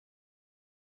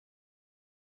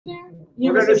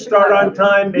We're going to start on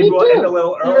time. Maybe we'll end a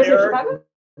little earlier.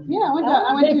 Yeah, I went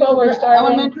to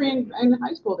elementary and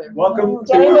high school there. Welcome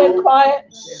to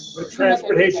the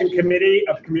Transportation Committee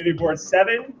of Community Board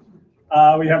 7.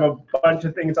 We have a bunch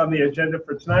of things on the agenda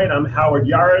for tonight. I'm Howard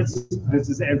Yaris. This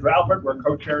is Andrew Alford. We're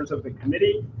co-chairs of the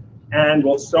committee. And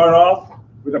we'll start off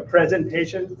with a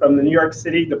presentation from the New York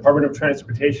City Department of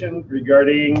Transportation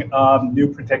regarding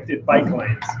new protected bike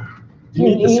lanes. Do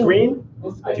you need the screen?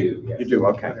 I do. Yes. You do,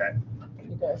 okay.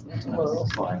 You guys need to move.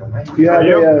 You have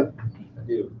you? I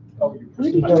do.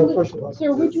 Where did you live?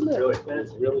 Sir, where'd you live?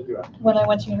 Really good. When I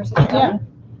went to university. Yeah.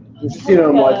 You've seen it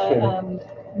on live stream.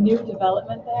 New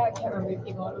development there. I can't remember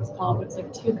even what it was called, but it's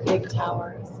like two big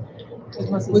towers.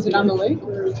 Was it on the lake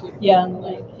or was it? Yeah, on the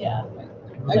lake. Yeah.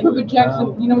 I grew up with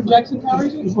Jackson. You know what Jackson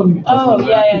Towers is? Oh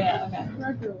yeah.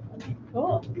 Okay.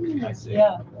 Cool.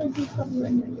 Yeah.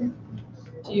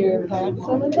 Do your parents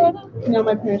still live there then? No,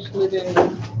 my parents live in.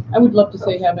 I would love to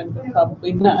say heaven, but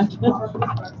probably not. All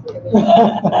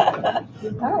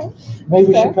right. Maybe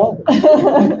we should call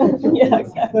it. Yeah,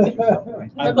 exactly.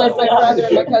 I bless my father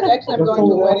and my cousin. Actually, I'm going to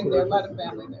a wedding there. A lot of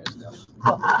family there still.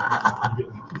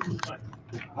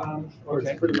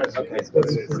 Okay. Pretty much. Okay.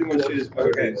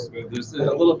 Okay. So there's a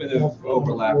little bit of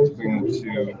overlap between the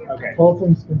two. Okay. All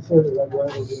things considered, I'd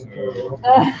rather do.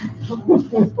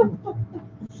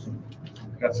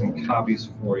 Got some copies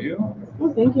for you.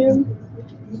 Oh, thank you.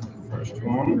 First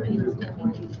one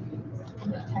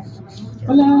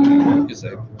Hello. is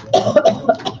a.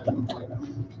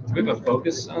 Do we have a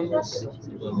focus on this? It's a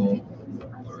little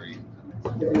blurry.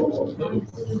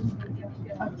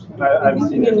 I've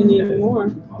seen I'm gonna need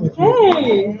more.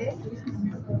 Hey.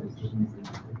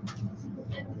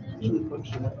 Do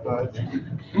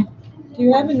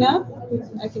you have enough?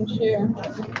 I can share.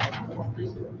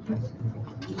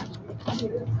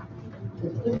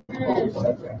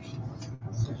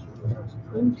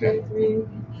 One, two, three,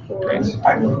 four, Great.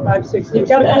 5, 6. You've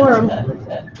got a quorum.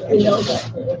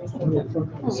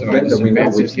 So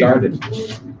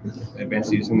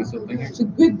advanced using this little thing here. It's a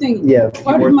good thing. Yeah.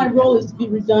 Part of my role is to be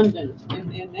redundant,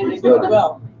 and I do it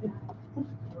well.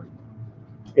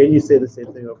 And you say the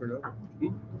same thing over and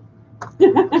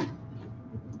over?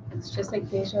 It's just like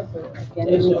deja vu.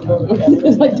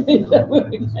 It's like deja vu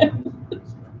again.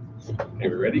 Okay,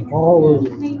 we ready? All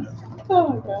Oh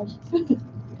my gosh.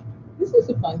 This is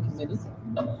a fun committee.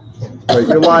 Right,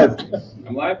 you're live.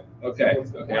 I'm live? Okay,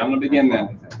 I'm gonna begin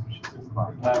then.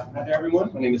 Hi there,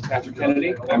 everyone. My name is Patrick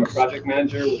Kennedy. I'm a project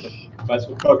manager with the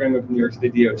bicycle program of New York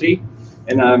City DOT.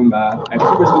 And I have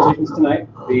two presentations tonight.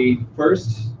 The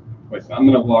first, wait, so I'm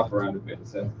gonna walk around a bit.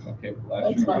 Is that okay?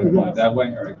 That's fine. That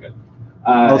way? All right, good.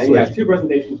 Mostly. Yeah, two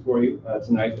presentations for you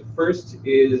tonight. The first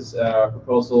is a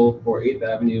proposal for 8th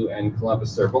Avenue and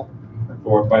Columbus Circle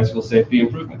for bicycle safety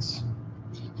improvements.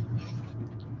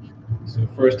 So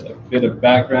first, a bit of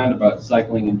background about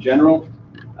cycling in general.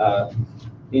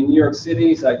 In New York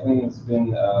City, cycling has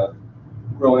been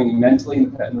growing immensely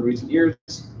in the recent years.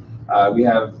 We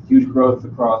have huge growth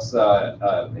across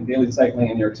in daily cycling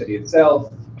in New York City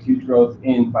itself, huge growth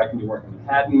in biking to work in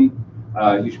Manhattan,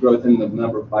 huge growth in the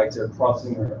number of bikes that are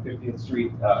crossing 50th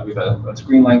Street. We have a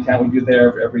screen line count we do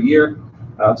there every year.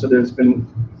 So there's been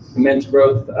immense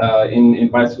growth in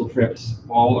bicycle trips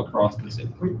all across the city.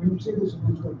 When you say this,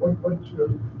 what's your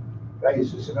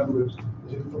basis? In other words,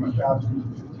 is it from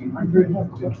 1,000 to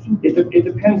 1,500? It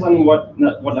depends on what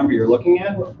number you're looking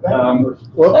at. Well,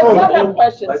 Let's not have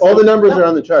questions. all the numbers are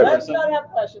on the chart. Let's not have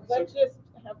questions. Let's just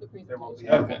have the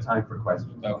presentation. Okay. Time for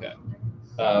questions. Okay.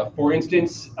 For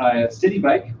instance, City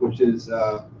Bike, which is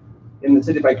in the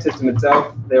City Bike system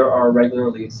itself, there are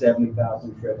regularly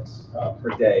 70,000 trips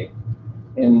per day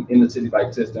in the City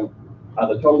Bike system.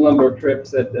 The total number of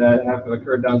trips that have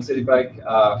occurred down City Bike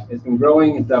has been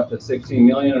growing. It's up to 16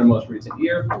 million in our most recent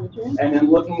year. And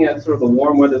then looking at sort of the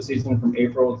warm weather season from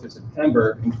April to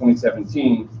September in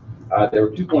 2017, there were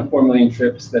 2.4 million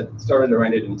trips that started or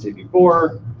ended in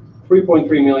CB4, 3.3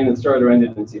 million that started or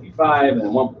ended in CB5, and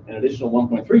an additional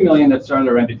 1.3 million that started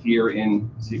or ended here in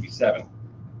CB7.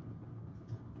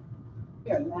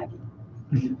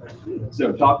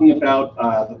 So talking about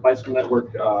the bicycle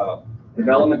network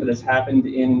development that has happened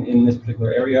in this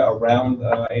particular area around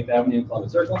 8th Avenue and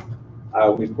Columbus Circle.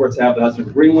 We of course have the Hudson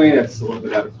Greenway. That's a little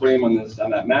bit out of frame on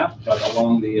that map, but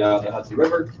along the Hudson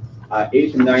River,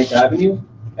 8th and 9th Avenue,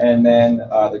 and then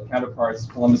the counterparts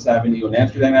Columbus Avenue and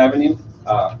Amsterdam Avenue,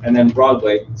 and then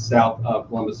Broadway south of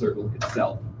Columbus Circle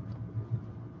itself.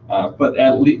 But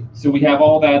at least, so we have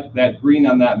all that green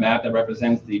on that map that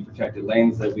represents the protected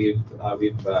lanes that we've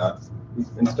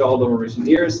installed over recent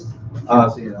years.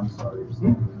 I'm sorry.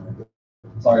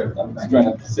 sorry, I'm just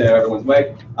trying to stay out of everyone's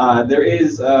way. There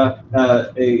is a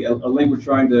link we're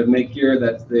trying to make here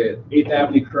that the 8th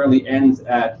Avenue currently ends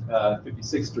at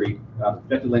 56th Street.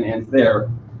 Protected lane ends there,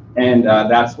 and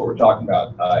that's what we're talking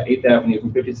about. 8th Avenue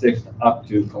from 56th up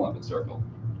to Columbus Circle.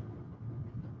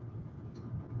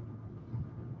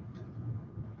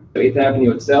 8th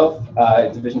Avenue itself,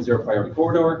 it's a Division 0 priority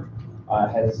corridor.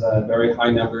 Has very high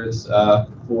numbers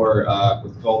for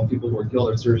what's called people who are killed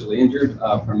or seriously injured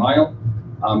per mile.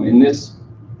 In this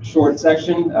short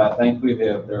section, thankfully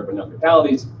there have been no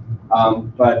fatalities.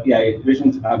 But yeah,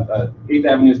 8th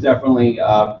Avenue is definitely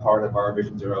part of our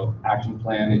Vision Zero action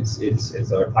plan. It's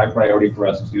a high priority for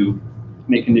us to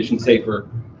make conditions safer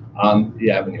on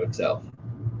the avenue itself.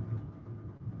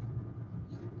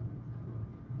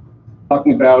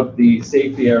 Talking about the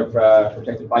safety of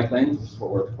protected bike lanes, which is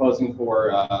what we're proposing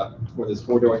for this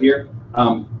corridor here.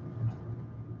 So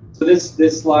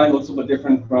this slide looks a little bit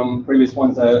different from previous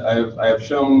ones I have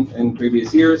shown in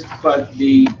previous years, but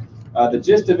the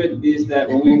gist of it is that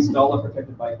when we install a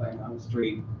protected bike lane on the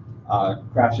street,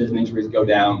 crashes and injuries go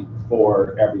down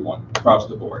for everyone across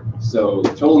the board. So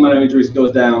the total amount of injuries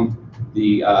goes down,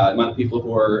 the amount of people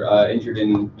who are injured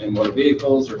in motor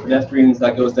vehicles or pedestrians,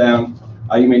 that goes down.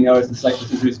 You may notice the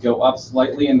cyclist injuries go up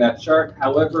slightly in that chart.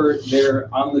 However,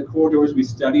 they're on the corridors we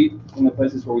studied in the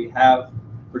places where we have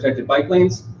protected bike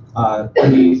lanes. The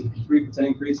 3%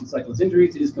 increase in cyclist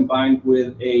injuries is combined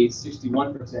with a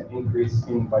 61% increase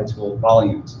in bicycle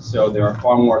volumes. So there are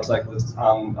far more cyclists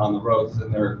on the roads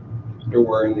than there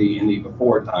were in the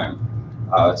before time.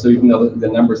 So even though the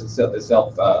numbers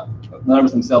themselves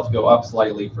go up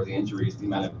slightly for the injuries, the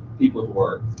amount of people who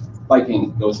are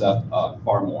biking goes up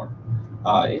far more.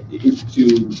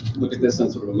 To look at this on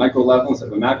sort of a micro level instead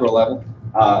of a macro level,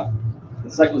 the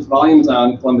cyclist volumes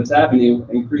on Columbus Avenue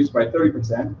increased by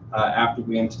 30% after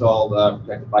we installed the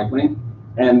protected bike lane,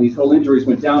 and the total injuries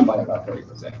went down by about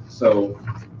 30%. So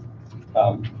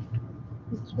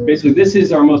basically, this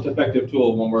is our most effective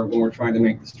tool when we're trying to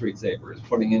make the street safer, is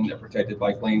putting in a protected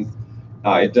bike lane.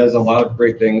 It does a lot of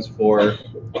great things for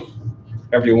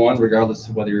everyone, regardless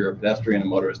of whether you're a pedestrian, a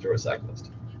motorist, or a cyclist.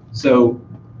 So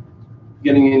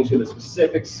getting into the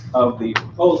specifics of the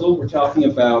proposal, we're talking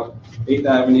about 8th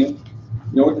Avenue,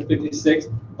 north of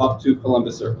 56th, up to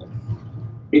Columbus Circle.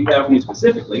 8th Avenue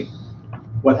specifically,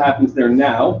 what happens there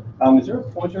now, is there a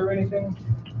pointer or anything?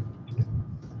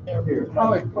 Here.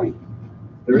 Oh, wait, point.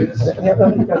 There is?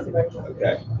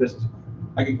 Okay,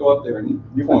 I could go up there and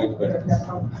point, but.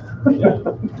 Yeah.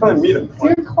 Meet him.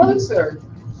 You're closer.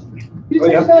 You Oh,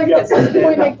 yeah. just go like this, Yeah.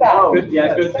 point like that. Could do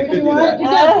You want? that.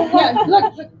 Yeah,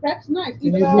 look, that's nice.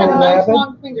 You Can got you a do nice that?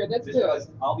 long finger, that's Just good. realize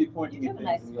I'll be pointing at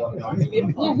things. And you'll know.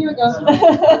 Yeah, here we go.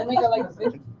 Let me go like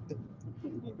this.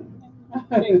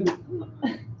 I'm in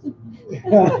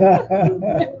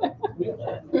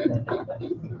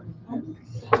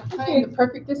the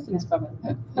perfect distance from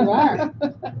it. You are.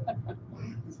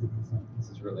 This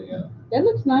is really a That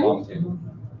looks nice. long table.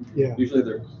 Yeah, Usually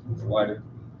they're wider.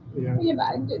 yeah. Yeah, but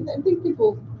I think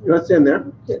people, You want to stand there?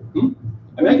 I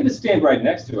mean, I can just stand right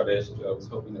next to it. I was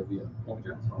hoping there'd be a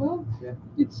pointer. well, Yeah.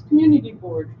 it's community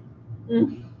board.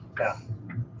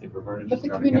 But the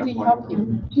community help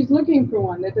you. She's looking for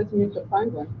one, that doesn't mean she'll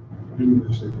find one.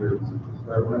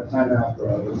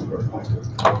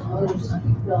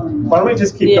 Why don't we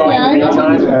just keep going Yeah, in I the know.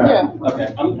 meantime? Yeah. Okay,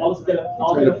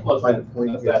 I'll get up close.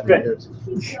 Good.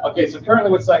 Okay, so currently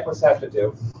what cyclists have to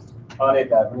do on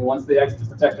 8th Avenue, once they exit the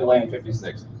protected lane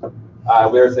 56,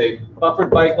 there's a buffered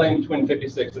bike lane between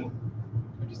 56 and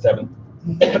 57.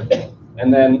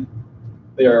 And then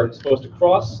they are supposed to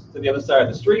cross to the other side of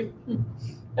the street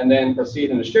and then proceed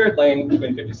in a shared lane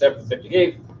between 57 and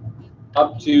 58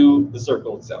 up to the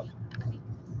circle itself.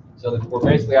 So that we're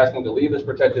basically asking to leave this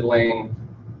protected lane,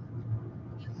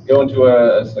 go into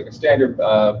a standard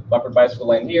buffered bicycle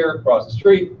lane here, cross the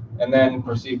street, and then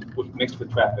proceed mixed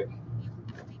with traffic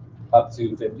up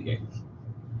to 58.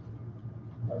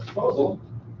 Our proposal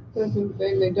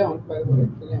They don't, by the way,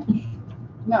 yeah.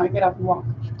 No, I get up and walk.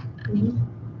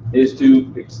 is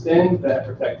to extend that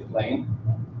protected lane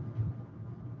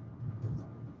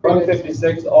from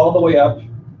 56 all the way up to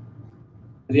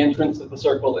the entrance of the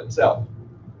circle itself.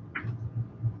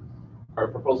 Our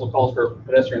proposal calls for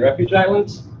pedestrian refuge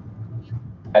islands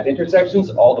at intersections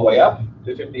all the way up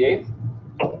to 58.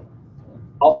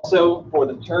 Also, for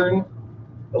the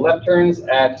left turns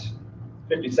at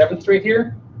 57th Street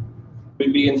here,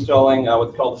 we'd be installing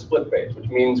what's called a split face, which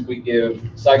means we give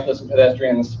cyclists and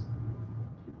pedestrians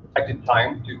expected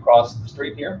time to cross the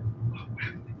street here.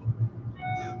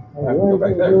 Go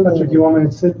back there. Patrick, you want me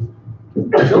to sit?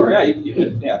 Sure, yeah, you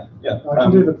could, yeah. I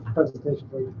can do the presentation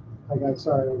for you. Hi guys,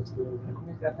 sorry, I was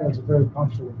late. That was very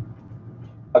punctual.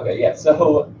 Okay, yeah,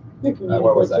 so,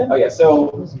 where was I? Oh, yeah,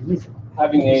 so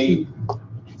having a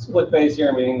split phase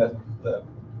here, meaning that the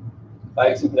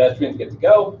bikes and pedestrians get to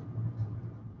go,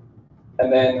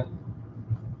 and then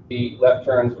the left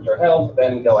turns, which are held,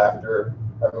 then go after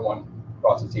everyone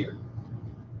crosses here.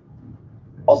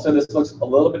 Also, this looks a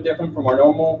little bit different from our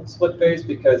normal split phase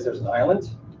because there's an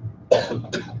island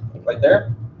right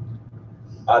there.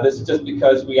 This is just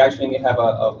because we actually have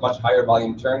a much higher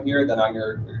volume turn here than on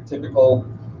your typical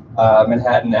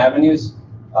Manhattan avenues,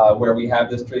 where we have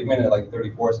this treatment at like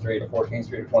 34th Street or 14th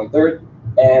Street or 23rd,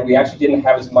 and we actually didn't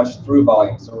have as much through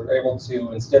volume. So we're able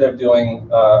to, instead of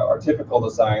doing our typical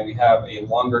design, we have a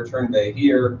longer turn bay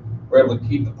here. We're able to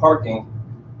keep the parking,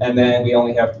 and then we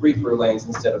only have 3 through lanes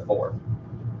instead of 4.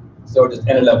 So it just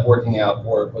ended up working out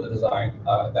for the design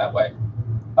that way.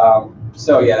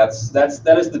 So yeah,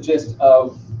 that is the gist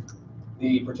of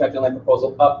the protected lane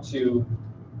proposal up to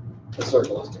the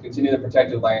circle, is to continue the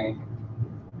protected lane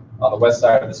on the west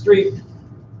side of the street,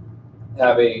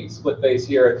 have a split phase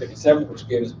here at 57, which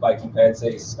gives bikes and peds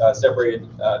a separated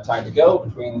time to go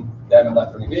between them and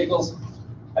left-turning vehicles,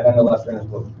 and then the left-turners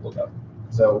will go.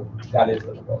 So that is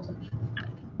the proposal.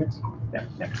 Yeah,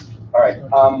 next. All right.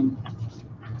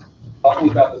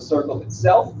 Talking about the circle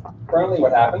itself, currently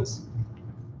what happens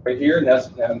right here,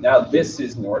 and now this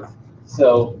is north.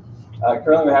 So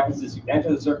currently what happens is you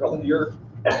enter the circle here,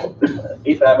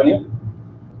 8th Avenue,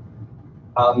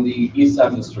 on the east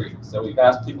side of the street. So we've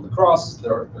asked people to cross,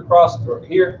 they're over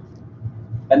here.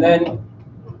 And then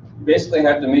you basically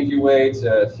have to make your way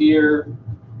to here,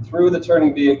 through the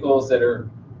turning vehicles that are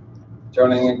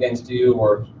turning against you,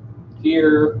 or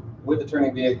here with the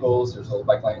turning vehicles. There's a little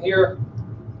bike lane here.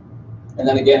 And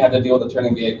then again, have to deal with the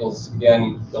turning vehicles,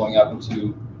 again, going up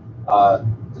into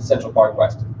Central Park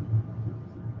West.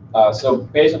 So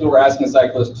basically, we're asking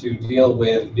cyclists to deal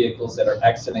with vehicles that are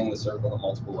exiting the circle at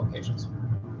multiple locations.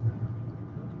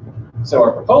 So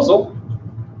our proposal,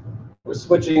 we're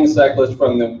switching cyclists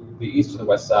from the east to the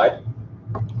west side.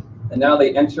 And now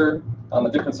they enter on the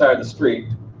different side of the street.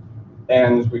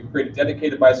 And we've created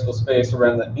dedicated bicycle space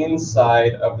around the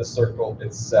inside of the circle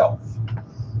itself.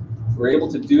 We're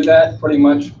able to do that pretty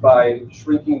much by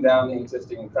shrinking down the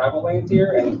existing travel lanes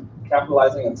here and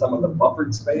capitalizing on some of the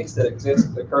buffered space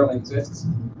that currently exists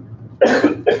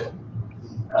on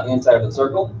the inside of the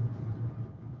circle.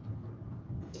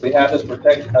 We have this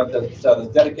this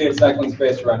dedicated cycling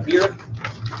space around here.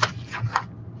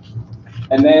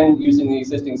 And then using the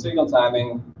existing signal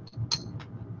timing,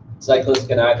 cyclists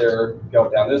can either go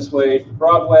down this way to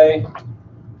Broadway,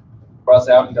 cross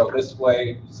out and go this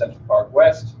way to Central Park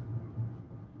West,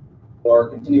 or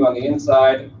continue on the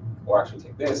inside, or actually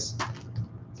take this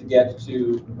to get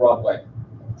to Broadway.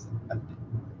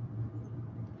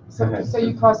 So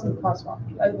you cross in the crosswalk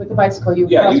with the bicycle. You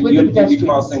Yeah, cross with the you'd be pedestrians.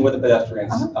 crossing with the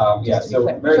pedestrians. Yeah, Just to be so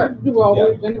clear. very, Sure. Do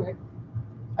all anyway.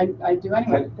 I do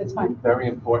anyway. That's fine. Very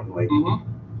importantly, Mhm.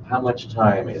 how much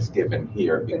time is given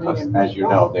here? Because as you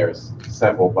know, there's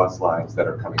several bus lines that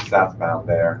are coming southbound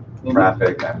there, Mhm.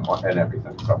 traffic and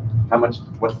everything. So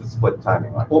what's the split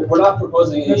timing like? Well, we're not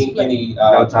proposing any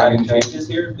No timing timing changes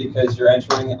here because you're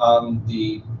entering on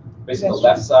basically the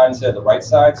left side instead of the right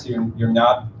side, so you're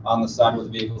not on the side where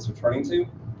the vehicles are turning to.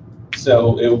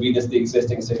 So it will be just the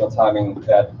existing signal timing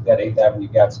that 8th Avenue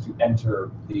gets to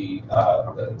enter the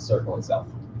circle itself.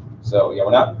 So yeah,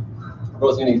 we're not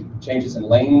proposing any changes in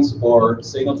lanes or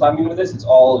signal timing with this. It's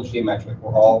all geometric.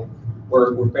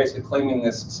 We're basically claiming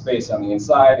this space on the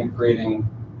inside and creating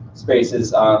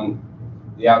spaces on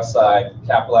the outside,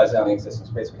 capitalizing on the existing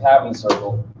space we have in the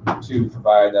circle to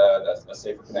provide a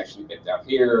safer connection to get down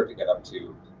here, to get up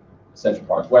to Central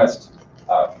Park West.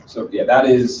 So yeah, that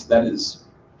is.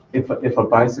 If a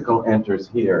bicycle enters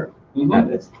here, Mhm.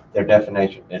 and their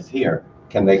destination is here,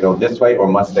 can they go this way or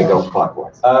must they go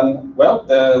clockwise? Well,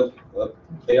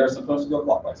 they are supposed to go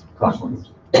clockwise. Clockwise.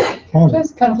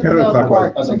 Just kind of the middle of the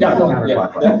park. Oh, so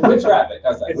with traffic.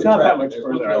 That's It's not that much There's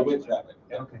further. no with traffic.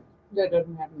 Yeah, Okay. That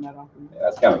doesn't happen that often.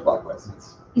 that's counterclockwise.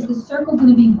 Is the circle going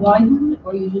to be widened,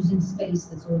 or are you using space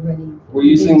that's already? We're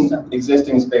using Circle.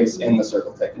 existing space in the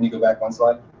circle. Can you go back one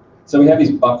slide? So we have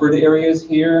these buffered areas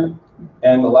here,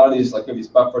 and a lot of these, like these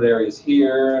buffered areas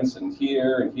here, and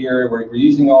here, and here. We're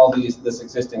using all this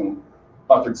existing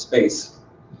buffered space.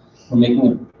 We're making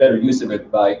a better use of it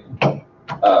by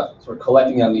sort of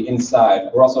collecting on the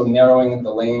inside. We're also narrowing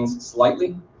the lanes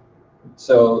slightly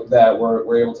so that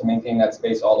we're able to maintain that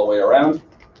space all the way around.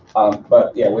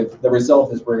 But yeah, with the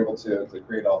result is we're able to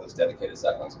create all this dedicated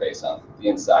cycling space on the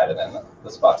inside and then the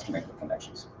spots to make the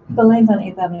connections. The lanes on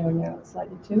 8th Avenue are narrow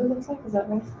slightly too, it looks like, is that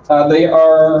right? They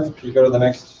are, if you go to the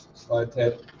next slide,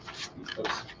 Ted.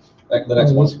 Oops. The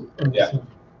next one. Yeah.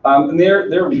 And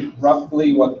they're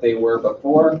roughly what they were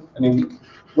before. I mean,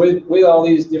 with all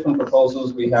these different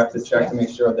proposals, we have to check to make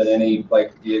sure that any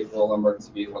like vehicle,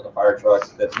 emergency vehicle, like a fire truck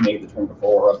that's made the turn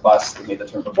before, or a bus that made the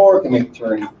turn before, can make the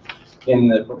turn in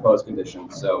the proposed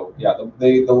conditions. So yeah,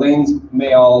 the lanes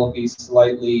may all be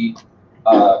slightly,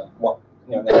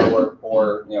 narrower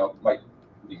or might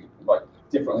be like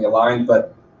differently aligned,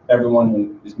 but everyone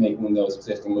who is making those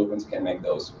existing movements can make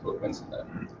those movements.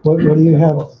 What do you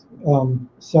have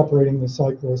separating the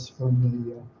cyclists from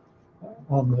the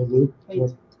on the loop?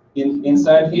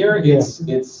 Inside here, it's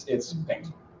paint.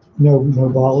 No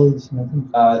bollards, nothing.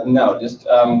 No, just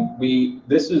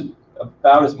this is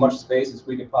about as much space as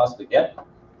we could possibly get,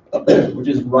 which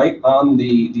is right on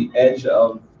the edge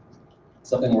of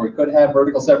something where we could have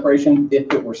vertical separation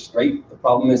if it were straight. The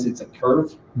problem is it's a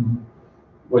curve,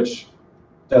 which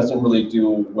doesn't really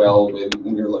do well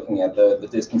when you're looking at the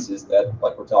distances that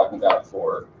like we're talking about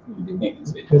for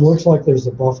maintenance vehicles. It looks like there's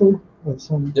a buffer of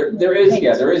some. There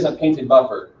is a painted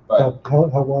buffer, but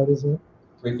how wide is it?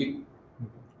 3 feet.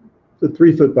 The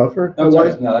 3-foot buffer? No,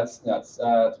 sorry, no, that's it's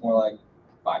more like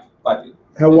 5 feet.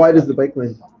 How wide is the bike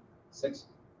lane? 6.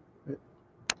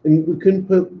 And we couldn't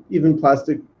put even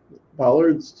plastic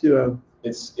bollards to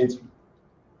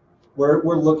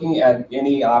We're looking at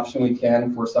any option we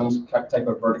can for some type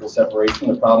of vertical separation.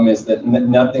 The problem is that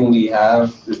nothing we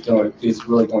have is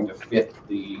really going to fit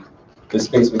the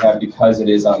space we have because it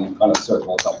is on a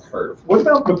circle, it's on a curve. What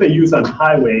about what they use on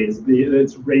highways?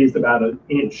 It's raised about an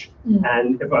inch,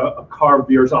 and if a car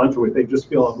veers onto it, they just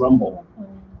feel a rumble.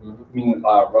 You mean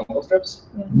rumble strips?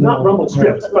 Yeah. Not rumble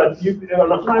strips, but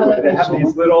on a highway, they have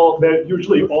these little, they're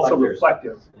usually also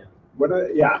reflective.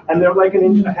 And they're like an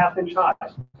inch, a half inch high.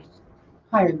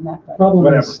 Higher than that, but Problem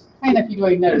Whatever. is, kind of, you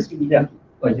already noticed. Yeah.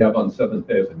 Like you have on 7th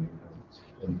Avenue.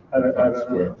 I don't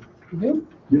know. You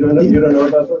You don't know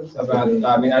about those?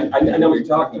 I mean, I know what you're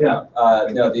talking about.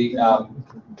 The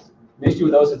issue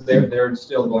with those is they're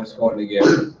still going to get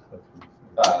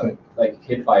like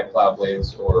hit by plow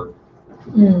blades or.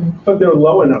 But they're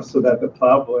low enough so that the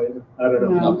plow blade, I don't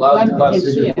know. No, plows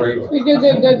are great.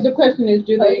 Because the question is,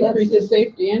 do they increase the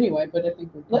safety anyway? But I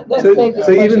think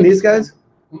So even these guys,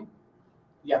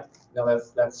 Yeah, no,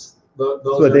 that's that's those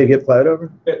what are, they get plowed over?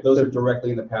 those are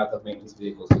directly in the path of maintenance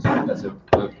vehicles because of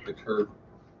the curve.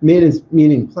 Maintenance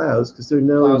meaning plows, because there are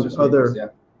no Plows are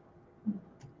other.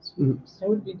 sweepers, it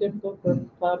would be difficult for a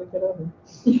plow to get over.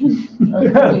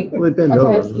 Well, they bend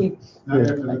over. let's keep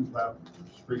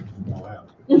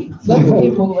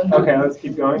moving. Okay, let's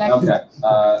keep going. Next. Okay,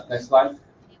 next slide.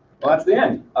 Well, that's the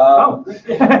end. Oh.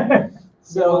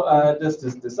 So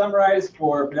just to summarize,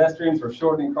 for pedestrians, we're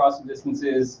shortening crossing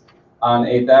distances on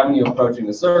 8th Avenue approaching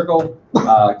the circle,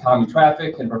 calming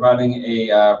traffic and providing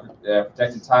a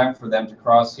protected time for them to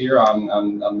cross here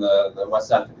on the west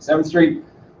side of 57th Street.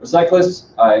 For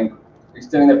cyclists,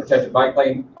 extending the protected bike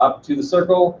lane up to the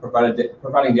circle,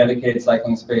 providing dedicated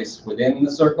cycling space within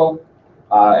the circle,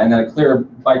 and then clear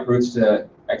bike routes to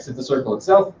exit the circle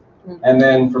itself. And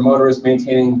then for motorists,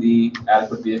 maintaining the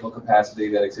adequate vehicle capacity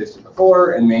that existed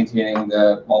before and maintaining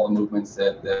all the movements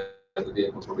that the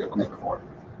vehicles were able to make before.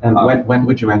 And when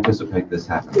would you anticipate this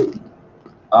happening?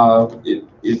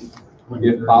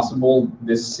 If possible,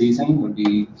 this season would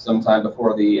be sometime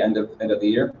before the end of the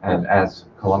year. And as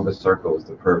Columbus Circle is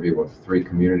the purview of 3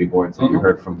 community boards, have you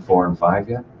heard from 4 and 5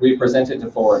 yet? We presented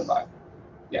to 4 and 5.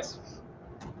 Yes.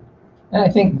 And I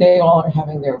think they all are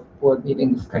having their board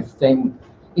meetings the same,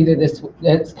 either this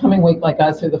coming week like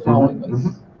us or the following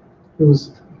week. it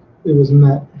was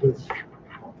met with,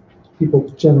 people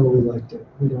generally liked it.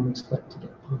 We don't expect to get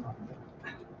hung up.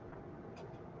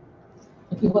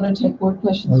 If you want to take board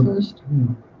questions first.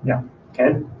 Yeah,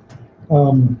 Ken?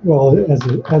 Well, as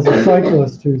a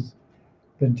cyclist who's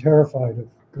been terrified of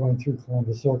going through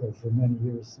Columbus Circle for many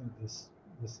years, this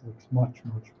looks much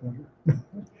better.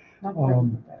 Not very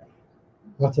better.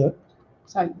 What's that?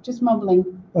 Sorry, just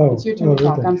mumbling. Oh, It's your turn to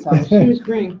talk, okay. I'm sorry. She was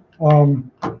green.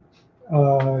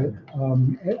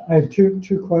 I have two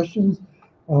questions.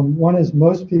 One is,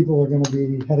 most people are going to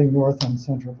be heading north on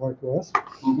Central Park West.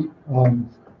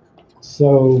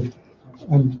 So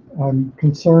I'm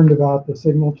concerned about the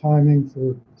signal timing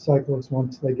for cyclists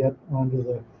once they get onto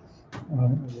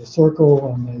the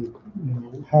circle, and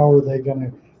how are they going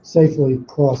to safely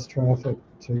cross traffic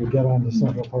to get onto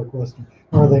Central Park West?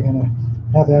 Are they going to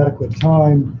have adequate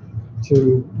time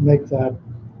to make that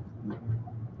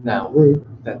Now, route.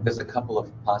 there's a couple of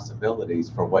possibilities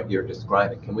for what you're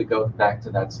describing. Can we go back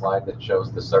to that slide that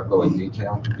shows the circle in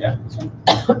detail? Yeah.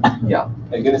 Yeah.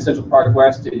 Again, in Central Park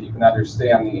West, you can either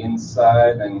stay on the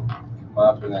inside and come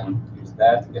up and then use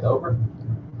that to get over,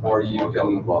 or you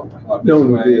can come up this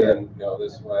way and go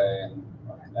this way and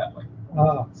that way.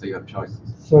 So you have choices.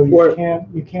 So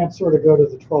you can't sort of go to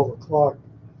the 12 o'clock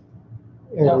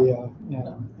area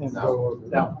and No. go over.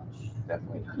 No,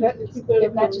 definitely.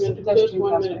 It matches the pedestrian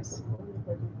crosswalks.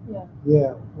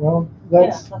 Yeah, well, Yeah,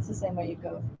 that's, that's the same way you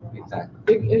go.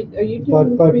 Exactly. Are you But- doing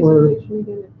this but we're- presentation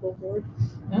again in full board?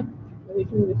 Huh? Are you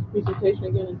doing this presentation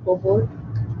again in full board?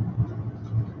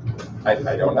 I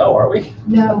don't know, are we?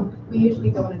 No, we usually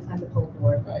go and attend the full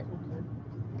board. Right.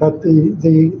 but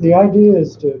the idea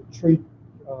is to treat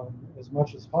as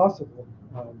much as possible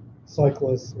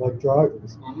cyclists like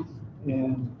drivers.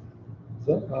 And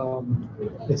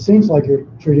it seems like you're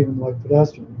treating them like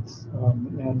pedestrians.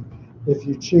 And if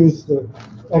you choose the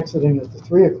exiting at the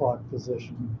 3 o'clock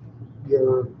position,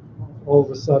 you're all of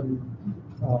a sudden,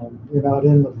 you're not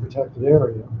in the protected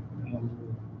area. And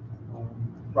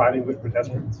Riding with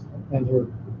pedestrians. you're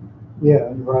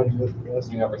riding with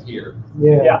pedestrians. Over here.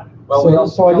 Yeah. Well, we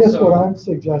So I guess also- what I'm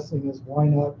suggesting is why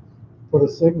not put a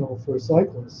signal for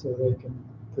cyclists so they can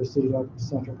proceed up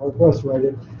Central Park West right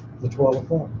at the 12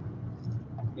 o'clock.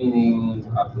 Meaning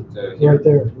up to here. Right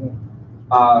there,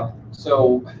 yeah.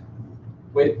 So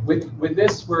with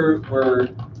this, we're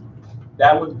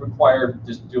that would require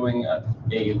just doing a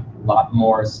lot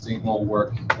more signal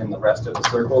work in the rest of the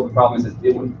circle. The problem is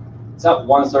it's not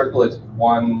one circle, it's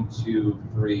 1, 2,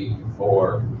 3,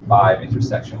 4, 5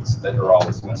 intersections that are all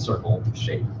in a circle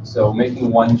shape. So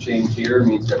making one change here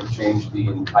means you have to change the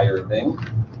entire thing.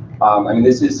 I mean,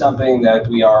 this is something that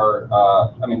we are,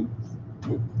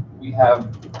 we have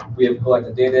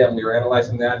collected data and we are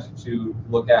analyzing that to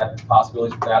look at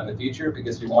possibilities for that in the future,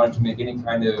 because we wanted to make any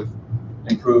kind of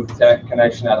improved tech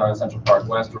connection either on Central Park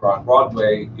West or on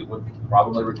Broadway. It would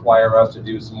probably require us to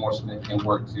do some more significant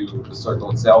work to the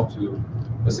circle itself to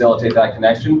facilitate that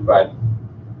connection, but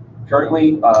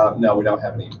currently, no, we don't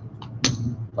have any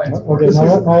plans. Okay,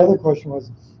 my other question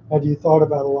was, had you thought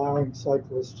about allowing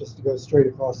cyclists just to go straight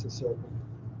across the circle?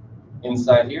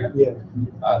 Inside here? Yeah.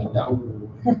 No.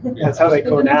 That's how they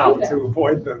go now to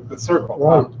avoid the circle.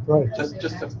 Right. Just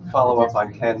to follow up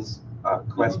on Ken's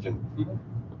question.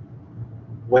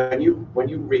 When you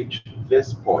reach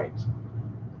this point,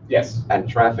 yes, and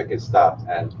traffic is stopped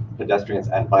and pedestrians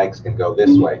and bikes can go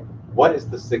this way, what is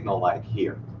the signal like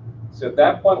here? So at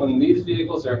that point, when these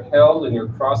vehicles are held and you're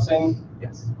crossing,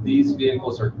 yes, these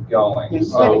vehicles are going. You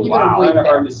So gotta wait kind of there.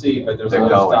 hard to see, but there's a They're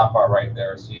little going. stop bar right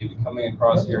there. So you'd be coming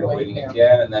across here and Wait waiting there.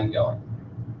 again and then going.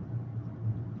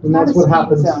 And Not that's a what speed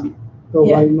happens zone. though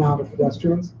Yeah. right now to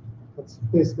pedestrians. That's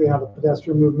basically how the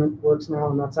pedestrian movement works now,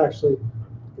 and that's actually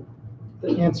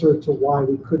the answer to why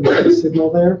we couldn't put a signal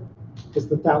there, is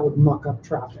that would muck up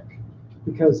traffic.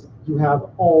 Because you have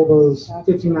all those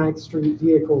 59th Street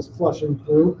vehicles flushing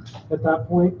through at that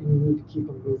point, and you need to keep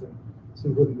them moving, so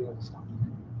you wouldn't be able to stop.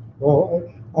 Well,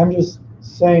 I'm just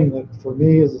saying that for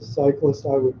me as a cyclist,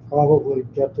 I would probably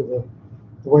get to the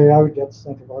way I would get to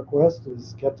Central Park West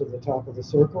is get to the top of the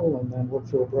circle and then look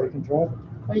for a break in traffic.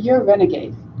 Well, you're a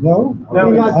renegade. No, I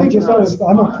mean, I think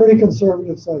I'm a pretty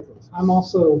conservative cyclist. I'm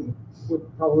also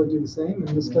would probably do the same, and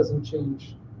this doesn't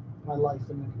change my life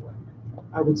in any way.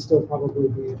 I would still probably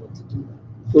be able to do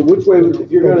that. So which way,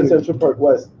 if you're going to Central Park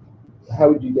West, how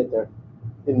would you get there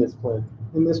in this plan?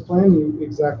 In this plan,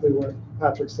 exactly what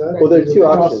Patrick said. Well, there are two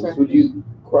Cross- options. Would you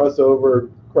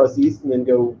cross east and then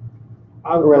go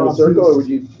I would around the cross circle, or east. would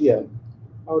you, yeah?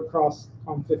 I would cross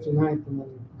on 59th and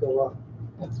then go up.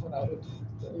 That's what I would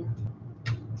do.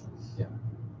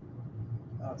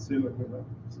 Sue,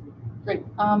 Great.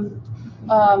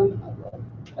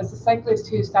 As a cyclist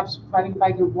who stops riding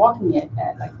bike and walking it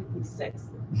at like 56,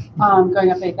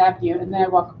 going up 8th Avenue, and then I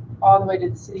walk all the way to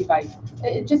the city bike.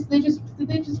 Did they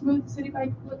just move the city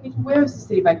bike location? Where is the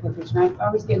city bike location? I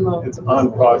always get a little. It's on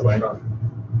Broadway.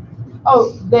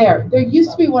 Oh, there. There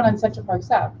used to be one on Central Park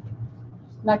South.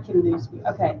 Not kidding, there used to be.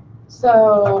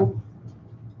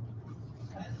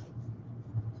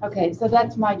 Okay, so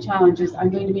that's my challenge. Is I'm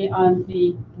going to be on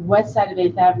the west side of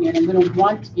 8th Avenue, and I'm going to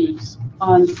want to be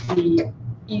on the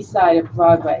east side of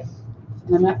Broadway.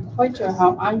 And I'm not quite sure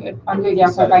how I'm going to get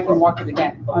off my bike and walk it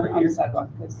again on the sidewalk,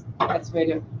 because that's the way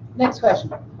to do it. Next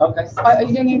question. Okay. Are you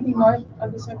doing anything more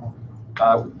of the circle?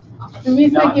 The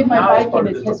reason I give my bike in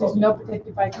is because there's no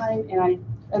protected bike lane, and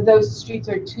those streets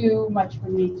are too much for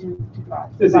me to drive.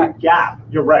 There's a gap,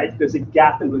 you're right, there's a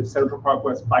gap in the Central Park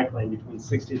West bike lane between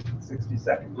 60th and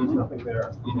 62nd. There's nothing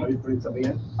there. Are you putting something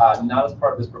in? Not as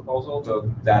part of this proposal,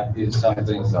 though that is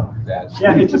something that.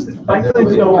 Yeah, it just, bike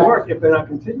lanes don't work if they're not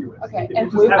continuous. Okay, If you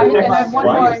and just have I next have one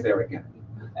one- more. Why is there again?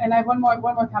 And I have one more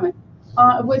comment.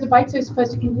 Where the bikes are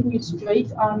supposed to continue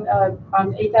straight on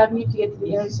 8th Avenue to get to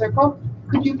the inner circle,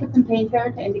 could you put some paint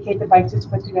there to indicate the bikes are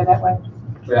supposed to go that way?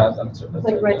 Yeah, I'm sorry.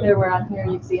 Like right there where on here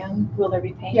you see them, will there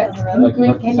be paint on Yes, the can you road?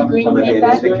 green, can you green Some of paint the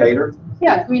that? indicator?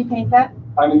 Yeah, green paint that.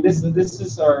 I mean, this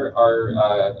is our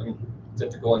I mean,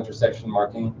 typical intersection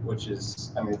marking, which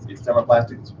is, I mean, it's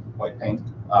thermoplastic, it's white paint.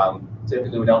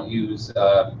 Typically, we don't use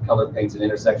colored paints in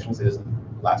intersections. It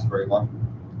doesn't last very long.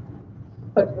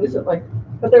 But is it like,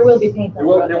 But there will be paint on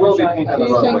the road. There will be paint on the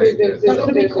So roadway.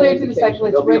 it'll be clear to the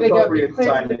cyclists There'll be where they go, appropriate clear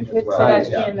to signage the as well.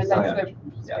 pedestrian, and Yeah, that's their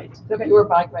Yeah. street. so if you were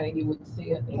bike riding, you would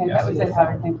see it? Okay, that was it,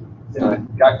 Howard, thank you.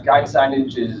 Guide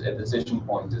signage is at the decision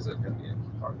point is going to be a key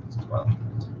part of this as well.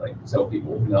 Like, so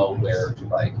people know where to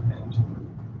bike and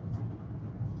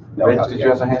know Rich, how to did get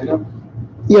you have a hand up?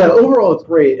 Yeah, overall, it's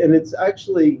great, and it's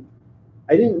actually,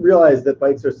 I didn't realize that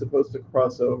bikes are supposed to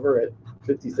cross over at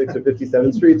 56 or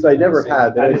 57th Street, so I never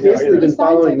had, but I've basically The been signs are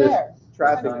following this there.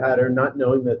 traffic pattern, not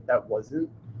knowing that that wasn't,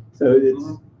 so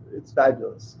it's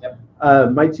fabulous.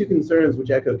 Yep. My two concerns, which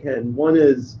echo Ken, one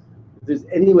is, if there's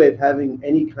any way of having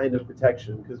any kind of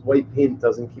protection, because white paint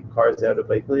doesn't keep cars out of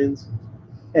bike lanes,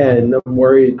 and I'm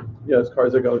worried, you know, as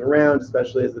cars are going around,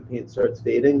 especially as the paint starts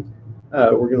fading,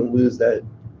 we're gonna lose that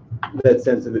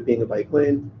sense of it being a bike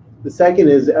lane. The second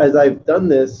is, as I've done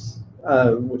this,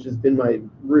 which has been my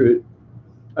route,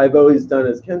 I've always done,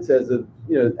 as Ken says,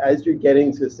 you know, as you're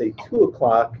getting to say 2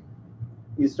 o'clock,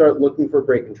 you start looking for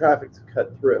break in traffic to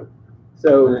cut through.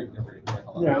 So,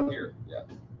 Yeah. Here, yeah.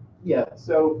 yeah,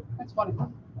 so, That's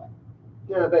wonderful.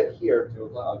 yeah, about here. 2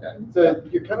 o'clock, okay. So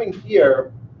you're coming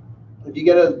here, if you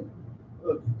get a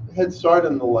head start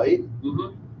on the light,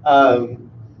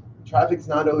 traffic's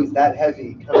not always that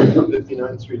heavy coming from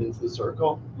 59th Street into the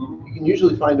circle. You can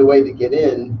usually find a way to get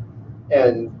in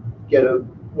and get a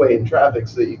way in traffic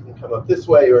so that you can come up this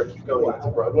way, or if you're going into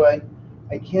Broadway.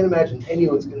 I can't imagine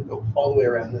anyone's gonna go all the way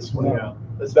around this way,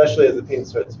 especially as the paint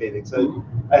starts fading. So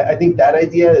I think that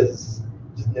idea is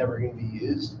just never gonna be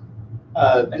used.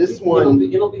 This one.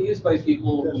 It'll be used by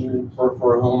people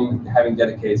for whom having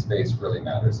dedicated space really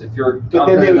matters. If you're But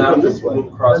then they would come confident this enough way. to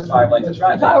move across 5 lanes of If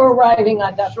I traffic, were riding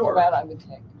on that Sure. route, I would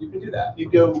take, you can do that. You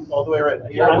go all the way around.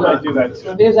 Yeah, I might do that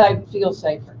too. because I feel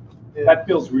safer. That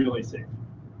feels really safe.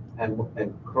 And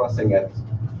crossing it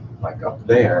like up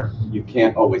there, you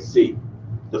can't always see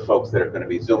the folks that are gonna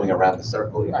be zooming around the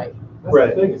circle. You know? Right.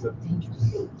 Right. Thing is that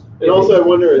And also, I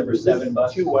wonder, Number is this 7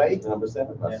 bus. two-way? Number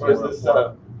 7. Yeah. Or is this,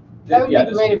 That would Yeah, be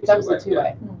this great is if that was a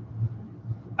two-way, two-way.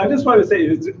 I just want to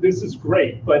say, this is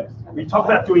great, but we talk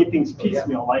about doing things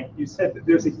piecemeal, like you said, that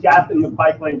there's a gap in the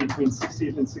bike lane between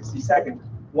 60th and 62nd.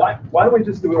 Why don't we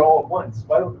just do it all at once?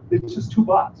 It's just 2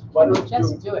 blocks. Why don't we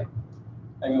Just do it.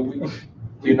 I mean,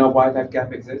 Do you know why that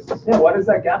gap exists? Yeah, why does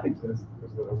that gap exist?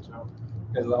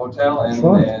 because of the hotel and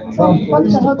Trump. and Trump. the.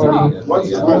 What's the hotel? What's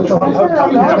the, the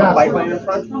hotel? You have a bike lane in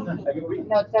front? No,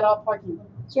 it's got all parking.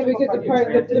 Yeah, because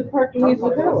the parking needs to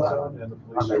go up.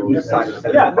 On the east side of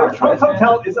Central Yeah, the Park Trump West.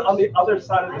 Hotel is on the other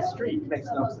side of the street. Makes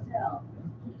no sense.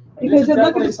 Because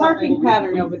look at the parking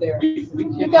pattern over there.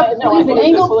 You've got No, I think it's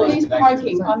angled police. police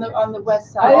parking on the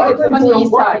west side. I think it's On the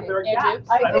east work side, if there are Andrew. gaps.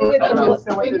 I don't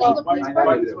understand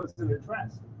why this wasn't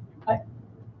addressed.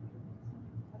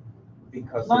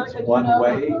 Because Monica, it's do you one know?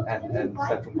 way and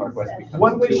Central Park West becomes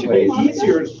One way 2 should be ways.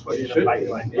 easier to put in a bike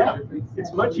lane. Yeah,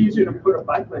 it's much easier to put a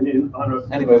bike lane in on a.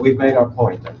 Anyway, we've made our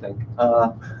point, I think.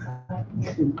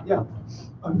 Yeah,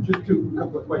 just a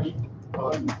couple of questions.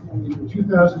 In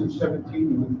 2017,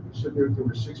 you said there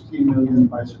were 16 million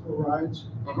bicycle rides.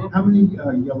 How many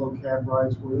yellow cab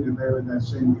rides were there in that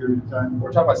same period of time?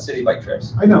 We're talking about city bike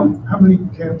trips. I know, how many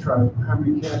cab trips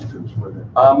were there?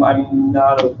 I'm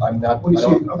not, I Well, you see,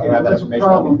 don't okay, have that that's a information.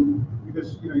 problem,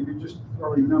 because, you know, you're just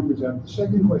throwing numbers out. The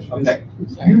second question is, Okay.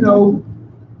 do you know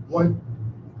what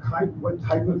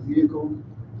type of vehicle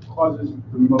causes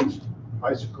the most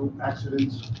bicycle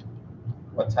accidents?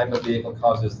 What type of vehicle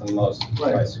causes the most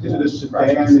Right, is bicycle it a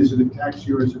sedan, crashes? is it a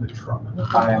taxi, or is it a truck? I'm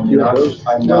not,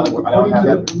 I don't have According that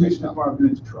to the police information.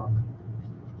 department, it's truck.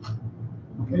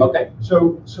 Okay.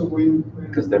 So when.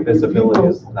 Because their visibility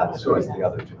is not as good as the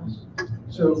other two.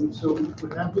 So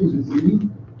what happens is we,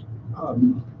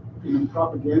 in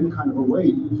propaganda kind of a way,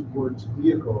 use words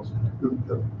vehicles.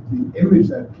 The image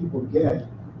that people get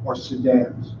are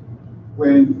sedans,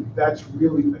 when that's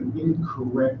really an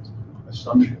incorrect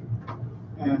assumption.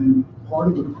 And part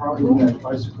of the problem that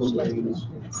bicycle lanes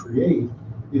create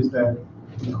is that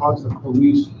because the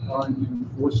police aren't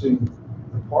enforcing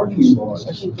the parking laws,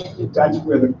 that's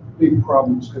where the big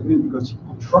problems come in, because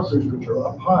truckers, which are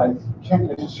up high, can't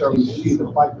necessarily see the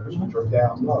bikers, which are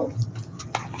down low.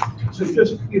 So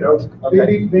just,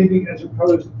 maybe as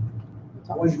opposed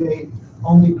to one day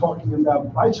only talking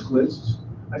about bicyclists,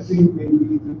 I think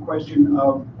maybe the question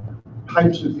of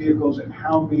types of vehicles and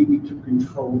how maybe to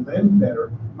control them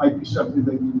better might be something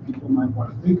that you people might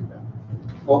want to think about.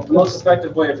 Well, the most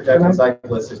effective way of protecting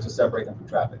cyclists is to separate them from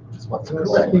traffic, which is what's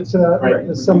correct. Speak to that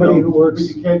as somebody who works.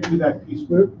 But you can't do that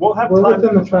piecemeal. We're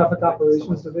within the traffic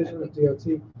operations division of DOT,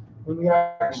 and we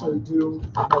actually do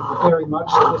very much,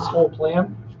 so this whole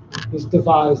plan is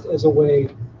devised as a way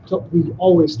to, we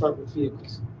always start with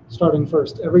vehicles, starting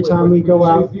first. Every time we go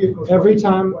out, every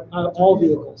time, all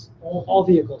vehicles,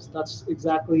 that's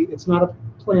exactly, it's not a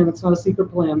plan, it's not a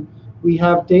secret plan. We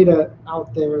have data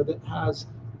out there that has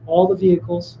all the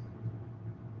vehicles,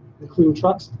 including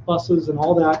trucks, buses, and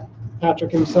all that.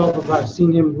 Patrick himself, if I've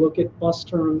seen him look at bus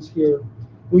turns here,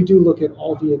 we do look at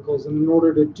all vehicles. And in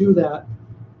order to do that,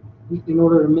 in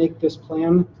order to make this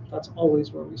plan, that's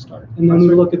always where we start. And then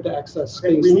we look at the excess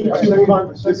space. We need to move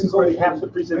on. This is only half the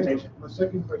presentation. My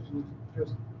second question is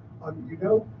just, do you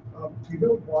know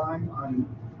why on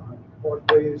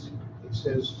parkways it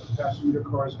says passenger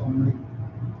cars only?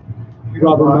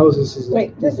 Robert Moses is.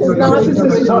 Wait, this is not,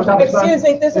 excuse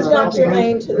me, this is not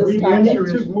germane to this The topic.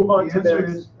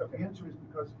 answer is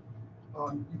this. because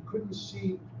you couldn't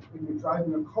see when you're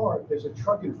driving a car, if there's a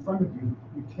truck in front of you,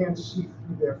 you can't see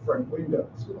through their front windows.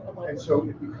 And so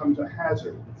it becomes a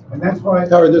hazard. And that's why.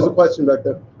 Howard, there's a question back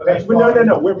there.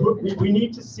 No. We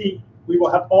need to see, we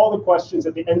will have all the questions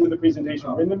at the end of the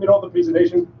presentation. We're in the middle of the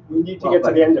presentation. We need to get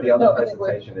to the end of it. The other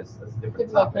presentation is a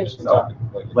different topic, so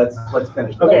let's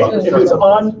finish. Okay, if it's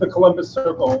on the Columbus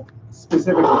Circle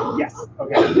specifically, yes,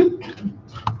 okay.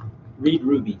 Reed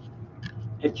Ruby.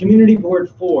 At Community Board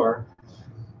 4,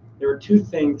 there are two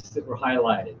things that were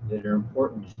highlighted that are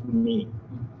important to me.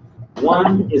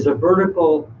 One is a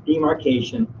vertical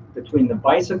demarcation between the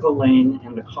bicycle lane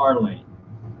and the car lane.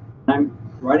 I'm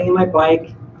riding on my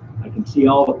bike, I can see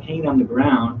all the paint on the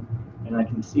ground, and I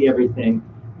can see everything,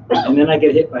 and then I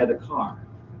get hit by the car.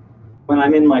 When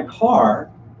I'm in my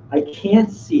car, I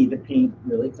can't see the paint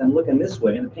really, because I'm looking this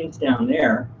way, and the paint's down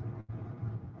there.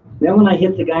 Then when I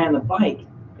hit the guy on the bike,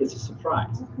 it's a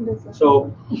surprise.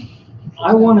 So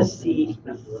I want to see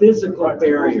a physical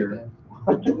barrier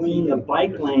between the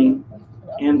bike lane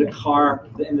and the car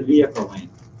and the vehicle lane.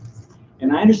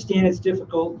 And I understand it's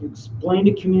difficult to explain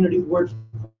to Community Board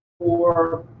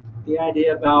 4 the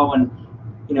idea about when,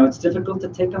 it's difficult to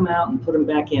take them out and put them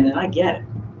back in, and I get it.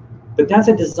 But that's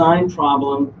a design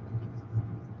problem,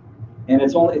 and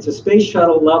it's a space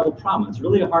shuttle level problem. It's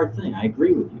really a hard thing. I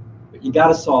agree with you, but you got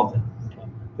to solve it.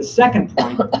 The second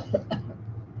point.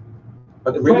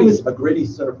 A gritty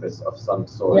surface of some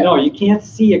sort. No, you can't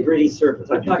see a gritty surface.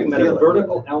 I'm talking about a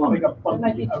vertical element. It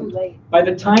might be too late. By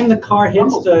the time the car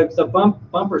hits the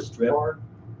bumper strip,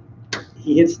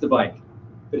 he hits the bike.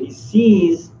 But he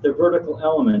sees the vertical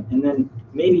element and then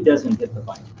maybe doesn't hit the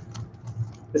bike.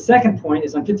 The second point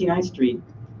is on 59th Street,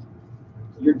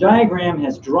 your diagram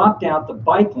has dropped out the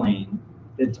bike lane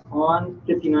that's on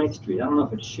 59th Street. I don't know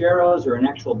if it's Sharrow's or an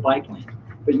actual bike lane,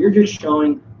 but you're just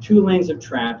showing 2 lanes of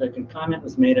traffic, and comment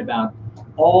was made about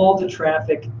all the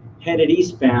traffic headed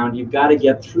eastbound. You've got to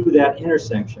get through that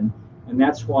intersection, and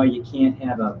that's why you can't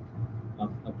have a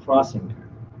crossing there.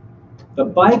 The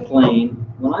bike lane,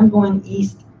 when I'm going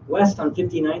west on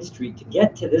 59th Street to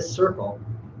get to this circle,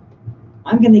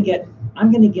 I'm going to get hit.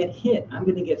 I'm going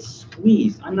to get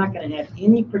squeezed. I'm not going to have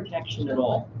any protection at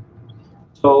all.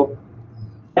 So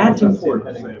that's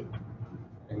important.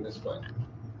 In this way.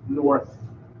 North.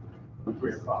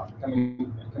 3 o'clock.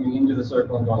 Coming into the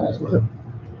circle and going this way.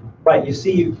 Right. You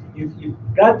see,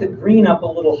 you've got the green up a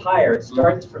little higher. It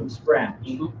starts from scratch.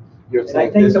 You're And I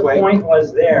think the point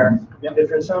was there that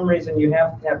for some reason you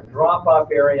have to have a drop-off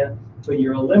area, so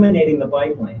you're eliminating the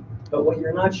bike lane. But what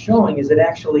you're not showing is that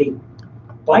actually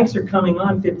bikes are coming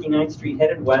on 59th Street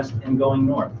headed west and going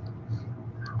north.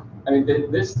 I mean,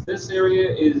 this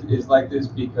area is like this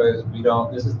because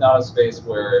this is not a space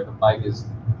where if a bike is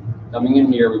coming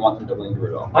in here, we want them to linger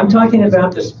at all. I'm talking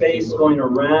about the space going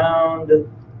around,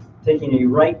 taking a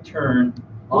right turn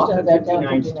off of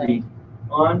 59th Street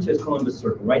onto Columbus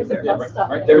Circle, right there. Yeah,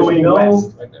 right There's there. no,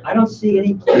 Right there. I don't see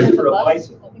any place for a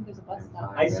bicycle. I think there's a bus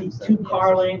stop. I see 2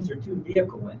 car lanes or 2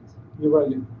 vehicle lanes. You're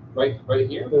right. Right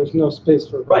here? There's no space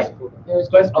for a Right.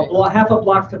 bicycle. But half a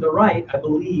block to the right, I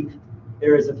believe,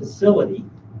 there is a facility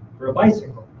for a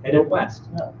bicycle. headed west.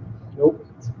 Nope.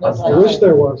 That's I wish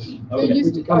there was. There Okay.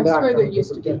 used We to, can come I back swear on there it, used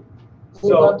to but be.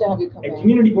 We'd love to So, have you come at back.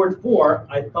 Community Board 4,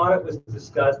 I thought it was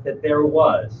discussed that there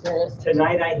was. There is.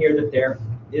 Tonight I hear that there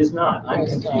is not. I'm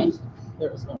There is not. confused.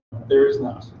 There is not. There is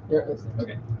not. There is.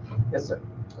 Okay. Yes, sir.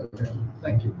 Okay,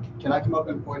 thank you. Can I come up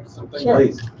and point something? Sure.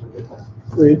 Please.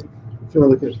 Read, if you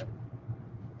want to look at.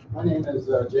 My name is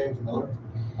James Miller.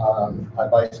 I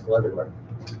bicycle everywhere.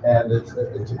 And it's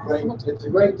a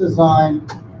great design.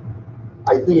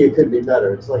 I think it could be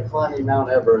better. It's like climbing Mount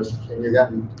Everest and you're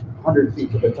getting 100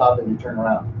 feet to the top and you turn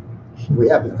around. We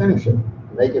have to finish it,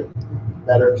 make it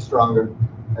better, stronger.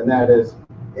 And that is,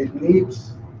 it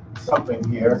needs something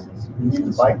here. You need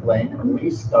a bike lane, at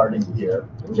least starting here,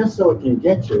 just so it can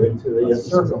get you into the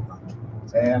circle.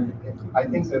 And I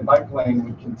think the bike lane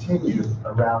would continue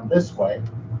around this way,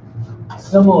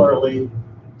 similarly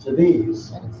to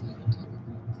these,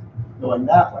 going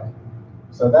that way.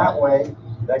 So that way,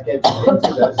 that gets you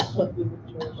into this,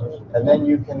 and then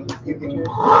you can go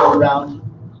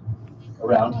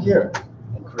around here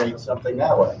and create something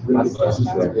that way. You know? Bus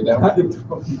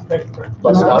stops?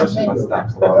 Bus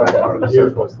stops, part of the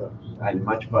circle, and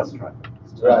much bus traffic.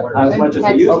 Right. Not as much as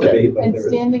it used to be, but And there is.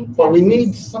 standing But we taxis.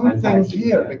 need something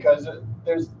here, because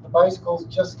there's, the bicycles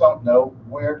just don't know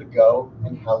where to go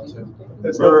and how to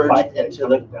There's no merge bike into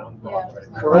coming the, down Broadway.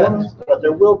 correct, but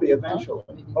there will be eventually.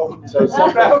 Oh, So so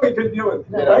some, that we could do it.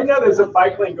 Right now, there's a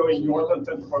bike lane going north on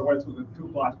Central Park West with a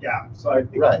 2-block gap, so I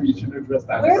think Right. we should address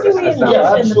that. Where do first. we That's invest not- yeah, in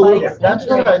the absolutely, bikes?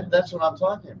 that's what I'm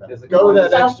talking about. There's a Go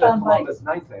that Columbus- extra, Southbound bike. Columbus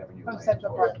Ninth Avenue. From lane.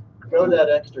 Central Park. go that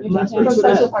extra. From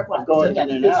Central Park West. Going in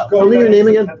and out. Tell me your name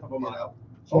again. You know,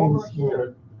 over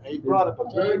here, and you brought up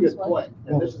a very good point,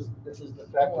 and this is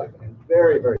defective and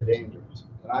very, very dangerous.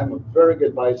 And I'm a very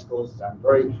good bicyclist,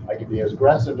 I can be as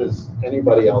aggressive as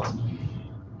anybody else.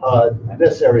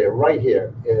 This area right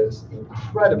here is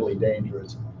incredibly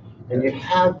dangerous, and you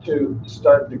have to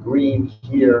start the green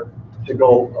here to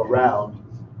go around.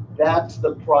 That's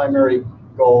the primary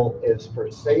goal, is for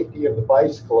safety of the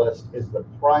bicyclist is the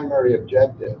primary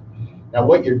objective. Now,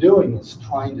 what you're doing is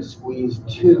trying to squeeze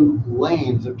 2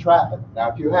 lanes of traffic. Now,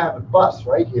 if you have a bus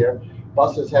right here,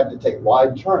 buses have to take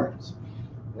wide turns.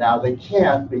 Now, they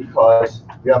can't because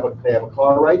they have a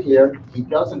car right here. He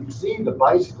doesn't see the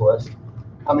bicyclist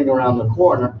coming around the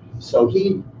corner, so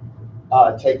he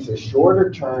takes a shorter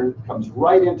turn, comes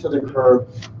right into the curb.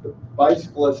 The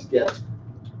bicyclist gets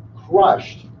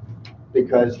crushed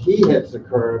because he hits the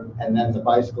curb, and then the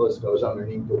bicyclist goes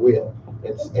underneath the wheel.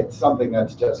 It's something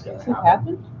that's just gonna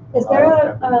happen. Is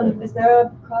there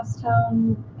a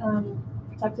crosstown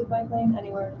protected bike lane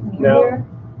anywhere near No. here?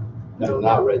 No,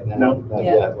 not right now. No. Not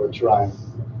Yeah. yet, we're trying.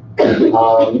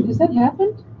 Has that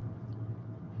happened?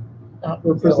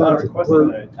 We're There's a lot of presenting, requests we're,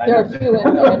 tonight. There are a few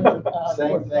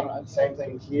in Same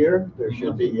thing here. There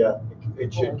should be,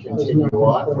 it should continue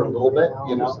on for a little bit,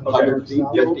 you know, 100 feet,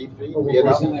 50 feet, you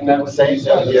Recently met know. with Same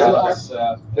thing here. This,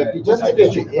 50, just to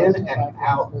get you in and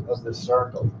out of the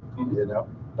circle, you know?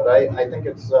 But I think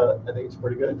it's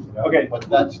pretty good, you know? Okay. But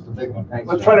that's the big one. Thanks,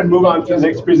 Let's John. try to move on to the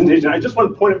next presentation. I just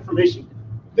want to point information.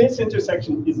 This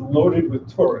intersection is loaded with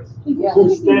tourists Yeah.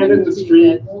 who stand in the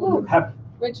street, have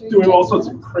Richard, doing all James sorts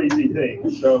Miller. of crazy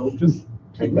things, so just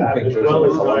keep that in Pictures mind.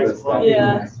 of Columbus Day.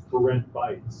 Yeah. For rent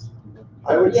bikes.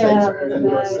 I would say Yeah, turn it into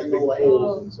a nice. single lane,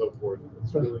 Cool. And so forth.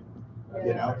 It's really.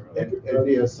 you know? It'd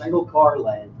be a single car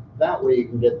lane. That way you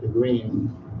can get the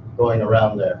green going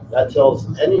around there. That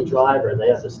tells any driver they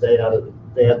have to stay out of,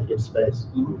 they have to give space.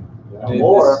 You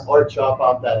know, or chop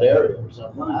off that area or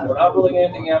something. I We're don't not know. ruling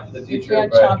anything out for the future,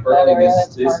 can't but chop that currently area, this,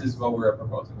 that's this parks. is what we're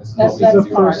proposing. This is That's, what we that's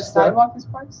do. parks. first step. Sidewalk is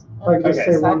parks? if I could just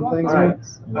Okay. say one Sidewalk thing. is All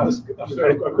right. parks.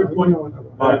 A quick point.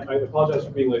 I apologize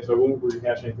for being late, so I won't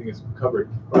rehash anything that's covered.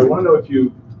 But I want to know if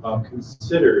you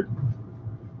considered,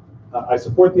 I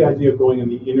support the idea of going in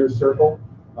the inner circle.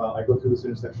 I go through this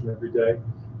intersection every day.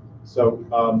 So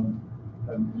I'm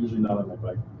usually not on my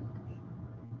bike.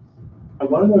 I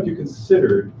want to know if you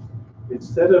considered,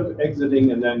 instead of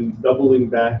exiting and then doubling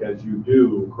back as you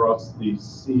do across the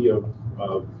sea of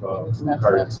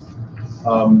cars,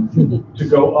 to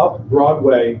go up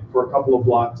Broadway for a couple of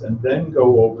blocks and then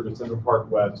go over to Central Park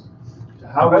West. To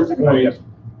Howard's point,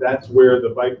 that's where the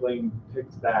bike lane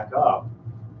picks back up.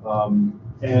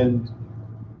 And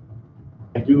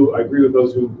I agree with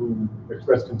those who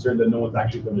expressed concern that no one's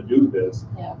actually going to do this.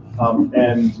 Yeah.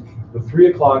 And the 3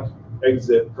 o'clock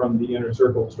exit from the inner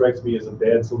circle strikes me as a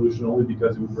bad solution only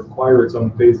because it would require its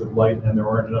own phase of light and there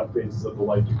aren't enough phases of the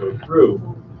light to go through.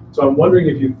 So I'm wondering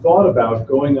if you thought about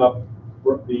going up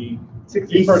the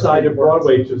east side of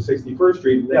Broadway to 61st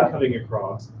Street and then cutting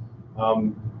across.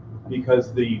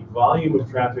 because the volume of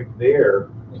traffic there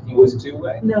It was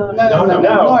two-way? No,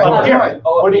 No. Here,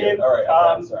 Oh, putting here, in, all right, okay,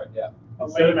 I'm sorry, yeah. a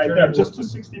lane right there, just to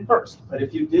 61st. But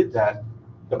if you did that,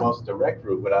 the most direct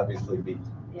route would obviously be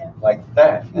Yeah. like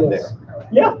that and Yes. there.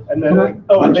 Yeah, and then,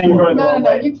 and then you're going the No, wrong no,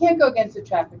 way. you can't go against the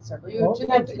traffic circle. You Well, just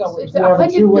have to go. It's we have a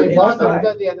 100 two-way feet long, bus you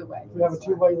go the other way. We have a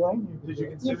two-way lane. Did you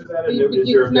consider that? But And you- is but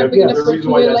there it's not big is enough there a for a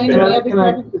reason why two-way that's lane bad? on every Can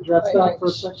I corner? address Right, that right. for a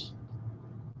second?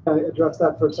 Can I address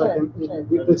that for a Sure, second?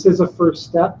 sure. This is a first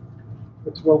step.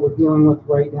 It's what we're dealing with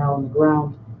right now on the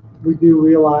ground. We do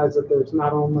realize that there's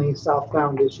not only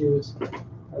southbound issues,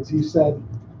 as you said,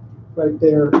 right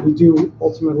there. We do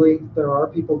ultimately, there are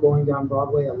people going down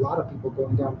Broadway, a lot of people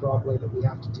going down Broadway that we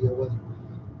have to deal with.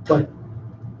 But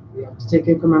we have to take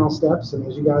incremental steps, and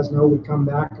as you guys know, we come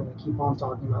back and we keep on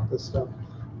talking about this stuff.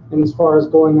 And as far as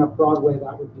going up Broadway,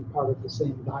 that would be part of the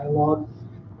same dialogue.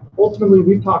 Ultimately,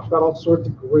 we've talked about all sorts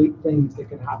of great things that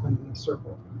can happen in the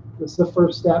circle. This is the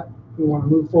first step. We want to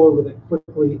move forward with it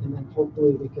quickly, and then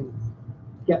hopefully we can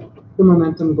get the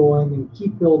momentum going and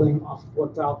keep building off of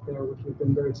what's out there, which we've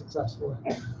been very successful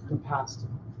in the past.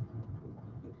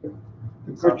 The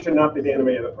good should not be the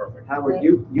enemy of the perfect. Howard,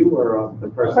 you were the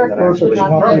person that Perfect should actually.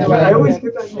 not be the I always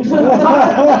enemy. get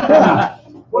that.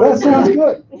 That sounds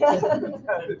good.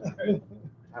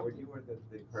 Howard, you were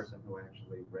the person who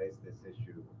actually raised this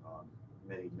issue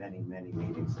many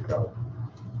meetings ago.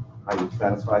 Are you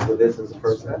satisfied with this as a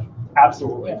first step?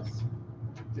 Absolutely.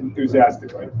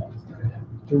 Enthusiastically.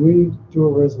 Do we do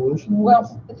a resolution? on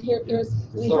this? Well, here's,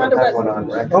 we So had a have one on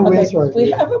resolution. record. Oh, Okay, that's right.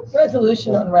 we have a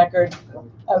resolution on record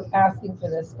of asking for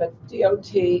this, but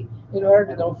DOT, in order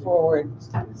to go forward,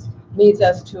 needs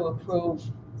us to approve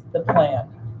the plan.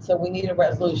 So we need a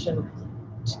resolution,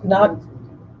 not,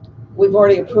 we've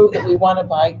already approved that we want to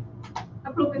buy,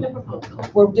 Approving the proposal.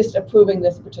 we're just approving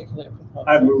this particular proposal.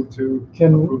 I move to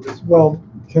Can, approve this. well,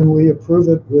 can we approve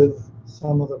it with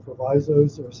some of the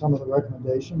provisos or some of the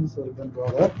recommendations that have been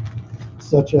brought up?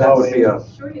 Such That would as, be a,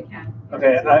 Sure you can.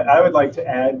 Okay, I would like to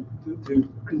add to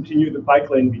continue the bike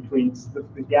lane between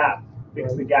the gap,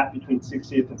 fix the gap between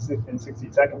 60th and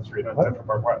 62nd Street on Central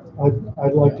Park West.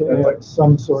 I'd like to add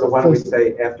some sort so of. why don't we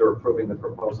say after approving the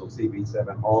proposal,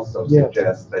 CB7 also Yes.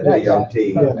 suggests that Right, DOT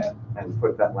yeah. and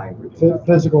put that language in.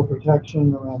 Physical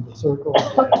protection around the circle,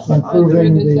 Improving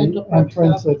improving the the Central Park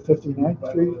entrance at 59th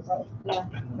Street,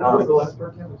 What was the last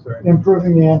part, Ken? I'm sorry.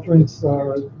 improving the entrance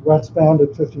westbound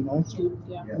at 59th Street,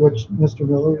 Yeah. which Mr.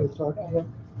 Miller was talking about.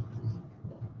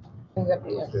 I think that'd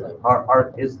be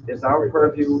excellent. Is our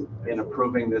purview in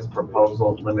approving this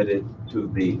proposal limited to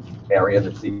the area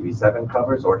that CB7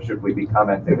 covers, or should we be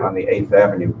commenting on the 8th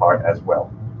Avenue part as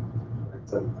well?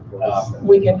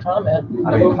 We can comment.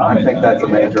 I mean, I think that's a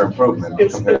major improvement.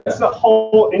 It's a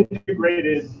whole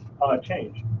integrated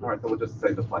change. All right, so we'll just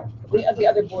say the plan. The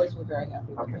other boards were very happy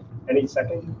with Okay. it. Any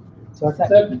second?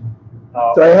 Second.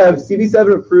 So I have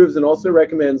CB7 approves and also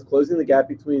recommends closing the gap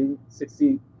between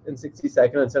 60 and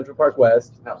 62nd on Central Park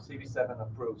West. Now, CB7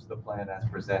 approves the plan as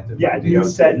presented. Yeah, by new DOT.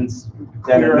 sentence.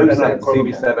 Then a Clearer new than sentence,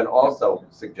 unequivocal. CB7 also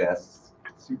suggests.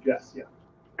 Suggest, yeah.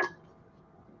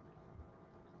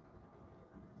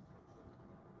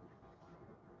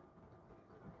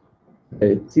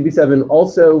 Okay, CB7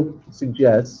 also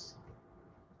suggests,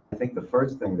 I think the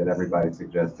first thing that everybody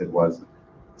suggested was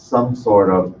some sort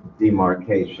of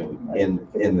demarcation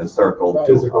in the circle.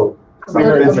 Physical. Some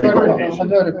Vertical. physical. A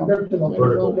vertical.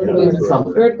 Vertical.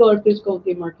 Something. Vertical or physical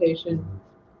demarcation.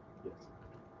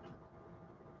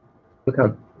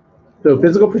 okay. So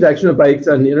physical protection of bikes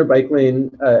on the inner bike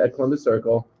lane at Columbus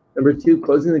Circle. Number 2,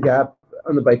 closing the gap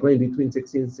on the bike lane between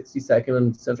 60 and 62nd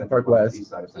on Central Park West. East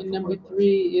side of And Central number Park West.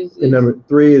 3 is. And number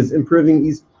 3 is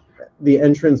improving the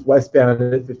entrance westbound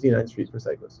at 59th Street for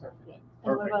cyclists.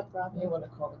 And what about Broadway? You want to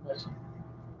call the question?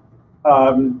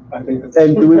 I think that's.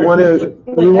 And do we want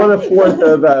a fourth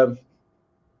of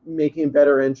making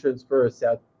better entrance for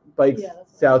bikes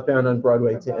southbound on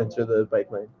Broadway to enter the bike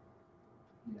lane?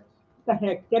 The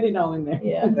heck, get it all in there.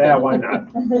 Yeah, why not?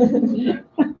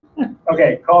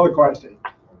 Okay, call the question.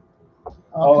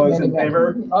 All those in committee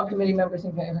favor? members- All committee members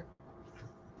in favor?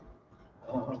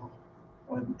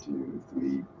 1, 2,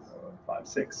 3, 4, 5,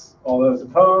 6. All those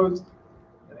opposed?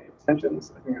 Any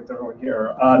abstentions? I think it's everyone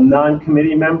here.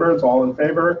 Non-committee members, all in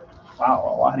favor?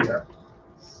 Wow, a lot here.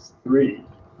 3,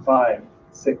 5,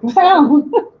 6, Wow.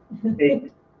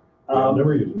 8.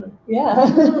 Never used. Yeah.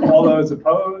 All those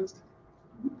opposed?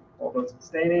 All those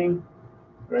abstaining?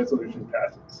 The resolution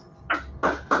passes.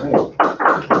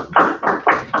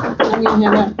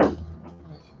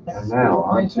 And now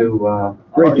on to,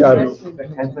 Great job.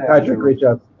 10th Patrick, Avenue. great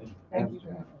job.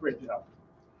 Great job.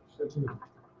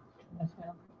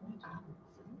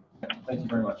 Thank you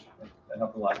very much. That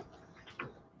helped a lot.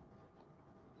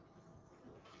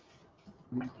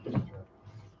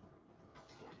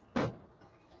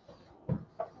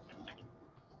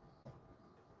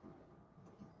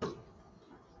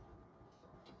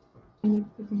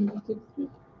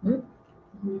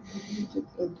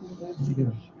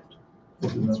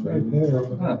 It's right there.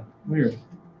 Huh, weird.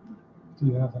 Do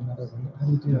you have another one? How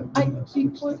do you do that?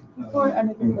 Before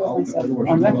anything goes on Or-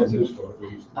 record,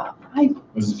 I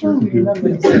strongly remember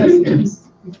discussing this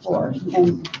before,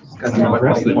 and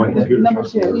number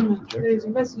two, there's a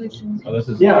resolution Oh, this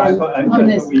is. Yeah, on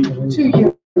this 2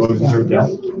 years.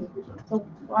 So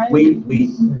why? We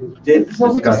did So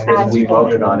we discuss just it, we asked-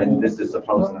 voted on it, and this is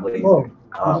supposedly, Whoa.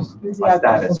 a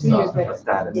status, 2 years a later.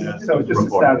 status. Yeah, so it's just a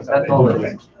report. status That's all it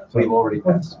is. We've already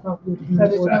passed. So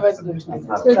there's no resolution. It's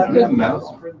not So a it's good.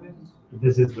 Mouse for this?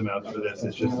 This is the mouse for this,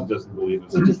 it's just, it doesn't believe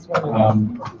We us. just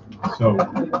want So,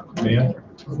 man,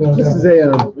 This is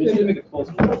a, We need to make it full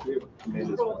screen.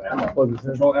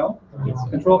 Control L?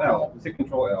 Control L. Hit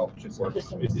Control L. Should work.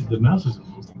 the mouse isn't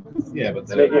moving. Yeah, but.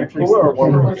 Make it cooler or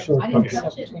warmer? I didn't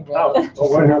touch it. Oh, well,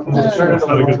 what happened? It's Sure,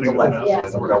 not a good thing. Yeah.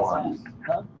 So we're going on.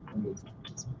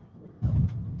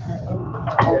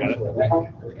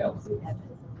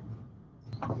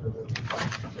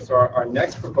 So our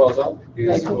next proposal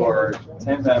is for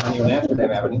 10th Avenue and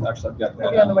Amsterdam Avenue. Actually, I've got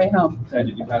that. Maybe on the way home. Ted,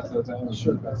 did you pass those out?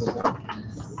 Sure. The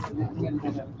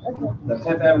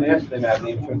 10th Avenue and Amsterdam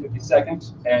Avenue between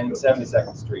 52nd and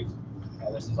 72nd Street.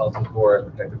 And this is also for a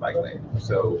protected bike lane.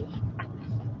 So,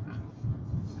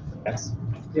 yes.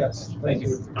 Yes, thank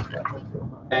you.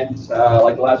 And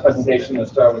like the last presentation, we'll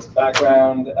start with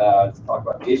background, talk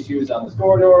about the issues on this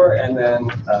corridor, and then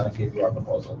give you our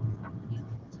proposal.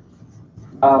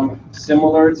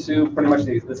 Similar to pretty much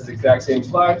this is the exact same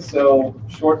slide. So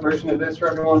short version of this for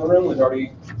everyone in the room. We've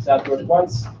already sat through it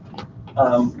once.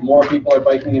 More people are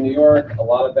biking in New York. A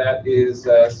lot of that is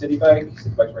city bike.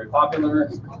 City bike's very popular.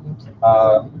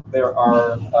 There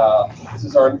are, this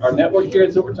is our network here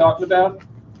is what we're talking about.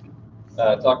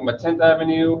 Talking about 10th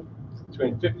Avenue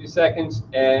between 52nd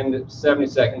and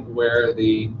 72nd, where or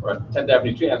 10th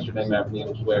Avenue to Amsterdam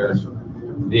Avenue, where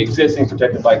the existing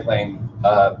protected bike lane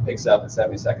picks up at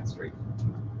 72nd Street.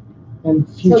 And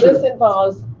So future, this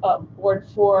involves, Ward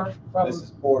 4 from This is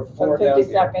Board from 4 down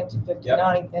here. 52nd to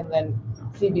 59th, and then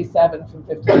CB7 from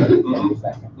 59th to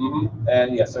 52nd.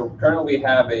 And yeah, so currently we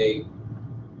have a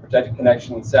protected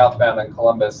connection southbound in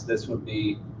Columbus. This would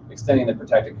be extending the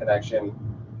protected connection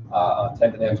on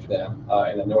 10th and Amsterdam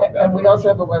in the northbound. And we also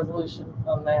have a resolution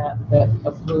on that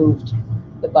approved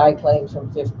the bike lane from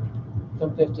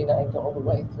 59th all the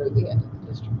way through the end of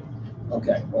the district.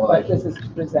 Okay. Well, But this is to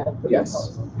present the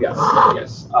proposal.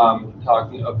 Yes.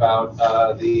 Talking about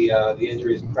the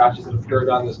injuries and crashes that occurred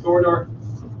on this corridor.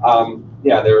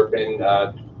 Yeah, there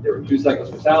were 2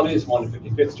 cyclist fatalities, one at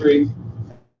 55th Street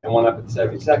and one up at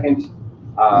 72nd.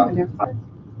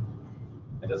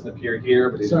 It doesn't appear here,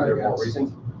 but these are more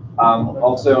recent.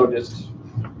 Also, just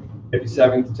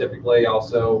 57th typically,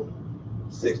 also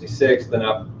 66th, then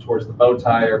up towards the bow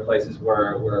tie are places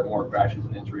where more crashes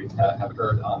and injuries have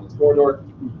occurred on this corridor.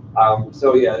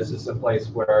 So yeah, this is a place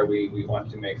where we want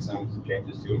to make some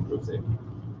changes to improve safety.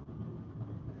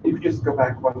 You could just go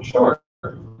back one. Sure.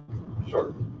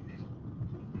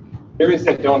 Areas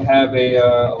that don't have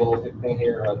a little thing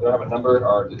here, don't have a number,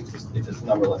 or it's just a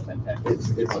number less than 10.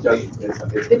 It's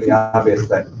pretty obvious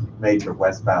that major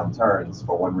westbound turns,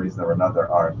 for one reason or another,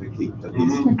 are the key to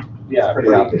these. Yeah,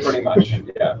 pretty obvious. pretty much.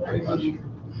 Yeah, pretty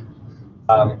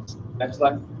much. Next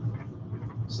slide.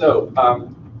 So,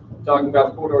 talking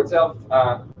about the corridor itself,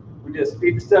 we did a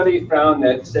speed study, found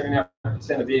that 79%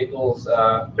 of vehicles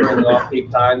during the off-peak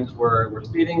times were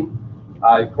speeding.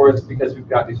 Of course, because we've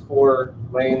got these 4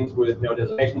 lanes with no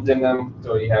designations in them,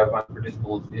 so you have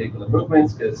unpredictable vehicular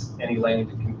movements because any lane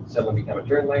can suddenly become a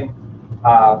turn lane.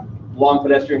 Long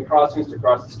pedestrian crossings to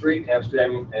cross the street.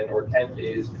 Amsterdam or 10th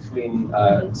is between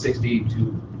 60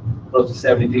 to close to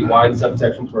 70 feet wide. Some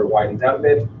sections where it widens out a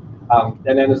bit. And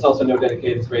then there's also no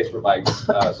dedicated space for bikes,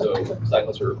 so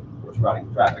cyclists are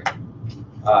routing traffic.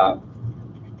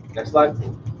 Next slide.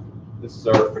 This is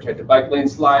our protected bike lane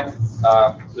slide.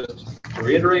 Just to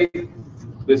reiterate,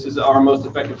 this is our most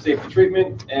effective safety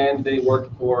treatment, and they work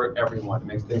for everyone. It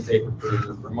makes things safer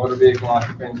for motor vehicle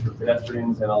occupants, for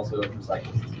pedestrians, and also for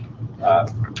cyclists.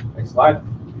 Next slide.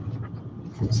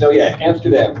 So yeah,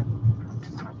 Amsterdam.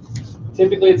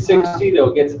 Typically it's 60, though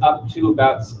it gets up to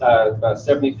about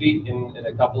 70 feet in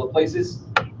a couple of places.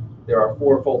 There are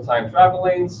 4 full-time travel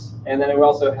lanes, and then we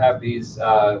also have these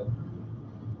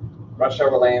rush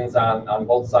hour lanes on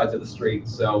both sides of the street.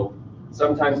 So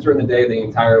sometimes during the day, the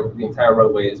entire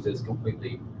roadway is just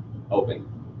completely open.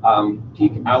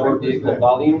 Peak hour vehicle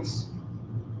volumes.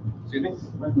 Excuse me?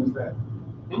 When was that?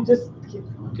 Just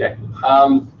Okay.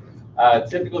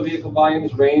 Typical vehicle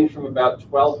volumes range from about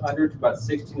 1,200 to about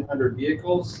 1,600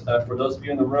 vehicles. For those of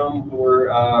you in the room who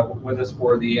were with us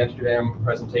for the Amsterdam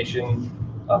presentation,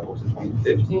 what was it,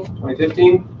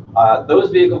 2015? Those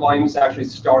vehicle volumes actually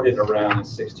started around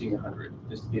 1,600,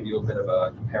 just to give you a bit of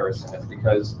a comparison. That's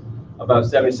because above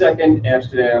 72nd,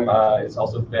 Amsterdam is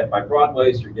also fed by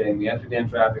Broadway, so you're getting the Amsterdam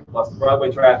traffic plus the Broadway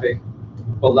traffic.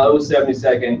 Below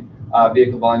 72nd,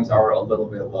 vehicle volumes are a little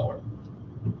bit lower.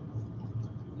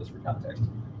 Just for context.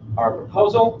 Our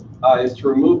proposal is to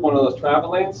remove one of those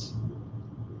travel lanes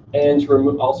and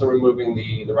to also removing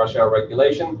the rush hour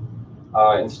regulation,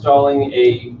 installing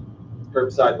a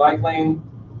curbside bike lane,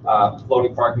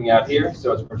 floating parking out here,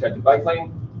 so it's a protected bike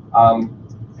lane,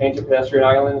 painted pedestrian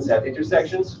islands at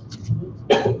intersections.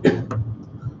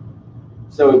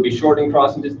 So it would be shortening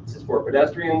crossing distances for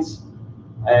pedestrians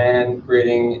and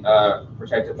creating a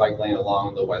protected bike lane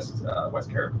along the west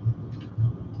curb.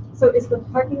 So is the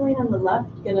parking lane on the left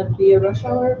gonna be a rush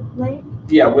hour lane?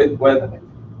 Yeah, with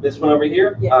this one over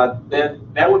here,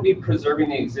 that would be preserving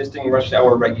the existing rush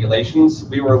hour regulations.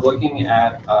 We were looking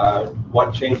at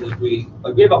what changes we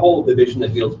have a whole division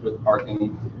that deals with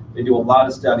parking. They do a lot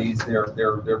of studies. They're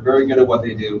very good at what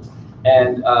they do,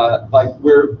 and like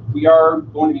we are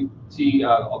going to see.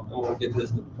 We'll get to this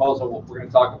in the proposal. We're going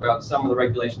to talk about some of the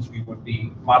regulations we would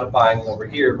be modifying over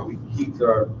here, but we keep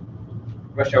the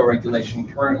rush hour regulation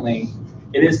currently.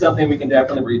 It is something we can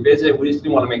definitely revisit. We just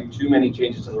didn't want to make too many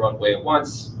changes to the roadway at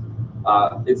once.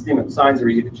 Signs are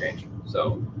easy to change,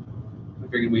 so we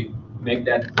figured we'd make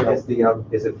that.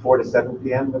 Is it 4 to 7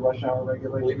 p.m. the rush hour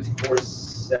regulation? I believe it's 4 to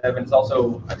 7. It's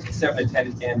also, I think, 7 to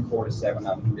 10 and 4 to 7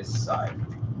 on this side.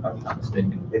 If I'm not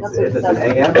mistaken. Is it an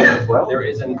AM as well?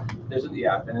 There's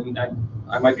yeah, and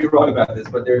I might be wrong about this,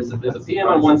 but there's a PM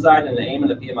on one side and an AM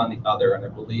and a PM on the other, and I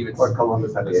believe it's. Or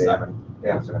Columbus at the AM and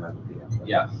Amsterdam at the PM.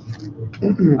 Yeah.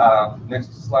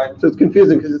 Next slide. So it's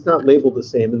confusing because it's not labeled the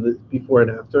same in the before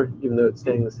and after, even though it's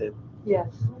staying the same. Yes,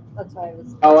 that's why I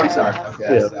was. Oh, I'm sorry.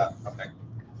 Okay. Yeah.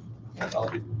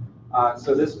 Okay.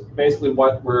 So this basically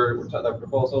what the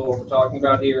proposal we're talking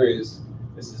about here is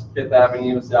this is 5th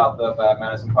Avenue south of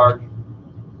Madison Park.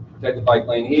 Protected bike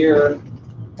lane here,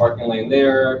 parking lane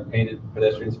there, painted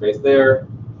pedestrian space there,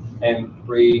 and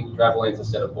 3 travel lanes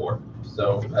instead of 4.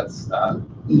 So that's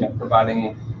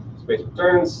providing space for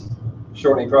turns,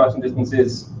 shortening crossing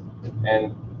distances,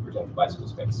 and protected bicycle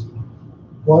space.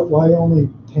 Why only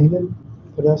painted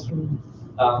pedestrian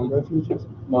refuges?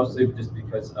 Mostly just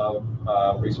because of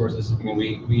resources. I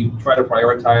mean, we try to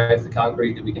prioritize the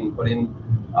concrete that we can put in.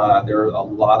 There are a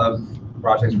lot of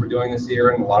projects we're doing this year,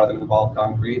 and a lot of them involve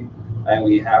concrete, and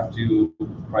we have to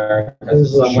prioritize.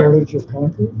 There's a shortage of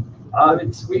concrete?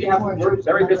 We're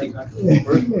very busy. We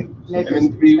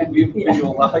do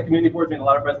a lot of community boards, doing a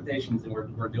lot of presentations, and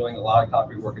we're doing a lot of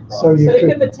concrete work across. So you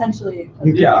could potentially.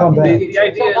 You could come back. The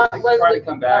idea is to try to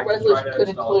come back and try to could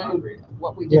install concrete. include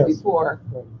what we did Yes. before,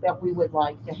 that we would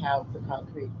like to have the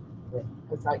concrete.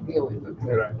 Because ideally.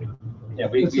 Yeah,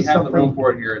 we have the room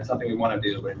for it here. It's something we want to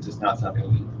do, but it's just not something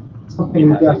we. Something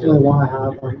we definitely want to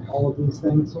have on all of these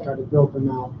things, try to build them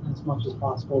out as much as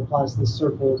possible, applies to the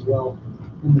circle as well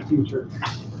in the future.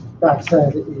 That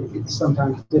said, it's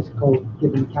sometimes difficult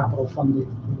given capital funding.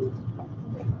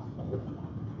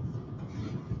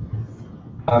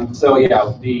 So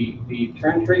yeah, the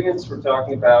turn treatments we're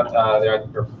talking about, there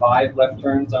are 5 left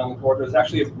turns on the corridor. There's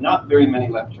actually not very many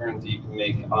left turns that you can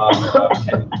make on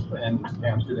Kent and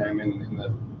Amsterdam in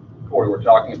the corridor we're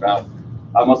talking about.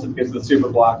 Mostly because of the super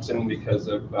blocks and because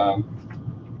of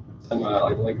some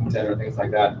like Lincoln Center, things like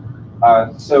that.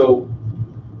 So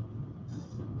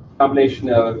combination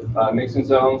of mixing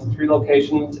zones, 3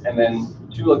 locations, and then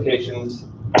 2 locations,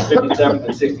 57th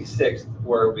and 66th,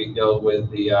 where we go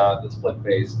with the split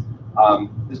phase.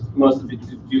 This mostly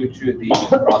due to the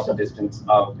crossing distance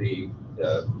of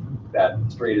that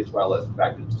street, as well as the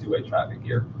fact that it's 2-way traffic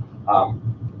here.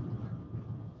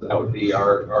 So that would be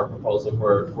our proposal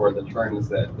for the turns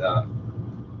that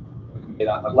we made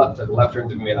on the left turns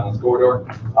that we made on this corridor.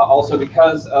 Also,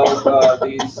 because of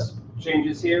these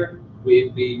changes here,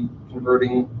 we'd be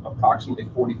converting approximately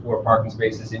 44 parking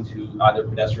spaces into either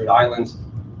pedestrian islands,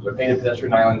 so painted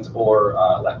pedestrian islands, or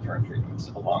left turn treatments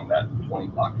along that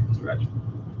 20-block stretch.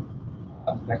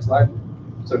 Next slide.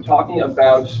 So talking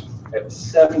about at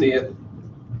 70th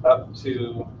up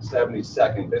to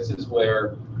 72nd, this is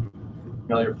where,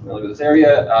 familiar with this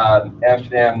area,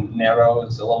 Amsterdam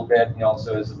narrows a little bit.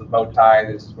 Also, this is the bow tie.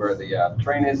 This is where the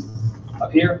train is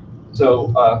up here.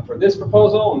 So for this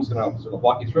proposal, I'm just going to sort of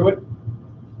walk you through it.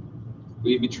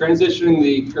 We'd be transitioning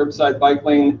the curbside bike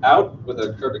lane out with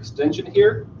a curb extension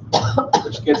here,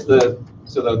 which gets the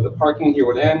parking here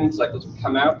would end, cyclists would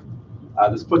come out.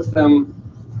 This puts them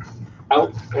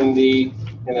out in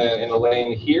a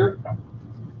lane here,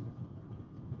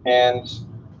 and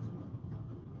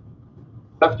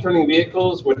left-turning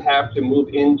vehicles would have to move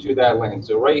into that lane.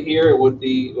 So right here, it will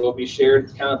be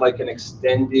shared, kind of like an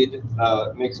extended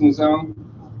mixing zone.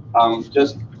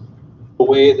 Just the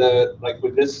way like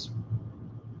with this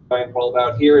design rolled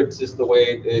out here, it's just the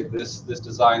way this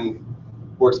design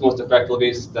works most effectively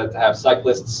is that to have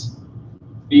cyclists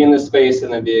be in this space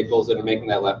and then vehicles that are making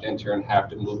that left-hand turn have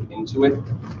to move into it.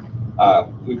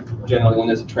 We generally, when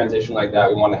there's a transition like that,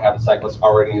 we want to have the cyclists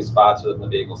already in a spot so that the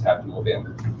vehicles have to move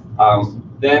in.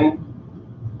 Then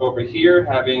over here,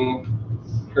 having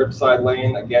curbside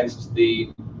lane against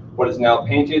what is now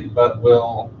painted, but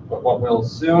what will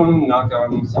soon, knock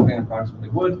on something approximately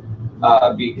wood,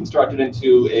 be constructed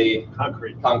into a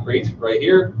concrete right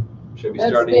here. Should be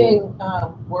starting. That's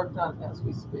being worked on as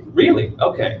we speak. Really?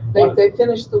 Okay. They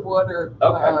finished the water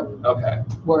Okay.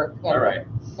 work. All right.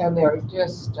 And they're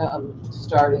just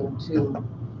starting to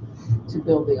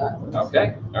build the island.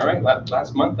 Okay. All right.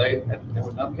 Last month that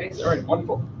was not the case. All right.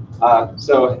 Wonderful.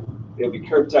 So it'll be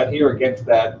curbside here against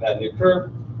that new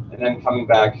curb, and then coming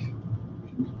back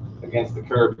against the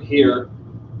curb here.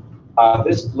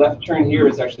 This left turn here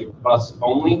is actually bus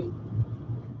only.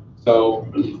 So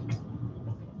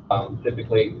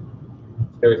typically,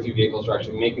 very few vehicles are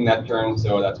actually making that turn,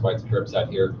 so that's why it's curbside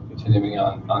here, continuing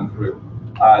on through.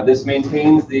 This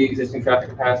maintains the existing traffic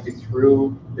capacity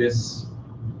through this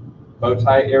bow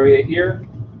tie area here,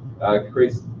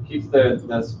 keeps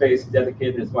the space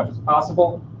dedicated as much as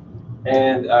possible,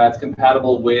 and it's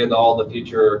compatible with all the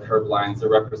future curb lines. They're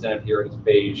represented here in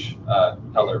beige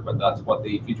color, but that's what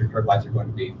the future curb lines are going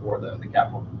to be for the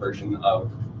capital version of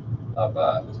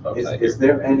this bow tie here. Is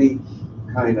there any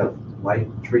kind of light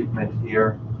treatment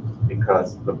here?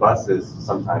 Because the buses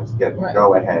sometimes get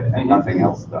go ahead and nothing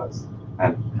else does.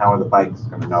 And how are the bikes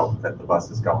going to know that the bus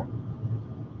is going?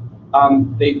 As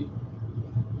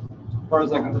far as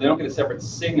they don't get a separate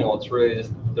signal. It's really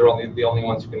just they're the only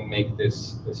ones who can make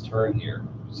this turn here.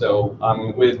 So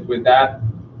with that,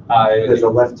 there's a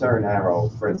left turn arrow.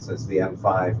 For instance, the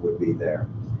M5 would be there,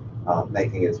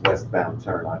 making its westbound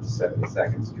turn onto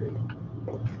 72nd Street.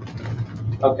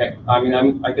 Okay,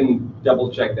 I can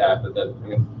double check that,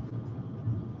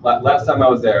 but last time I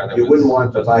was there, you wouldn't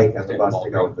want the bike and the bus to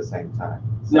go at the same time.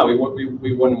 No, we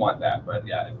wouldn't want that. But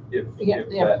yeah, if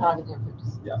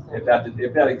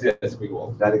that exists, we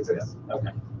will. That exists. Yeah.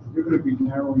 Okay. You're going to be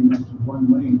narrowing that to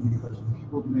one lane because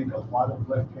people make a lot of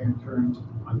left-hand turns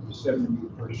onto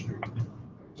 71st Street.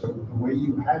 So the way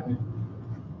you have it,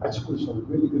 bicyclists are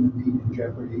really going to be in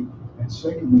jeopardy. And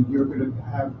secondly, you're going to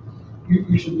have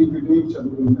you should leave your names so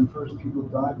that when the first people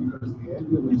die because the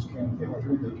ambulance can't get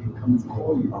through, they can come and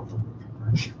call you.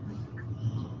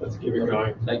 Let's keep it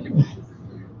going. Thank you.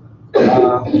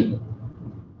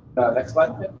 Next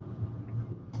slide.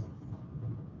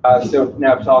 So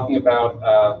now talking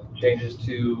about changes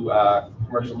to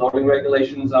commercial loading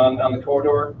regulations on the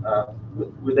corridor.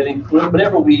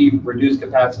 Whenever we reduce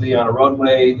capacity on a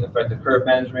roadway, effective curb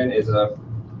management is a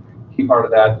key part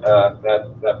of that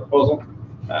proposal.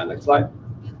 Next slide.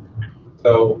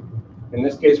 So in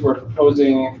this case, we're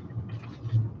proposing,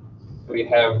 we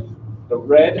have the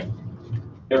red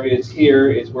areas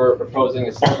here is we're proposing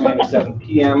a 7 a.m. to 7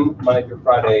 p.m. Monday through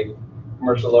Friday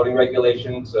commercial loading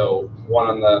regulation. So one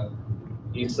on the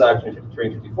east side between 53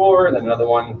 and 54, and then another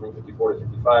one from 54 to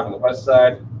 55 on the west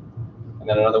side, and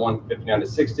then another one from 59 to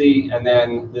 60. And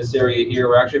then this area here,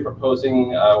 we're actually proposing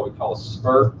what we call a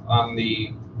spur on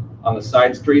the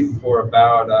side street for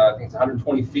about, I think it's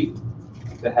 120 feet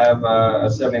to have a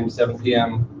 7 a.m. to 7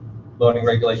 p.m. loading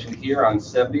regulation here on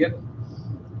 70th.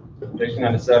 From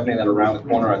 69 to 70, and then around the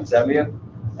corner on 70th.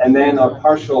 And then a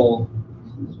partial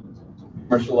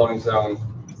commercial loading zone,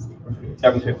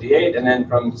 758, and then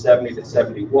from 70 to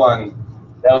 71,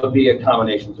 that would be a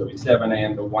combination. So it would be 7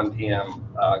 a.m. to 1 p.m.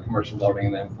 Commercial loading,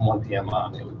 and then from 1 p.m.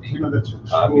 on, it would be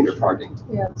meter parking.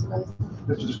 Yeah, it's nice.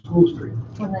 This is School Street.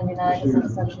 199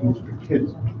 is 70.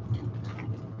 Kids.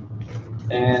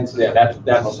 And so yeah,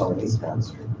 that's also an eastbound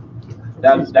street.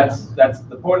 That's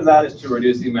the point of that is to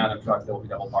reduce the amount of trucks that will be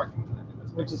double parking.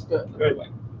 Which is good. Good.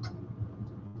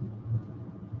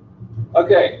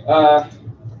 Okay,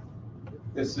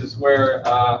 this is where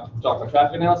talk about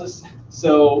traffic analysis.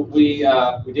 So we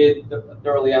did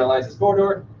thoroughly analyze this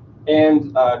corridor,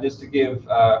 and just to give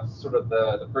sort of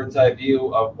the bird's eye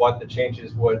view of what the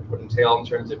changes would entail in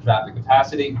terms of traffic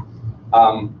capacity.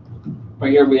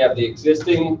 Right here we have the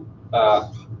existing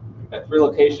at 3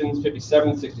 locations,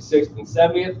 57th, 66th, and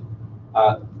 70th.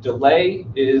 Delay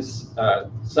is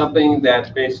something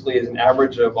that basically is an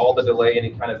average of all the delay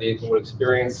any kind of vehicle would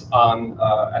experience on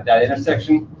at that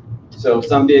intersection. So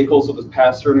some vehicles will just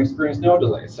pass through and experience no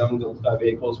delay. Some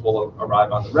vehicles will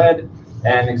arrive on the red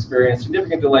and experience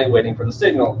significant delay waiting for the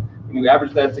signal. When you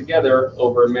average that together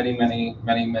over many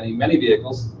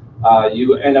vehicles,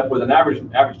 you end up with an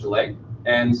average delay.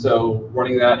 And so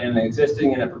running that in an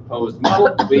existing and a proposed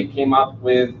model, we came up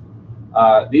with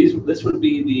this would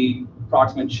be the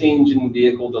approximate change in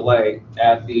vehicle delay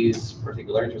at these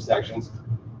particular intersections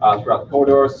throughout the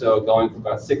corridor. So going from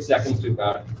about 6 seconds to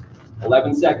about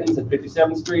 11 seconds at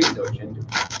 57th Street, so a change of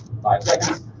 5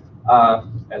 seconds.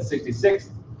 At 66th,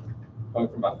 going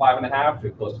from about 5.5 to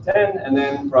close to 10, and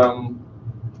then from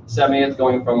 70th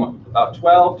going from about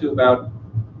 12 to about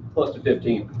close to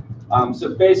 15.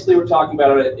 So basically we're talking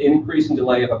about an increase in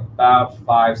delay of about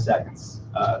 5 seconds.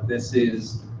 This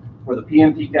is for the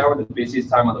PM peak hour, the busiest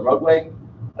time on the roadway.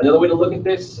 Another way to look at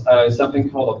this is something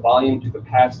called a volume to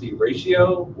capacity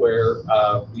ratio, where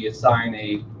we assign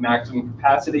a maximum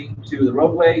capacity to the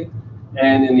roadway.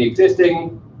 And in the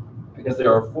existing, because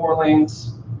there are 4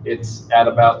 lanes, it's at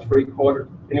about 3/4,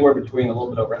 anywhere between a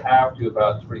little bit over half to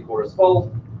about 3/4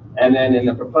 full. And then in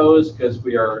the proposed, because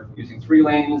we are using 3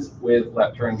 lanes with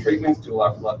left turn treatments to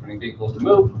allow for left turning vehicles to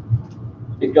move,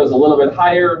 it goes a little bit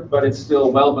higher, but it's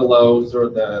still well below sort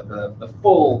of the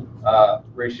full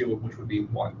ratio, which would be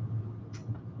 1.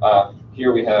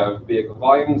 Here we have vehicle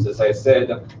volumes, as I said,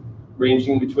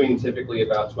 ranging between typically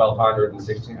about 1,200 and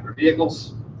 1,600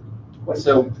 vehicles.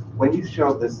 So when you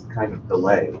show this kind of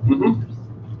delay,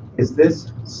 is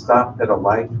this stopped at a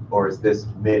light or is this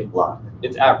mid-block?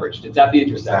 It's averaged. It's at the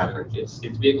intersection. It's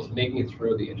vehicles making it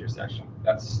through the intersection.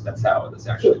 That's how this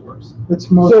actually works. It's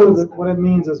most of the, what it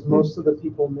means is most of the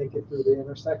people make it through the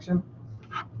intersection,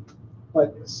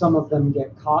 but some of them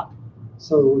get caught.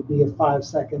 So it would be at 5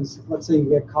 seconds. Let's say you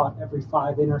get caught every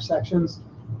 5 intersections.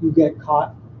 You get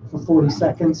caught for 40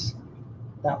 seconds.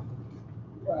 That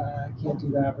I can't do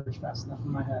the average fast enough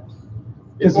in my head.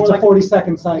 Because it's a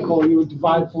 40-second cycle. You would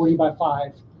divide 40 by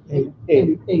 5.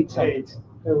 8 seconds.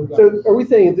 There we go. So are we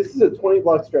saying if this is a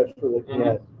 20-block stretch we're looking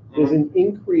at, there's an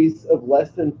increase of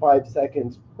less than 5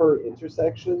 seconds per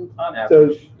intersection? On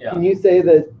average, so can you say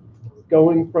that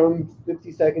going from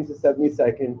 50 seconds to 70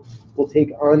 seconds will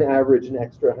take on average an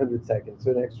extra 100 seconds,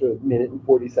 so an extra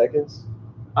 1:40 seconds?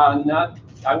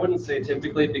 I wouldn't say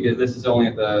typically, because this is only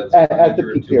at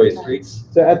the peak two-way period. streets.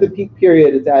 So at the peak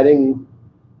period, it's adding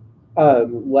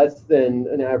less than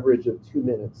an average of 2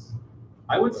 minutes.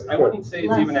 I wouldn't say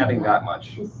it's even adding that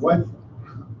much. What?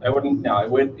 I wouldn't. No,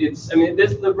 it would. It's. I mean,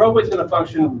 the roadway's going to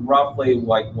function roughly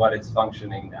like what it's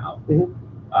functioning now.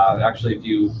 Actually, if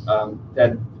you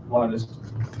Ted, want to just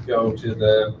go to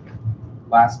the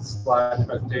last slide in the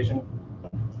presentation.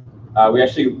 We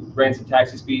actually ran some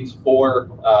taxi speeds for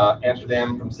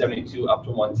Amsterdam from 72 up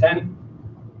to 110.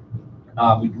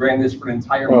 We ran this for an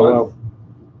entire month.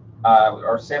 Wow.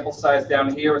 Our sample size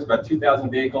down here was about 2,000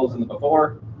 vehicles in the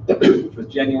before, which was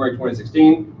January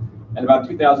 2016, and about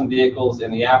 2,000 vehicles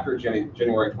in the after,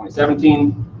 January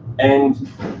 2017. And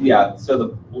yeah, so the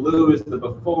blue is the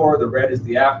before, the red is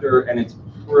the after, and it's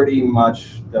pretty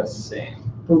much the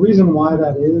same. The reason why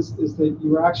that is that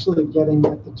you're actually getting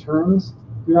at the turns,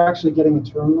 you're actually getting a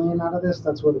turn lane out of this.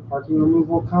 That's where the parking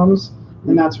removal comes.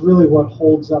 And that's really what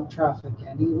holds up traffic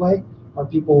anyway, are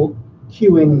people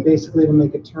queuing basically to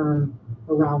make a turn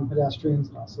around pedestrians,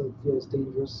 and also it feels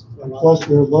dangerous. And plus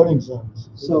your loading zones.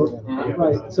 So,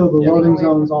 right, so the loading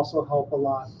zones also help a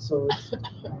lot, so it's.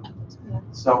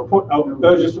 So,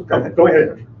 go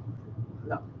ahead.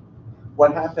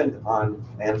 What happened on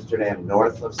Amsterdam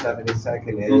north of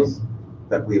 72nd is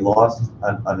that we lost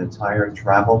an entire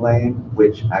travel lane,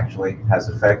 which actually has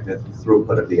affected the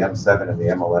throughput of the M7 and the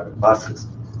M11 buses.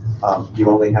 You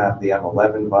only have the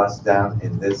M11 bus down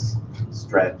in this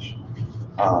stretch.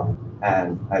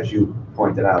 And as you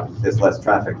pointed out, there's less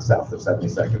traffic south of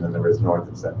 72nd than there is north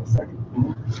of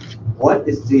 72nd. What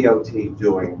is DOT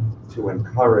doing to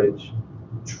encourage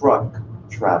truck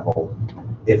travel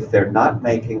if they're not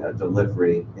making a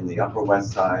delivery in the Upper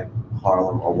West Side,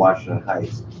 Harlem, or Washington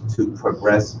Heights to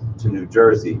progress to New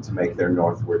Jersey to make their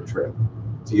northward trip?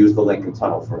 To use the Lincoln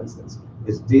Tunnel, for instance.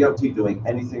 Is DOT doing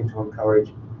anything to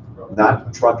encourage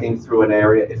not trucking through an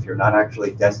area if you're not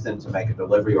actually destined to make a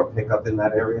delivery or pickup in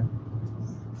that area?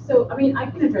 So, I mean, I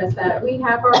can address that. We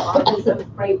have our Office of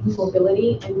Freight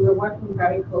Mobility, and we're working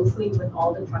very closely with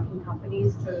all the trucking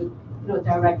companies to,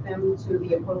 direct them to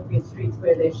the appropriate streets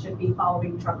where they should be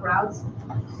following truck routes.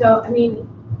 So, I mean,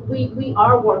 we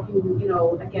are working,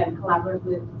 again,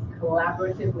 collaboratively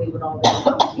with all the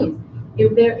companies.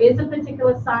 If there is a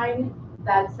particular sign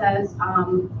that says,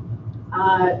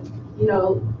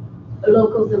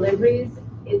 local deliveries,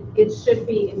 it should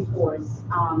be enforced.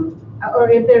 Or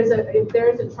if there is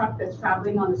a truck that's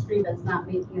traveling on the street that's not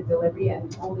making a delivery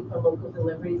and only for local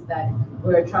deliveries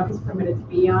where a truck is permitted to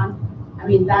be on, I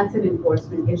mean, that's an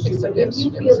enforcement issue. But if you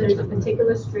feel there's a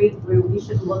particular street where we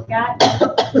should look at,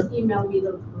 just email me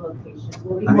the location.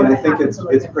 I mean, I think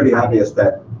it's pretty obvious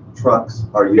that trucks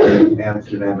are using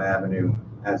Amsterdam Avenue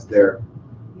as their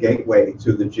gateway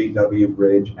to the GW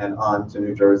Bridge and on to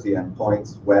New Jersey and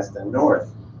points west and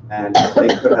north. And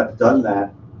they could have done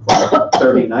that from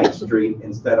 39th Street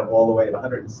instead of all the way to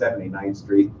 179th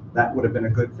Street. That would have been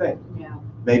a good thing. Yeah.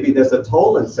 Maybe there's a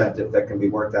toll incentive that can be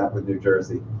worked out with New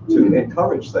Jersey to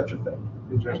encourage such a thing.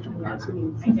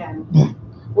 Again,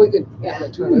 we could,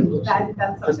 that's something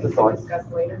Just a to thought. discuss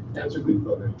later. That's a good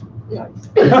thought. Yeah.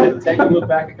 Take a look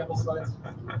back a couple slides.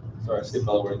 Sorry, I skipped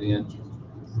all the way to the end.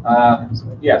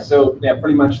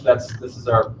 Pretty much this is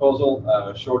our proposal,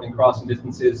 shortening crossing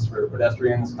distances for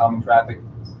pedestrians, calming traffic,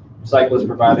 cyclists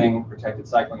providing protected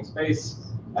cycling space,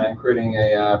 and creating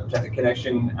a protected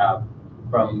connection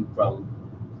from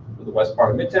the west part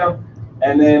of Midtown.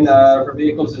 And then for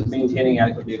vehicles, is maintaining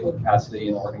adequate vehicle capacity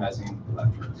and organizing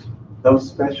left turns. Those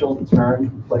special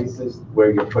turn places where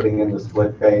you're putting in the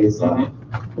split phase on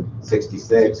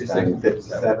 66 and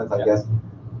 57th, I guess.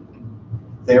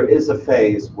 There is a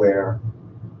phase where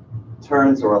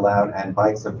turns are allowed and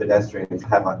bikes and pedestrians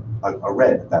have a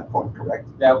red at that point, correct?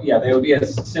 Yeah, they would be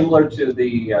similar to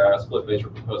the split phase we're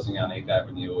proposing on 8th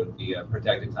Avenue. It would be a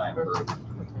protected time for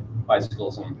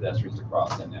bicycles and pedestrians to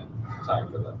cross, and then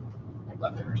time for the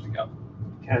left-handers to go.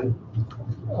 Ken?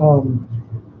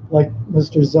 Like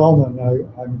Mr. Zellman,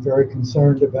 I'm very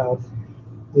concerned about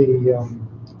the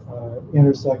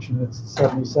intersection at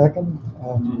 72nd,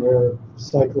 where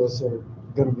cyclists are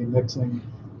going to be mixing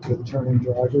with turning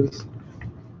drivers.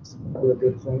 It's never a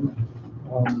good thing.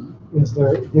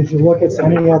 Did you look at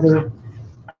any other?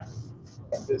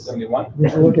 71?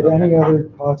 Did you look at any other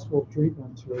possible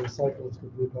treatments where cyclists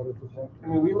could be better protected? I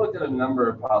mean, we looked at a number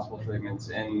of possible treatments,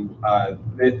 and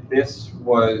this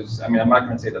was, I mean, I'm not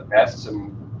going to say the best,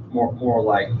 and more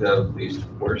like the least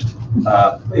worst.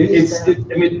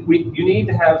 You need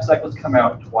to have cyclists come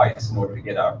out twice in order to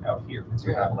get out here, because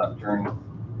you have a left turn.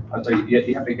 So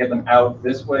you have to get them out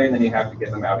this way, and then you have to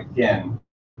get them out again.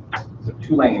 So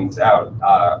 2 lanes out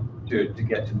to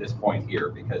get to this point here,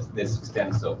 because this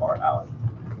extends so far out,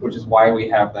 which is why we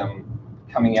have them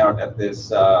coming out at this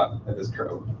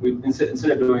curve.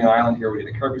 Instead of doing an island here, we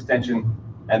did a curve extension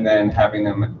and then having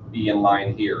them be in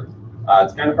line here.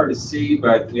 It's kind of hard to see,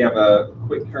 but we have a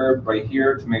quick curve right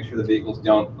here to make sure the vehicles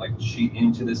don't like cheat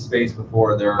into this space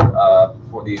before they're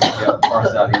before they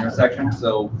parse out the intersection.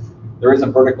 So there is a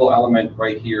vertical element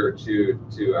right here to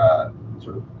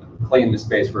sort of claim the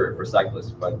space for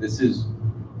cyclists. But this is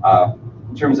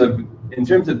in terms of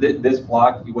this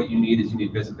block, what you need is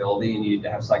visibility. You need to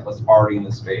have cyclists already in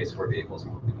the space where vehicles are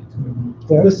moving into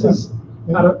it. This is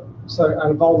out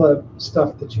of all the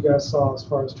stuff that you guys saw as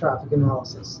far as traffic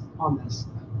analysis on this,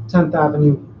 10th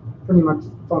Avenue pretty much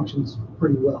functions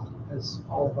pretty well, as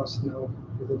all of us know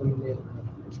who live in the neighborhood.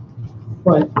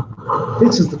 But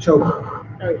this is the choker.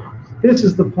 This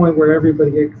is the point where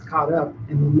everybody gets caught up,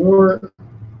 and the more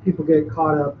people get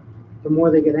caught up, the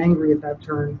more they get angry at that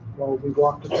turn. Well, we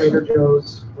walk to Trader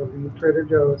Joe's, or leave Trader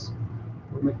Joe's,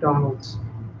 or McDonald's.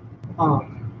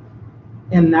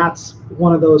 And that's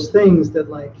one of those things that,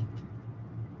 like,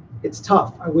 it's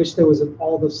tough. I wish there was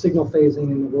all the signal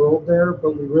phasing in the world there,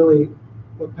 but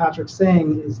what Patrick's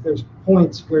saying is there's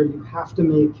points where you have to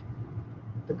make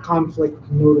the conflict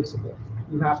noticeable.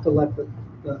 You have to let the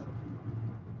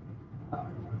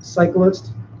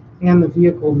cyclist and the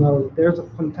vehicle know that there's a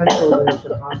potential there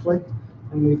for conflict,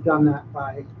 and we've done that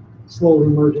by slowly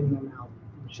merging them out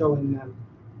and showing them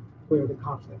where the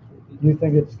conflict will be. Do you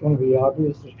think it's going to be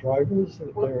obvious to drivers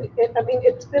that they're?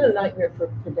 It's been a nightmare for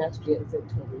pedestrians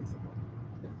until recently.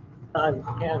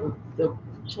 And the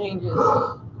changes,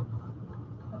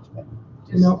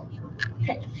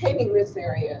 painting this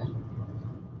area,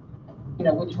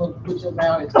 which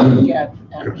now is going to get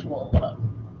actual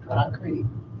concrete,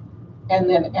 and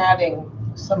then adding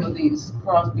some of these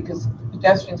because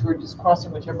pedestrians were just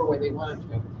crossing whichever way they wanted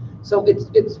to. So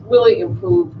it's really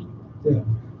improved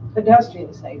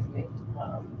pedestrian safety.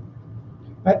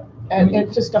 And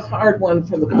it's just a hard one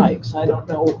for the bikes. I don't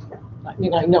know, I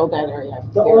mean, I know that area.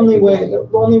 The only way, the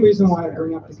only reason why I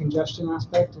bring up the congestion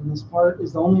aspect in this part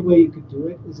is the only way you could do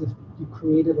it is if you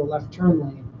created a left turn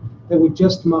lane that would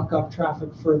just muck up traffic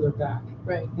further back.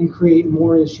 Right. And create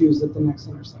more issues at the next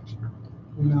intersection,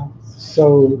 you know?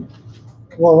 So,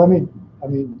 well, I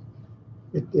mean,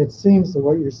 it seems that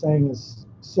what you're saying is,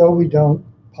 so we don't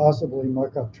possibly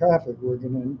muck up traffic,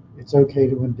 it's okay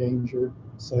to endanger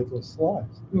cyclists'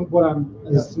 lives.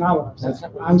 That's not what I'm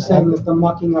saying. I'm saying that the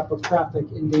mucking up of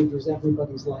traffic endangers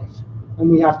everybody's life. And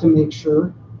we have to make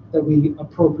sure that we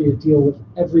appropriate deal with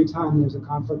every time there's a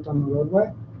conflict on the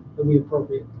roadway, that we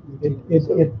appropriate.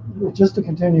 Just to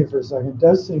continue for a second, it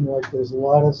does seem like there's a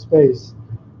lot of space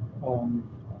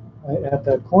at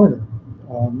that corner.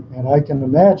 And I can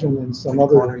imagine in some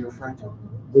other, corner you're referring to?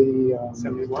 the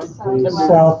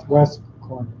southwest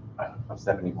corner Of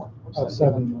 71. of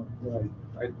 71,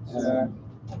 right.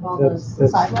 The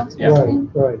sidewalks? Yeah.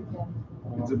 Right.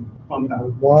 It's a bump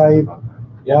out. Why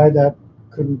that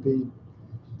couldn't be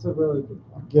It's a really good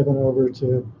point. given over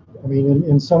to, I mean,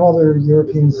 in some other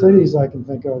European cities I can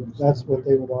think of, that's what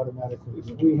they would automatically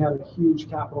do. If we had a huge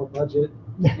capital budget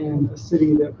and a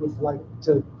city that would like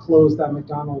to close that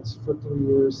McDonald's for 3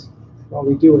 years while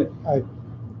we do it.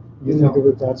 You think of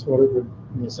it, that's what it would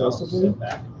necessitate?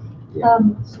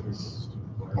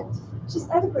 Just,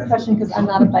 I have a quick question, because I'm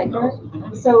not a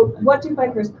biker. So what do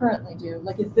bikers currently do?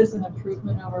 Like, is this an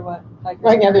improvement over what bikers?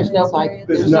 Right now, there's no currently bike,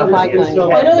 experience? there's no bike lane.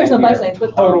 Well, I know there's no bike lanes,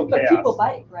 but Total but chaos. people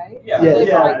bike, right? Yeah.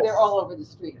 They're all over the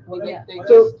street. I mean, Yeah. they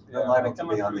So just, they're liable to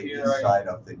be on the east side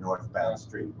of the northbound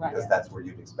street, Right. because that's where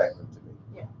you'd expect them to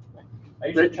be. I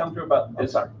usually come through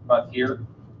about here,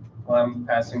 when I'm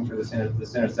passing through this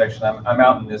intersection. I'm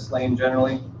out in this lane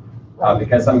generally,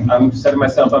 because I'm setting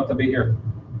myself up to be here.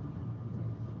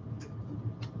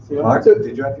 Mark,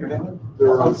 did you have your name?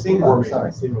 Oh, Seymour,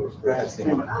 sorry. Go ahead,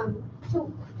 Seymour. So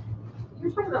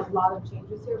you're talking about a lot of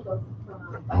changes here, both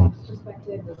from a bike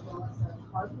perspective as well as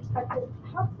a car perspective.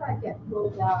 How does that get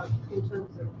rolled out in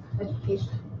terms of education?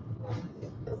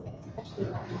 Especially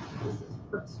when this is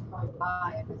first going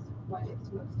live, is when it's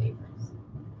most dangerous.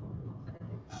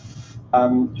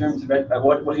 In terms of,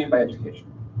 what do you mean by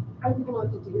education? How do people know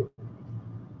what to do?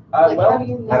 Well, how do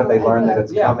you know How do they learn that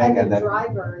as it's coming as and a then?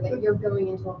 driver that you're going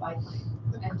into a bike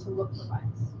lane and to look for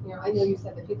bikes? You know, I know you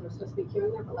said that people are supposed to be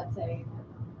queuing there, but let's say.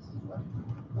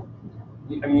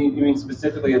 I mean, you mean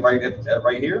specifically right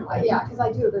here? Yeah, because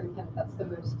I do agree with him, that's the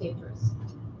most dangerous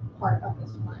part of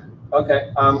this plan.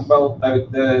 Okay, well,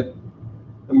 the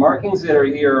markings that are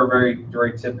here are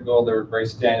very typical. They're very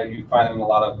standard. You find them in a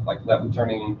lot of like left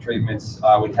turning treatments.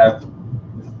 We'd have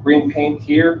green paint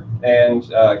here and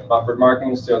buffered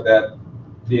markings so that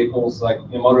vehicles, like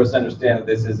motorists, understand that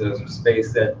this is a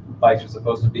space that bikes are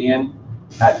supposed to be in.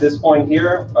 At this point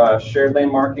here, shared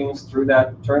lane markings through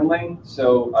that turn lane.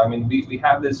 So I mean, we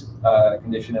have this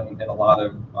condition in a lot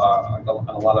of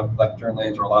left turn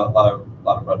lanes or a lot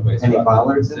of roadways. Any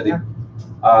bollards in there?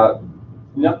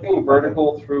 Nothing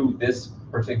vertical through this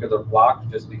particular block,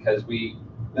 just because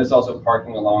there's also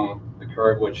parking along the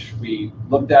curb, which we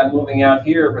looked at moving out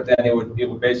here, but then it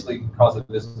would basically cause a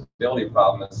visibility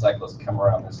problem as cyclists come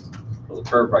around this little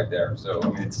curve right there. So I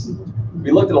mean,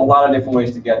 we looked at a lot of different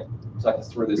ways to get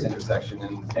cyclists through this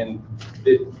intersection, and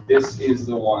this is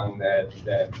the one that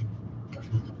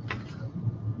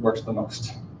works the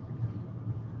most.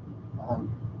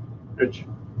 Rich.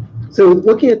 So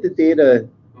looking at the data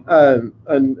on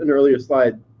an earlier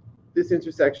slide, this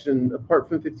intersection, apart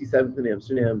from 57th and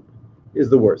Amsterdam, is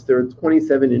the worst. There were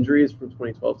 27 injuries from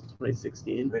 2012 to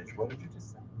 2016. Rich, what did you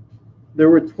just say? There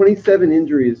were 27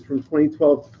 injuries from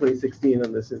 2012 to 2016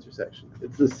 on this intersection.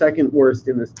 It's the second worst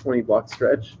in this 20-block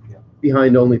stretch,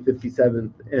 behind only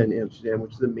 57th and Amsterdam,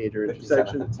 which is a major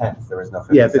intersection. 57th and 10th, there was no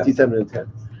 57th. Yeah, 57 and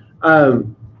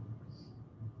 10.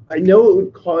 I know it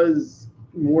would cause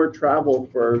more travel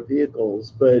for our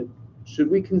vehicles, but should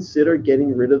we consider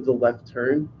getting rid of the left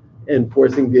turn and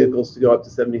forcing vehicles to go up to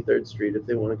 73rd Street if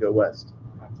they want to go west?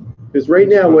 Because right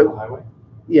now,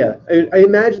 I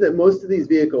imagine that most of these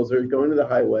vehicles are going to the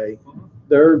highway.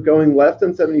 They're going left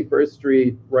on 71st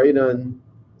Street, right on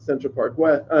Central Park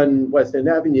West, on West End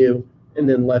Avenue, and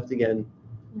then left again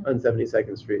on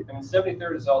 72nd Street. And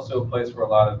 73rd is also a place where a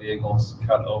lot of vehicles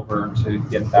cut over to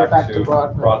get back to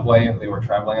Broadway if they were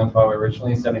traveling on Broadway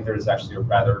originally. 73rd is actually a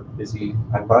rather busy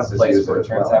place where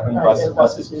turns happen.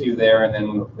 Buses queue there and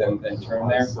then turn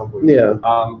there. Yeah.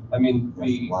 I mean,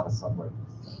 a lot of subway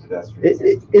pedestrians.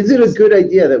 Is it a good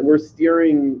idea that we're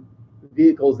steering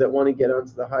vehicles that want to get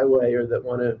onto the highway or that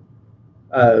want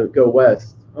to go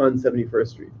west on 71st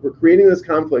Street? We're creating this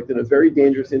conflict in a very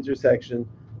dangerous intersection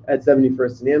at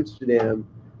 71st and Amsterdam,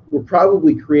 we're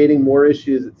probably creating more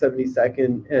issues at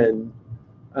 72nd and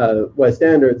West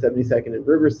End, or at 72nd and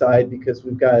Riverside, because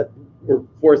we're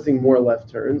forcing more left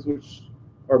turns, which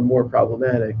are more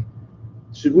problematic.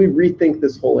 Should we rethink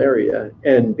this whole area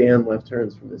and ban left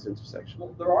turns from this intersection?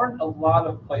 Well, there aren't a lot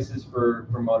of places for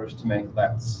motors to make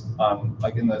lefts,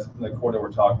 like in the corridor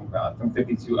we're talking about, from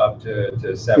 52 up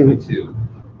to 72.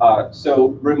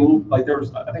 So remove, like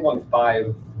there's, I think only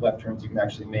 5 left turns you can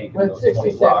actually make in But those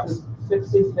 20 blocks.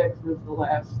 66 is the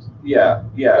last. Yeah,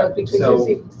 yeah. So between So,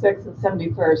 66 and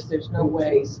 71st, there's no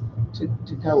ways to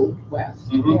go west.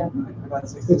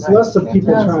 It's less of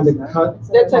people trying to cut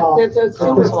That's off. a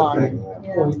super line.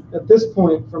 Point. At this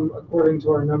point, from according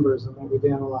to our numbers and what we've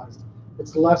analyzed,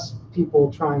 it's less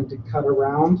people trying to cut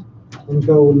around and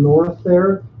go north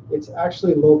there. It's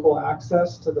actually local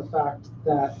access to the fact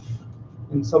that,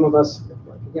 and some of us,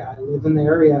 yeah, I live in the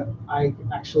area, I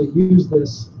actually use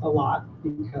this a lot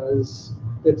because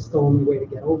it's the only way to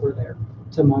get over there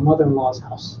to my mother-in-law's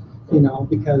house,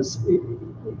 because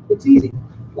it's easy.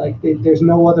 Like there's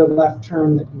no other left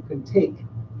turn that you can take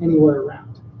anywhere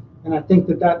around. And I think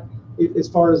that as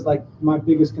far as like my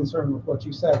biggest concern with what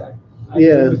you said, I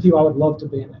agree with you, I would love to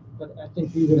ban it, but I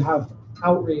think we would have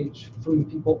outrage from the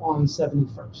people on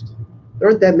 71st. There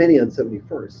aren't that many on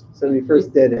 71st.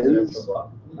 71st dead ends.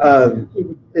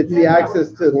 It's the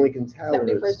access to Lincoln Towers.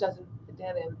 71st doesn't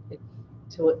dead end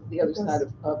to the other side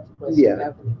of West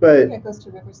Avenue. But It goes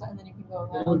to Riverside and then you can go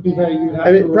around. It would be very, you'd have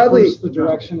I mean, to probably reverse the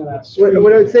direction of that street.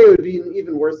 what I would say would be an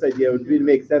even worse idea would be to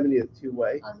make 70th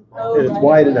two-way. And it's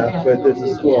wide enough, but there's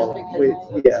a school.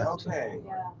 Yeah. Okay.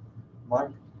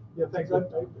 Mark? Yeah, thanks. A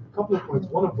couple of points,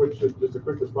 one of which is just a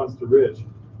quick response to Rich.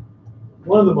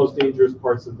 One of the most dangerous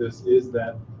parts of this is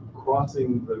that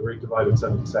crossing the Great Divide of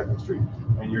 72nd Street,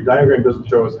 and your diagram doesn't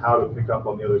show us how to pick up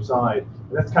on the other side.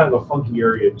 And that's kind of a funky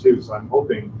area too, so I'm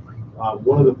hoping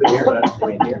one of the things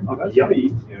that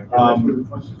yummy.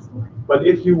 But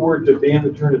if you were to ban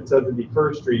the turn at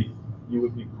 71st Street, you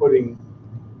would be putting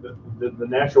the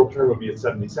natural turn would be at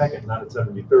 72nd, not at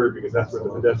 73rd, because that's where the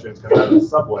pedestrians come out of the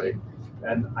subway.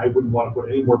 And I wouldn't want to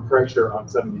put any more pressure on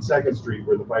 72nd Street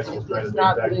where the bicycles trying to make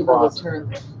that cross.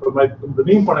 But the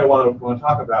main point I want to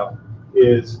talk about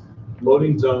is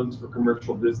loading zones for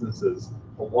commercial businesses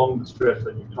along the stretch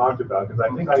that you talked about, because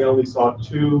I think I only saw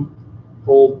 2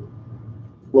 full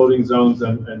loading zones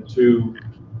and 2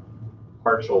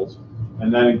 partials,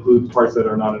 and that includes parts that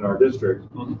are not in our district.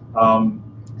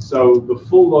 So the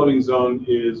full loading zone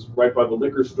is right by the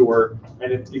liquor store,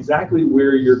 and it's exactly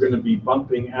where you're going to be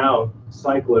bumping out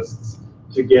cyclists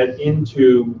to get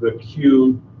into the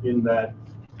queue in that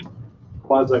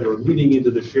quasi or leading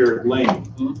into the shared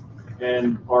lane.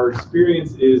 And our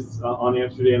experience is on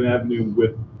Amsterdam Avenue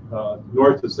with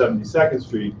north of 72nd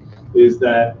Street is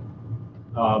that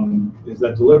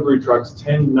delivery trucks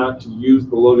tend not to use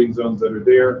the loading zones that are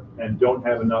there and don't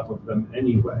have enough of them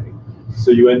anyway. So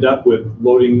you end up with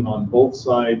loading on both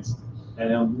sides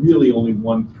and really only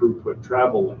one throughput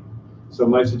travel lane. So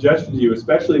my suggestion to you,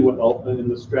 especially in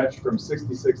the stretch from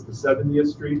 66th to 70th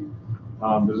Street,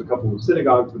 there's a couple of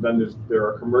synagogues, but then there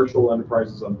are commercial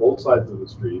enterprises on both sides of the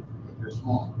street. They're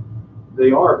small.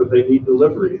 They are, but they need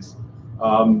deliveries.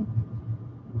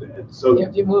 So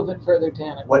If you move it further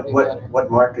down, it would be better.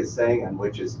 What Mark is saying, and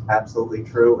which is absolutely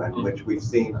true, and which we've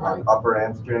seen on Upper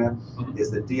Amsterdam, is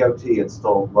that DOT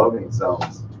installed loading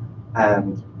zones,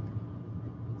 and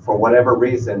for whatever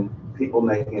reason, people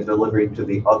making a delivery to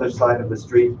the other side of the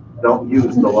street don't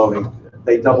use the loading.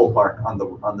 They double park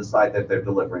on the side that they're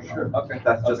delivering. Sure. Okay.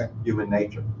 That's just human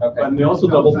nature. Okay. And they also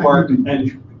double park,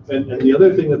 and the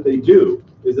other thing that they do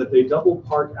is that they double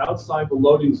park outside the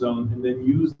loading zone and then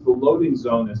use the loading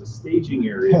zone as a staging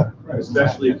area,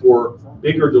 especially for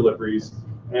bigger deliveries.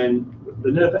 And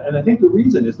I think the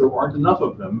reason is there aren't enough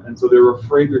of them, and so they're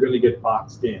afraid they're going to get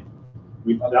boxed in.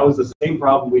 That was the same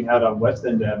problem we had on West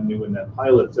End Avenue in that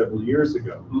pilot several years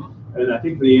ago. And I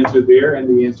think the answer there and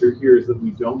the answer here is that we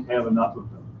don't have enough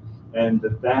of them, and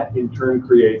that in turn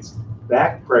creates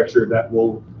back pressure that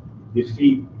will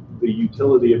defeat the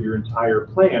utility of your entire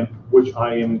plan, which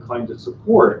I am inclined to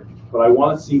support, but I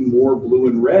want to see more blue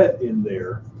and red in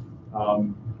there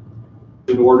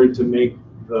in order to make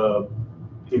the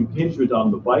impingement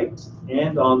on the bikes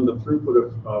and on the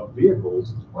throughput of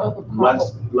vehicles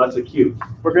less acute.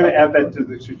 We're going to add that to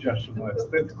the suggestion list.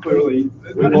 That's clearly,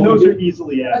 and those are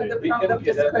easily added.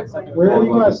 Where are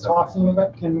you guys talking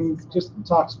about? Can we just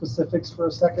talk specifics for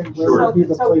a second? Where would be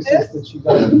the places that you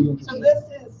guys would be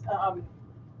interested? So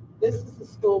this is the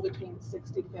school between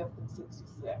 65th and 66th,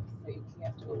 so you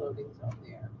can't do a loading zone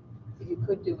there. But you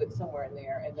could do it somewhere in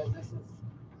there, and then this is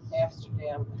Amsterdam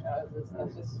Amsterdam houses and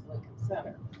this is Lincoln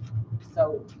Center.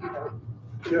 So,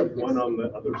 You have one on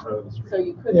the other side of the street. so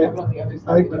you could Yeah. have on the other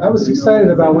side. I was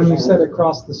excited about when you said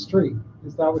across the street.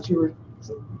 Is that what you were?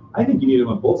 I think you need them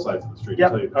on both sides of the street, to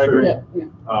tell you the I agree.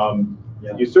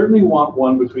 truth. You certainly want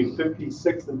one between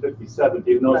 56th and 57th,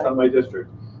 even though it's not my district.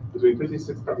 Between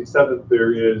 56th and 57th,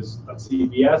 there is a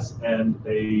CVS and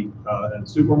a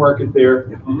supermarket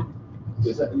there.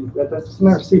 Is that's? Isn't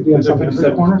there a CVS on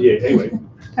every corner? Yeah, anyway.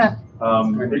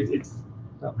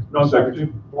 No, I'm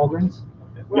sorry, Walgreens?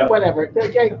 Yeah. Whatever.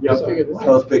 Okay, Yeah. just figure this out.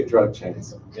 Those big drug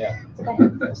chains. Yeah.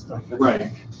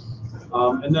 Right.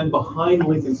 And then behind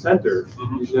Lincoln Center,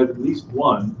 you should have at least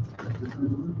one.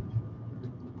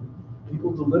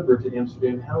 People deliver to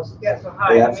Amsterdam houses. Yeah, so They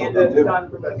hi, absolutely Amanda do. Dunn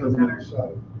from Lincoln Center.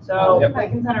 So Yep.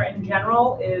 Lincoln Center in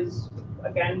general is,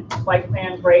 again, bike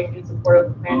plan, great, in support of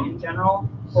the plan in general.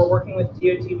 We're working with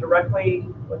DOT directly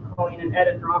with Colleen and Ed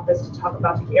in their office to talk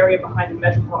about the area behind the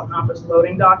Metropolitan Office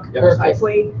loading dock Yep.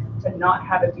 precisely, to not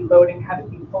have it be loading, have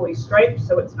it be fully striped,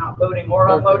 so it's not loading or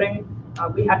unloading.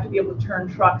 We have to be able to turn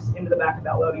trucks into the back of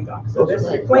that loading dock. So this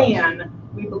plan,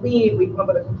 we believe we come up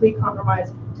with a complete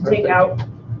compromise to take out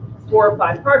 4 or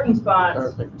 5 parking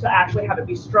spots to actually have it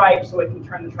be striped so it can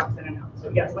turn the trucks in and out. So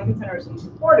yes, Lincoln Center is in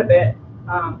support of it,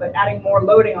 but adding more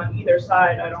loading on either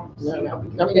side, I don't see how we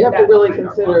can. I mean, fit you have to that really behind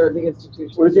our consider plan. the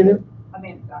institution. What is your name?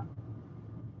 Amanda Dunn.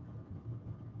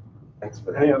 Thanks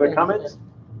for Any that. other comments?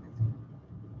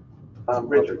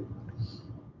 Richard.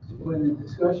 When the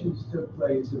discussions took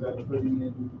place about putting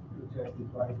in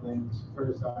protected bike lanes,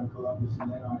 first on Columbus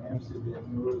and then on Amsterdam,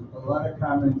 there were a lot of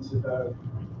comments about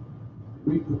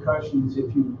repercussions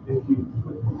if you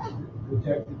put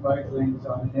protected bike lanes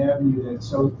on an avenue that's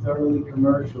so thoroughly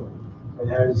commercial. It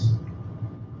has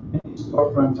many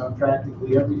storefronts on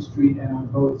practically every street and on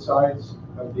both sides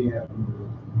of the avenue.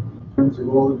 In terms of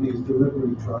all of these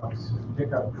delivery trucks,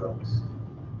 pickup trucks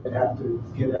that have to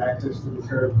get access to the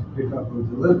curb to pick up or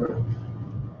deliver.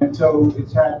 And so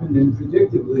it's happened, and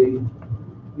predictably,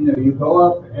 you go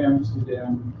up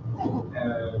Amsterdam,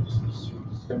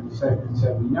 72nd,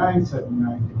 79,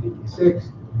 79 to 86,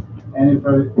 and if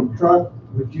a truck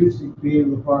which used to be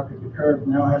able to park at the curb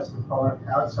now has to park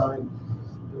outside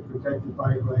the protected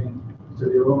bike lane, so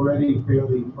they're already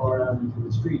fairly far out into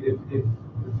the street. If the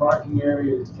parking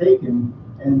area is taken,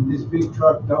 and this big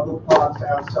truck double parks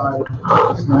outside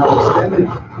this now extended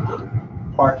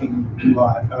parking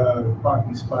spot,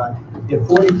 get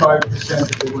 45%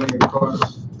 of the way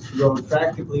across the road,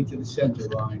 practically to the center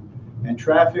line. And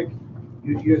traffic,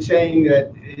 you're saying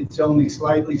that it's only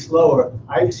slightly slower.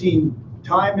 I've seen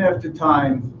time after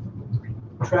time,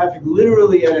 traffic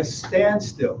literally at a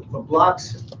standstill for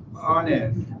blocks on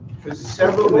end for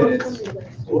several minutes,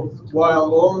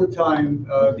 while all the time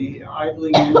the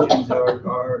idling engines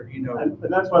are And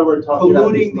that's why we're talking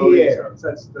about these polluting the loading air.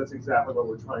 zones. That's exactly what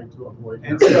we're trying to avoid.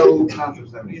 And so,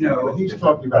 He's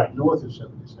talking about north of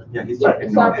 77. Yeah, he's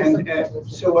Right. talking north. and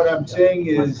so what I'm saying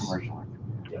is,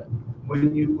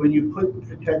 when you put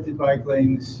protected bike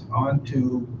lanes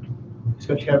onto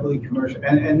such heavily commercial,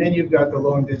 and then you've got the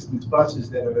long distance buses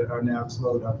that are now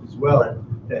slowed up as well,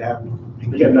 that have.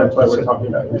 Again, that's why we're talking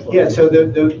about it. Yeah, so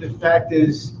the fact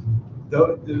is,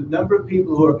 the number of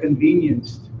people who are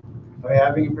convenienced by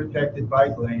having a protected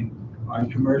bike lane on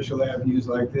commercial avenues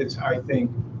like this, I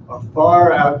think, are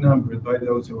far outnumbered by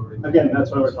those who are. Again, that's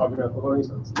why we're talking about the loading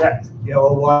zones. Next. Yeah,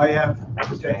 well, why have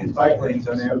protected bike lanes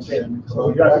on Amsterdam? So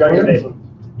we got your name.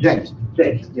 James.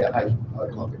 James. Yeah, hi.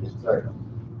 Sorry.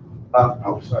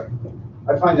 Sorry.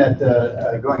 I find that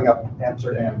going up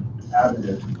Amsterdam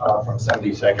Avenue from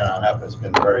 72nd on up has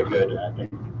been very good. And I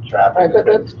think traffic. All right, but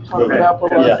let's talk about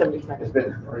below Yeah, 72nd. it's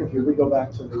been, if we go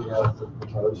back to the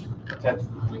proposed.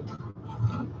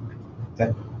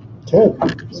 Ted,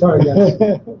 sorry, guys.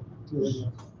 Is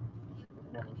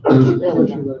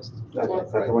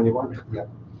that the one you want? Yeah.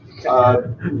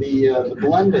 The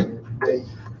blending,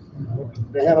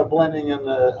 they have a blending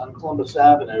on Columbus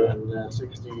Avenue in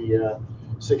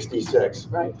 66.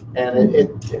 Right. And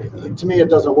it to me, it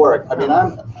doesn't work. I mean,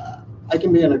 I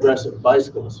can be an aggressive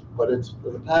bicyclist, but it's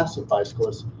for the passive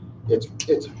bicyclist,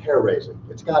 it's hair raising.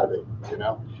 It's got to be,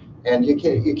 And you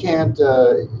can't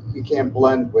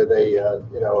blend with a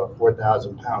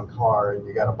 4,000-pound car, and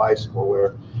you got a bicycle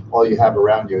where all you have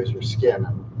around you is your skin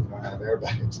and you don't have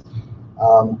airbags.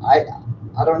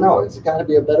 I don't know. It's got to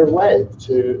be a better way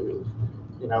to,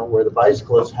 where the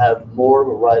bicyclists have more of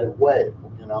a right of way,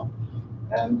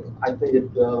 And I think it.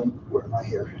 Where am I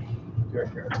here? Here,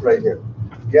 right here.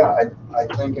 Yeah, I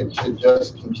think it should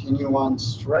just continue on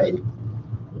straight,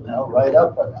 right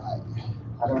up. But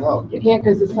I don't know. You can't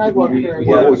because the sidewalk there.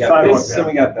 Yeah, we got Sidewalk this there. and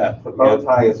we got that. The bow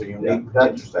tie is a unique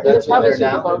intersection. That's in Probably there should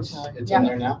have now? bow It's tie. it's in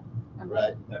there now?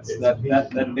 Right.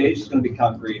 That beige is gonna be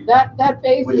concrete. That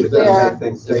base Which is is gonna there. make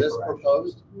things Is this safer.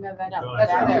 proposed? No,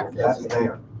 That's there. That's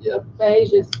there. Yeah.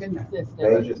 Beige is consistent.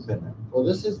 Beige has been there. Well,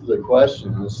 this is the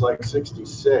question. It's like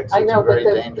 66. I It's know, a but very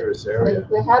the- dangerous area.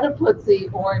 They had to put the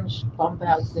orange bump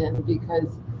outs in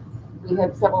because we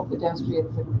had several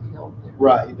pedestrians that were killed there.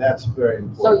 Right, that's very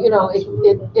important. So, you know, it's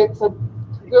a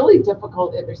really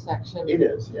difficult intersection. It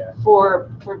is, yeah.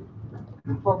 For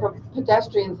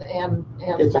pedestrians and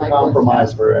It's a cyclists.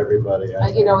 compromise for everybody. I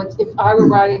You know, it's, if I were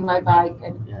riding my bike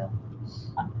and Yeah.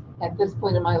 at this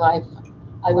point in my life,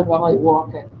 I would probably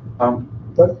walk it.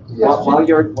 While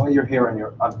you're here and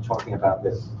I'm talking about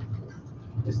this,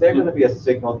 is there gonna be a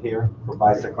signal here for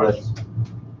bicyclists?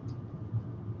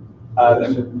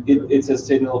 It's a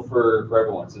signal for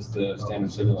everyone. It's just the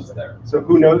standard signal that's there. So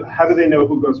who knows, how do they know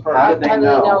who goes first? How do they How do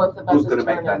know if the bus who's is gonna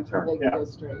make turning that and turn? they can go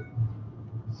straight?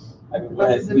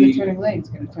 What's in the turning lane's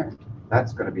gonna turn.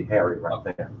 That's gonna be hairy right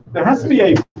there. There has to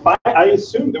be I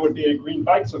assume there would be a green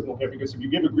bike signal here, because if you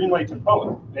give a green light to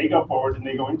both, they go forward and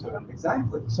they go into them.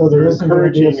 Exactly. So there isn't going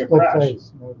to be a Encouraging a split crash.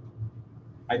 phase. No.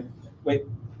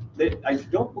 I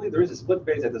don't believe there is a split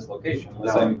phase at this location,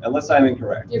 No. unless I'm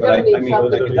incorrect. You're But gonna I need mean,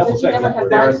 something, I can because double you check never that had for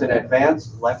There you. is an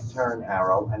advanced left turn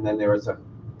arrow, and then there is a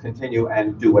continue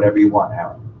and do whatever you want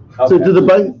arrow. So Okay. do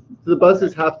the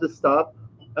buses have to stop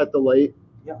at the light?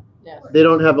 Yes. They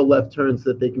don't have a left turn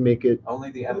so that they can make it, Only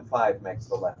the M5 makes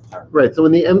the left turn. right, so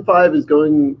when the M5 is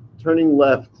turning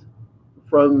left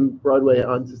from Broadway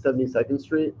onto 72nd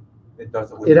Street, It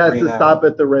does it with it the has green to arrow. stop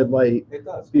at the red light It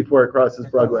does. before it crosses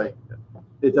Broadway.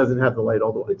 It doesn't have the light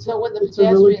all the way. So when the It's a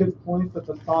really pedestrians, good point, but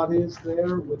the thought is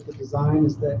there with the design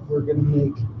is that we're gonna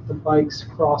make the bikes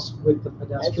cross with the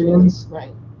pedestrians,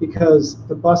 right, because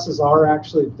the buses are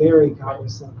actually very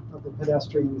cognizant of the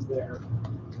pedestrians there.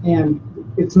 And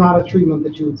it's not a treatment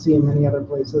that you would see in many other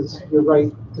places. You're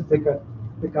right to pick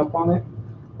up on it,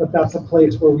 but that's a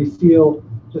place where we feel,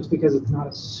 just because it's not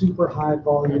a super high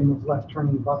volume of left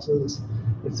turning buses,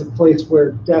 it's a place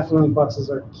where definitely buses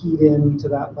are keyed in to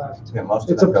that left. Yeah, most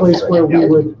of It's a them go place straight. where we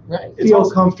would right. It's feel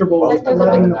also- comfortable Most with of them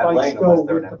letting the go in that bikes lane go unless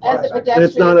they're with in the a As a Right. And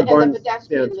it's not pedestrian, a as a barn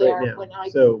pedestrian stance right there, now, when I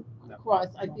so. cross,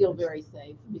 I feel very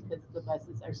safe because the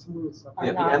buses are smooth. are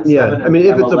Yeah, not. the Yeah, M7 I mean,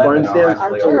 if and it's a M11 barn are stance,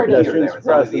 actually the over here. pedestrians There. It's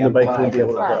cross only and the bikes won't M5 be able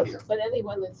to that's Right, cross. but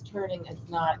anyone that's turning is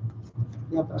not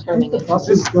Yeah, but I turning think the into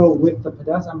buses go with the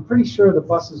pedestrians. I'm pretty sure the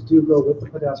buses do go with the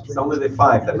pedestrians. It's only the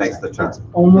 5 that makes the turn. It's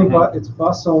only, but it's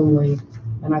bus only,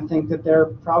 and I think that they're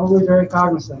probably very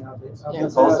cognizant of it. of the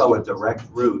It's also a pedestrians. direct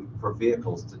route for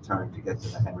vehicles to turn to get to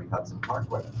the Henry Hudson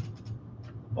Parkway.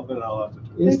 Well, they're not allowed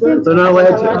to. Is there? They're not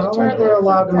allowed to. I don't think they're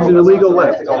allowed to. It's an illegal They have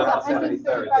left. to go That's around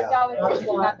 73rd, yeah. That's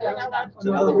why, that's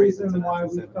another reason why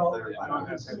we felt it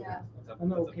was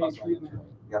an okay treatment.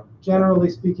 Yep. Generally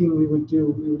speaking, we would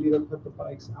either put the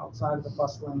bikes outside of the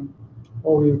bus lane,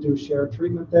 or we would do shared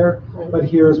treatment there. But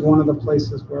here is one of the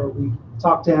places where we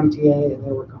talked to MTA and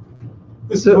they were comfortable.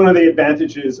 This is one of the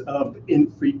advantages of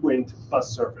infrequent bus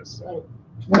service.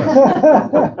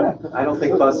 I don't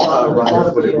think bus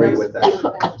runners would agree with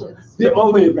that. The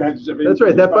only advantage of it. That's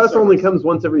right, that bus only comes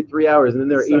once every 3 hours, and then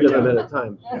there are So, 8 of them yeah. at a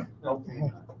time.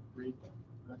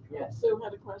 Yeah, Sue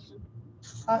had a question.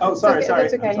 Oh, sorry.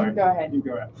 That's okay, I'm you sorry. can go ahead. You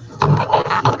go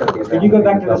ahead. Could you go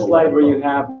back to the slide where you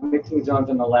have mixing zones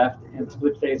on the left and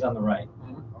split phase on the right?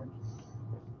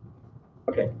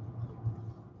 Okay.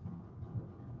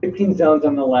 Mixing zones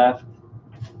on the left,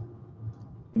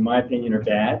 in my opinion, are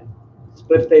bad.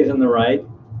 Split phase on the right, in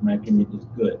my opinion, is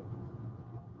good.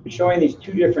 You're showing these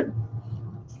two different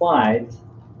slides,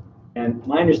 and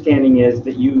my understanding is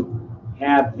that you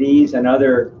have these and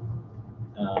other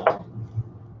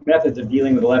methods of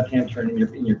dealing with a left-hand turn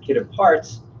in your kit of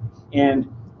parts,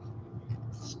 and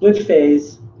split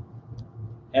phase,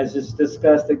 as is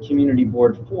discussed at Community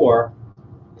Board 4,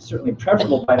 is certainly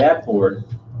preferable by that board,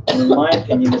 and in my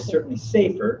opinion is certainly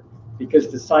safer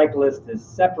because the cyclist is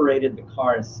separated, the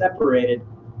car is separated,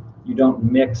 you don't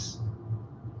mix.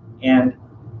 And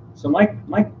so my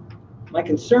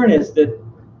concern is that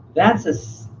that's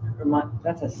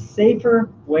a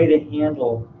safer way to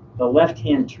handle the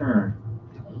left-hand turn.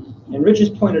 And Rich has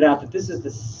pointed out that this is the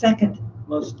second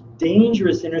most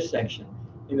dangerous intersection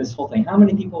in this whole thing. How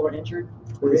many people were injured?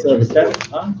 27. 7?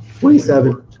 Huh?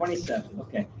 27. 27,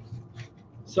 okay.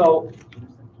 So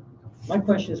my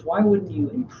question is, why wouldn't you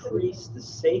increase the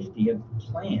safety of the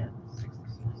plan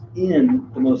in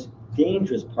the most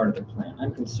dangerous part of the plan?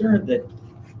 I'm concerned that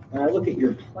when I look at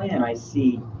your plan, I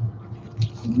see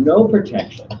no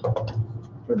protection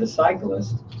for for the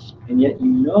cyclist, and yet you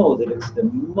know that it's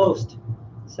the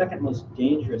second most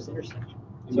dangerous intersection.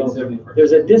 So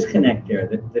there's a disconnect there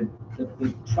that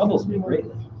troubles me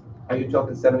greatly. Are you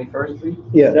talking 71st Street?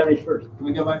 Yeah. 71st. Can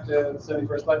we go back to the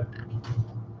 71st slide?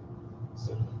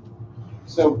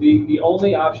 So the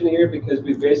only option here, because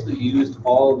we've basically used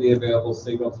all of the available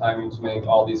signal timing to make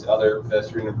all these other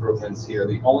pedestrian improvements here,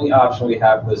 the only option we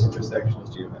have for this intersection is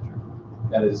geometric.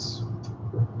 That is,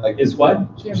 like, is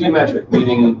what? Geometric,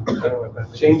 meaning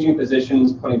changing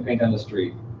positions, putting paint on the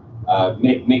street,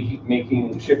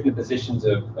 shifting positions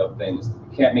of things.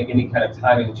 We can't make any kind of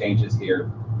timing changes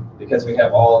here because we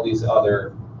have all of these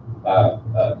other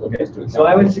locations to account. So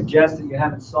I would suggest that you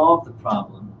haven't solved the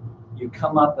problem. You've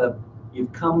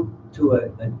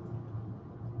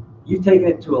taken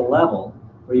it to a level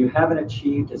where you haven't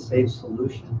achieved a safe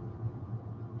solution.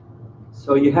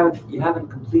 So you haven't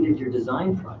completed your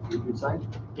design project. You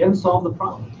haven't solved the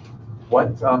problem.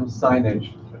 What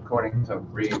signage, according to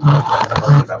Reed,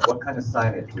 about what kind of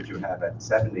signage would you have at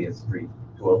 70th Street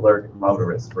to alert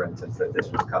motorists, for instance, that this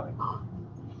was coming?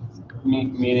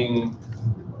 Meaning,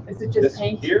 Is it just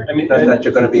paint here? I mean, that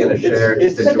you're going to be in a shared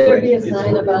Should there be a situation.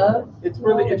 sign above? It's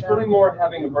really more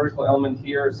having a vertical element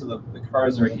here, so the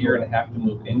cars are here and have to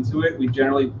move into it. We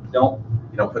generally don't.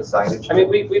 You don't put signage? I mean,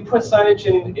 we put signage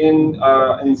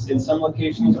in some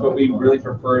locations, but we really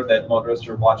prefer that motorists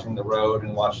are watching the road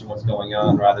and watching what's going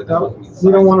on rather than looking at signs.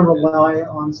 We don't want to rely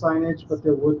on signage, but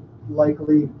there would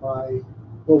likely, by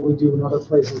what we do in other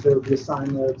places, there would be a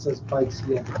sign there that says bikes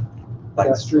yield.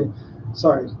 Pedestrian,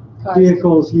 sorry,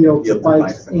 vehicles yield to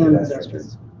bikes and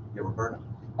pedestrians. Yeah, Roberta.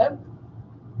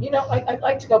 I'd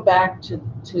like to go back to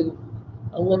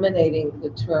eliminating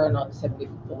the turn on the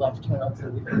left turn on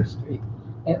 71st Street.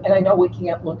 And I know we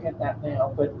can't look at that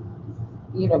now, but,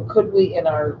 could we in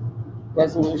our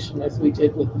resolution, as we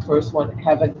did with the first one,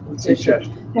 have a condition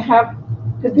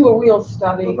to do a real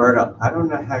study? Roberta, I don't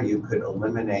know how you could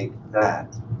eliminate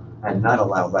that and not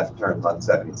allow left turns on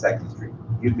 72nd Street.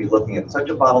 You'd be looking at such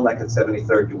a bottleneck at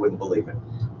 73rd, you wouldn't believe it.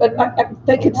 But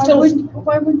they could still.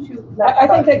 Why wouldn't you? I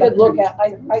think they could look at,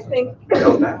 I think.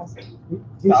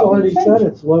 He's already said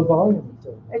it's low volume.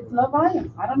 It's low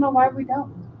volume. I don't know why we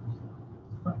don't.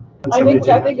 I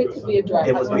think it could be addressed.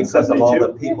 It was because of all the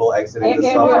people exiting the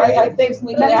Andrew, subway. I think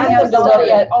we can ask them to look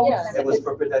at, It was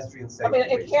for pedestrian safety. I mean,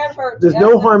 it can't hurt. There's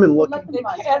no harm in looking. It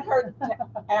can't hurt to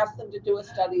ask them to do a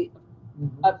study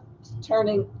of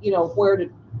turning,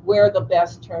 where the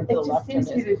best turn to the left turn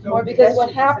is. Because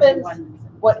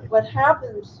what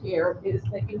happens here is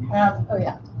that you have,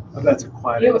 That's a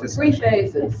quiet. you have three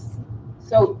phases.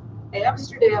 So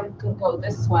Amsterdam can go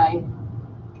this way,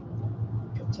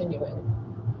 continuing.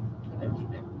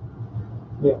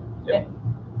 Yeah.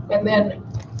 And then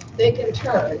they can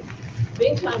turn.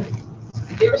 Meantime,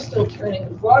 they're still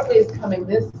turning. Broadway's coming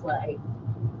this way.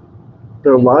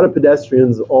 There are a lot of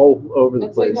pedestrians all over the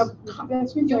And so you place.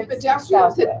 have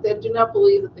pedestrians that do not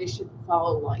believe that they should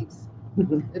follow lights,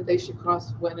 that they should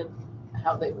cross when and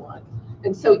how they want.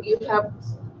 And so you have,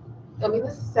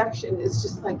 this section is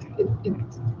just like,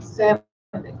 it's sad.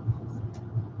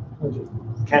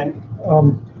 Ken?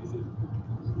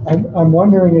 I'm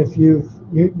wondering if you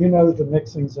know the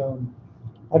mixing zone,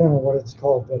 I don't know what it's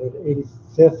called, but at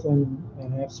 85th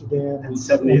and Amsterdam And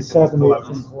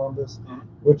 70th in Columbus,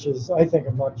 which is, I think,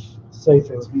 a much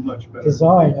safer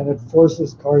design, and it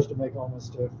forces cars to make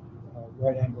almost a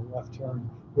right angle left turn,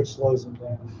 which slows them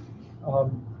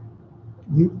down.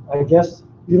 I guess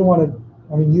you don't want to,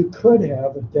 you could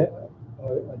have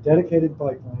a dedicated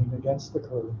bike lane against the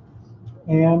curb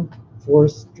and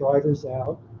force drivers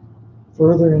out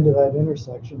further into that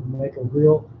intersection and make a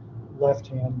real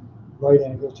left-hand right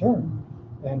angle turn.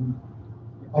 And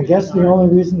I guess the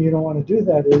only reason you don't want to do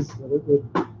that is that it would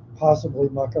possibly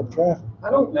muck up traffic.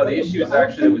 No, the issue is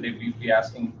actually that we'd be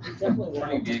asking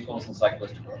turning vehicles and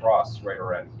cyclists to cross right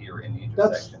around here in the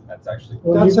intersection. That's actually.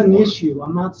 That's an issue.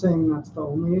 I'm not saying that's the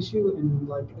only issue, and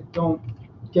don't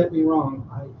get me wrong,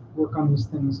 I work on these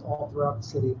things all throughout the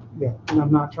city. Yeah. And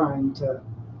I'm not trying to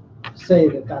say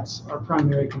that that's our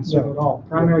primary concern at all.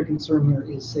 Primary concern here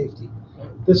is safety.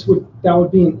 That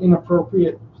would be an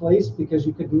inappropriate place because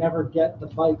you could never get the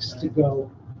bikes to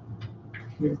go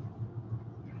here.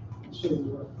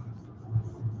 You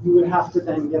would have to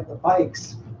then get the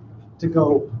bikes to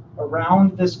go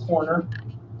around this corner,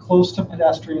 close to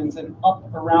pedestrians, and up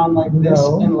around like this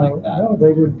and like that. No,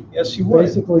 they would. Yes, you would.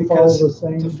 Basically follow Because the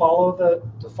same. to follow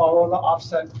the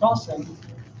offset crossing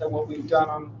that what we've done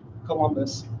on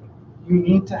Columbus, you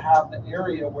need to have the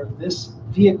area where this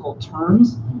vehicle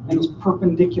turns and is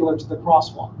perpendicular to the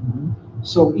crosswalk.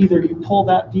 So either you pull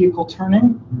that vehicle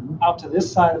turning out to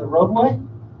this side of the roadway,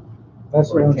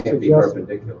 That's what Or I'm it can't be suggesting.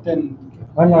 perpendicular. Then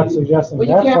I'm not suggesting Well,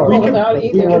 you that can't part. pull it out but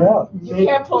either. feel it out. You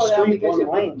can't pull it out Street because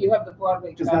one lane. you have the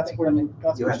Broadway Because that's traffic when, coming.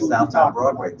 that's You what have you would be southbound talking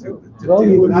Broadway about. too. Well,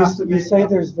 You you, would have to you make say up-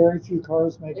 there's very few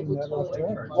cars making that left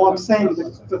turn. Well, I'm saying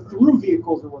the through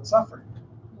vehicles are what's suffering.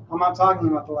 I'm not talking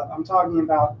about the left. I'm talking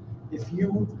about if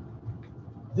you,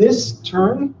 this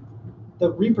turn,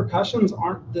 the repercussions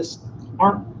aren't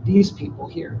these people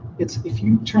here. It's if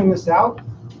you turn this out,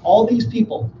 all these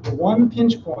people, the one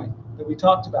pinch point that we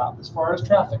talked about as far as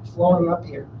traffic flowing up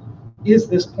here is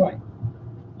this point.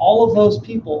 All of those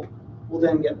people will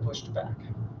then get pushed back.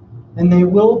 And they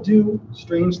will do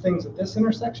strange things at this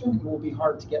intersection. It will be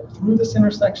hard to get through this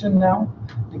intersection now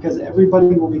because everybody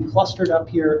will be clustered up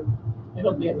here.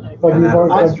 It'll be a night. But And you've that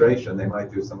already, frustration, they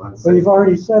might do some but unsafe. you've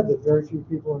already said that very few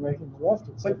people are making the left.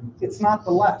 But it's not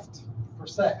the left per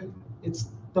se. It's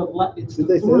it's the Did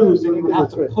they say throughs, that? and you would have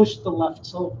That's to right. push the left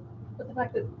so. But the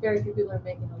fact that very few people are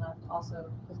making the left also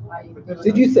is why you.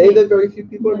 Did you say that very few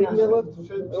people are making that left?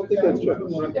 I don't think that's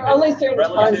true. There are only certain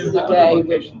times of the day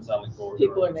when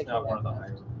people are making one of the that.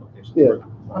 higher locations.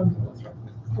 Yeah.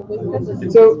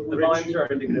 So the volumes are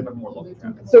indicative of more local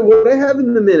traffic. So what I have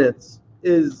in the minutes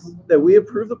is that we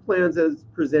approve the plans as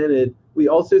presented. We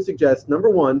also suggest, number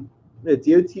one, that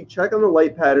DOT check on the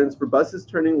light patterns for buses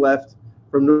turning left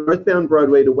from northbound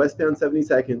Broadway to westbound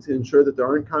 72nd to ensure that there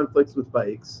aren't conflicts with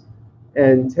bikes.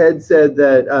 And Ted said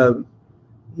that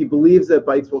he believes that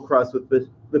bikes will cross with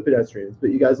the pedestrians, but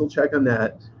you guys will check on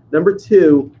that. Number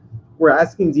two, we're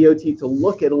asking DOT to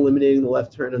look at eliminating the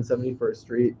left turn on 71st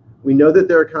Street. We know that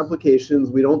there are complications.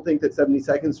 We don't think that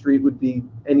 72nd Street would be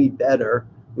any better.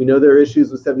 We know there are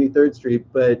issues with 73rd Street,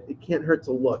 but it can't hurt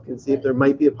to look and see if there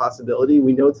might be a possibility.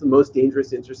 We know it's the most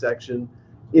dangerous intersection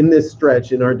in this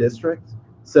stretch in our district,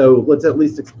 so let's at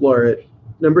least explore it.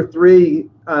 Number three,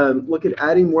 look at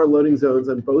adding more loading zones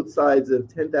on both sides of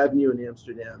 10th Avenue and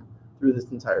Amsterdam through this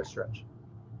entire stretch.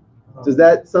 Does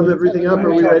that sum everything up? Are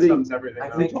we ready? I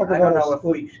think, I don't know if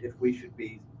we should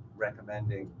be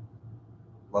recommending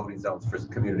loading zones for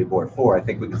Community Board 4. I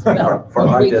think we can speak No, for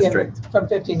our we can- district. From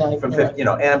 59. From,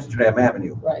 Amsterdam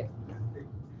Avenue. Right.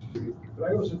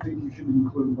 But I also think you should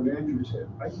include what Andrew said.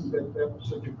 I think that was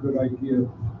such a good idea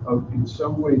of in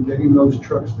some way getting those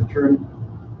trucks to turn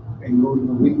and go to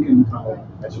the Lincoln tunnel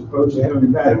as opposed to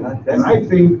coming back. And I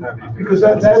think, because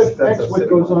that affects what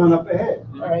goes on up ahead.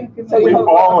 All right. We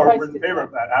all are in favor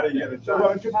of that. How do you? So why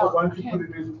don't you put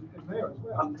it in there as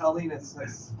well? Colleen, it's,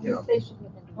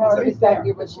 Or is that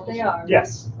your They are.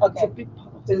 Yes. Okay.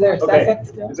 Is there a Okay.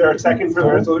 second? Is there a second for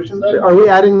the resolution? Are we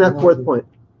adding that fourth point?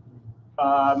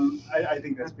 I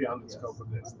think that's beyond the scope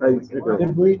of this. I agree.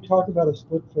 Did we talk about a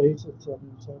split phase at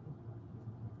 77?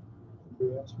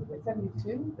 Did we ask for that?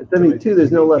 72? At 72,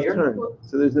 there's no left turn,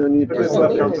 so there's no need for There's this.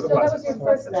 left turn for So the that was buses. your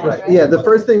first thing, Right. right? Yeah, the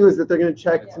first thing was that they're going to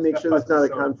check to make sure there's not a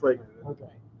conflict. Okay.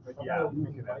 But yeah. we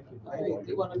can add it. All right,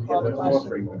 do you want to call the More question?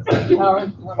 frequent. Howard, you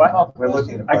want to What? call the We're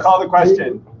question? looking at. I call the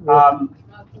question.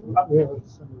 We have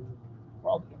some-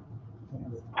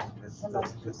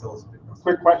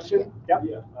 Quick question. Yep.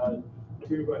 Yeah,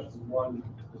 two questions. One,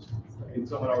 I mean,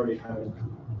 someone already kind of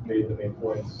made the main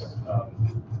points,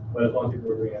 but as long as people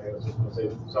were doing it, I was just gonna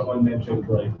say, someone mentioned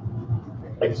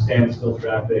like standstill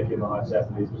traffic in the hot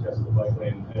 70s because of the bike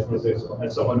lane. And I was gonna say,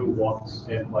 as someone who walks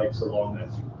and bikes along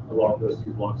those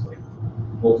two blocks like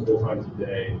multiple times a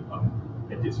day,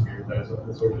 I disagree with that as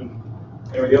a solution.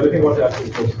 Anyway, the other thing I wanted to ask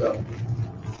you was just,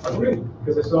 I'm wondering,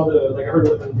 because I saw I heard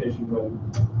the presentation when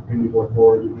Community Board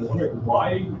 4, I was wondering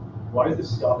why is this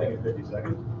stopping at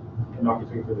 52nd and not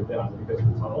continuing further down? Is it because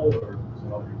of the tunnel or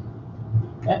some other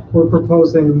reason? We're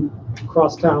proposing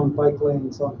crosstown bike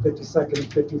lanes on 52nd and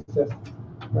 55th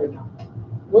right now.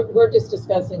 We're just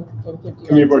discussing from 59.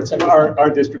 Community Board, to our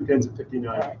district ends at 59.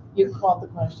 All right, you called the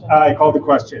question. I called the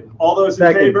question. All those in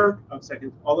Second. favor? Oh,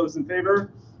 second. All those in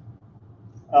favor?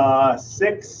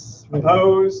 6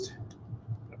 opposed,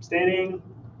 abstaining.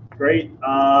 Great.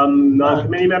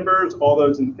 Non-committee members, all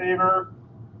those in favor?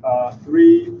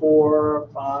 3, 4,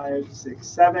 5, 6,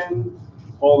 7.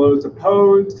 All those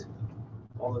opposed?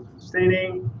 All those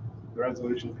abstaining? The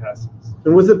resolution passes.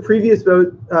 And was the previous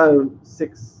vote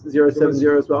 6070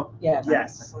 as well? Yes.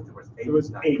 Yes. I thought there was 8. It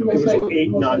was 8. It was It was eight.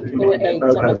 8 non-committee. There were 8,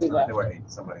 Okay. somebody left. There were 8,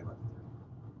 somebody left.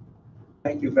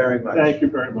 Thank you very much. Thank you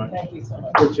very much. Thank you so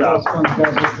much. Good job.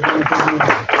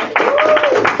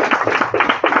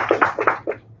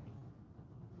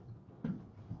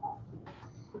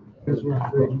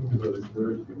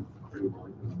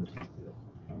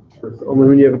 Only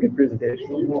when you have a good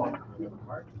presentation. No.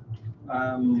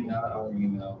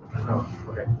 Oh,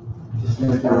 okay.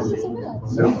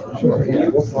 So,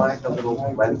 can you slide the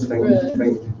little lens thing?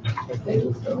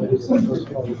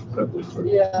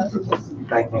 Yeah.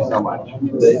 Thank you so much. So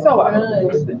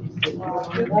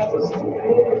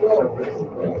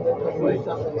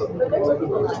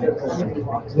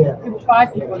There's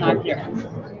 5 people not here.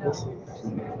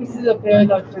 This is a very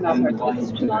low turnout for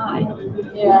it's July.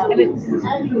 Yeah. And it's,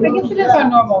 I guess it is our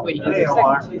normal week. It's the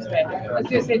second Tuesday. Let's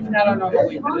just say it's not our normal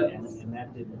week, but it is.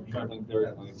 Thank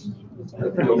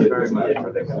you very much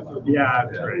for this. Yeah,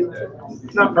 it's great.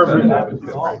 It's not perfect. Okay,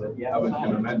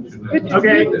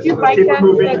 Okay, do you let's like keep that,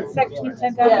 moving. that section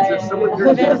sent out? Yeah, Is there someone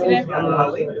here that has it?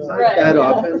 That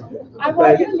often. I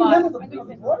want it,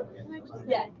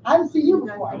 Yeah. I haven't seen you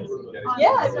before.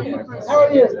 Yeah. How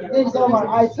are you? Thanks so much.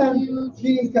 I attend meetings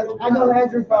because I know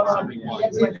Andrew from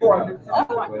MC4.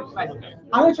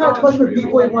 I'm gonna try to push for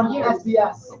B41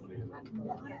 SBS.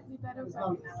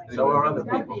 So are other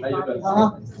people.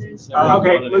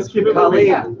 Okay, let's keep it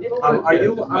moving. Colleen, are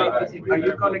you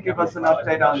going to give us an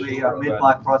update on the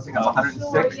mid-block crossing of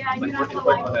 106?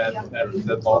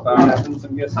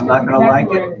 I'm not going to like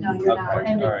it. No, you're not.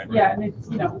 And it's, yeah, and it's,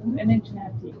 you know, an inch and a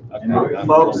half deep.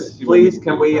 Folks, please,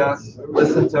 can we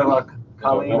listen to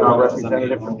Colleen, our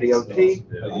representative from DOT?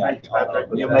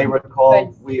 You may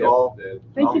recall, we all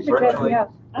Thank you for dressing virtually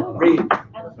up. read.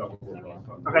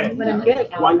 Okay, But I'm good.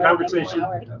 one conversation.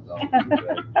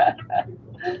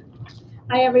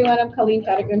 Hi, everyone. I'm Colleen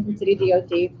Fettergren from City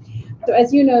DOT. So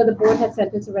as you know, the board had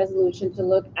sent us a resolution to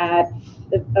look at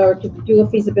or to do a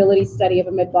feasibility study of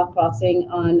a mid-block crossing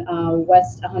on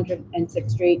West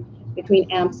 106th Street between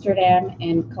Amsterdam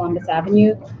and Columbus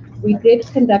Avenue. We did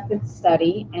conduct a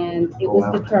study, and it was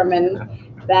determined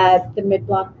that the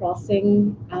mid-block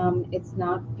crossing it's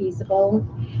not feasible.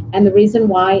 And the reason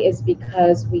why is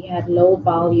because we had low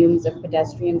volumes of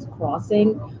pedestrians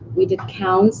crossing. We did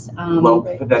counts. Low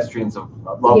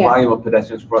volume of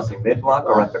pedestrians crossing mid-block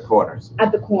or at the corners?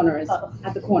 At the corners,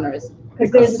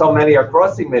 Because there's so many are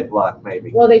crossing mid-block,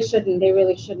 maybe. well, they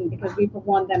really shouldn't, because we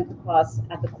want them to cross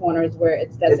at the corners where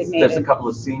it's There's designated. a couple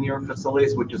of senior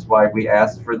facilities, which is why we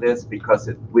asked for this, because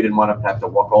we didn't want them to have to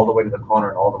walk all the way to the corner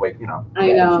and all the way, you know.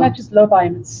 I know. It's not just low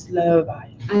volume, it's slow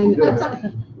volume. And,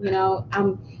 you know,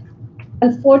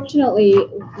 unfortunately,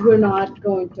 we're not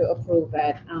going to approve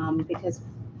it, because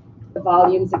the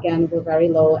volumes, again, were very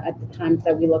low at the times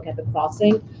that we look at the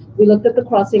crossing. We looked at the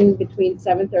crossing between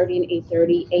 7:30 and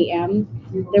 8:30 a.m.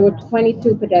 There were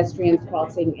 22 pedestrians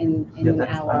crossing in an I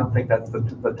hour. don't think that's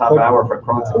the top hour for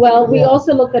crossing. Well, we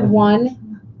also looked at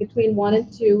between 1 and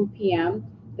 2 p.m.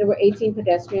 There were 18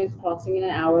 pedestrians crossing in an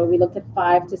hour. We looked at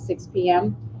 5 to 6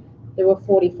 p.m. There were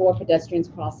 44 pedestrians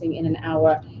crossing in an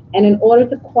hour. And in order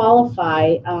to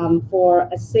qualify for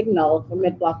a signal for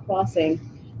mid-block crossing,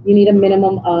 you need a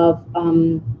minimum of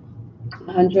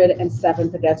 107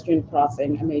 pedestrian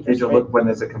crossing a major Did you street. look when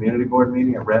there's a community board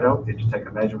meeting at Red Oak? Did you take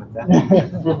a measurement then?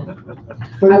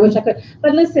 I wish I could.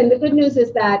 But listen, the good news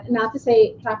is that, not to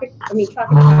say traffic patterns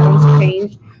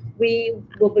change. We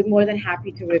will be more than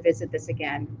happy to revisit this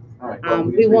again. All right,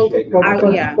 We won't,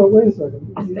 yeah. But wait a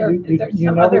second, Is there you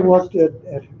some never other- looked at,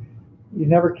 you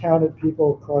never counted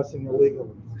people crossing illegally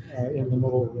in the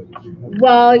middle of it.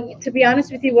 Well, to be honest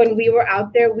with you, when we were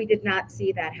out there, we did not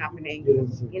see that happening. You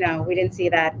didn't see. You know, we didn't see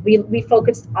that. We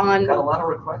focused on, Got a lot of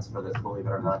requests for this, believe it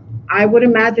or not. I would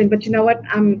imagine, but you know what?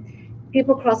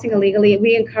 People crossing illegally,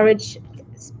 we encourage,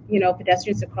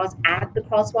 pedestrians to cross at the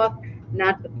crosswalk,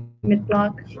 not the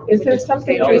mid-block. Is there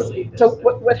something, so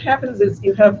what happens is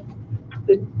you have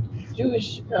the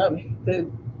Jewish, the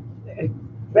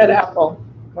Red Apple,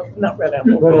 not Red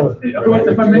Apple. Red Oak.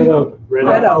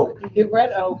 Red Oak. The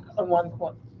Red Oak on one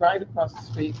corner, right across the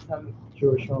street from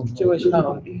Jewish home.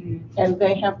 And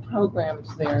they have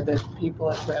programs there that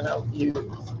people at Red Oak use.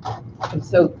 And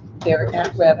so they're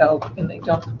at Red Oak and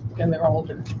they're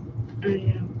older.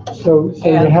 So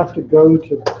you have to go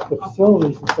to the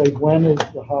facilities and say, when is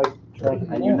the high traffic?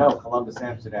 And you know, Columbus,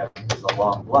 Amsterdam is a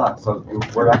long block, so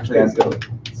we're actually asking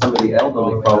some of the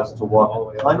elderly folks to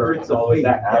walk hundreds of feet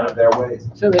out of their ways.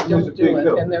 So they don't do it.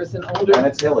 And there's an older. And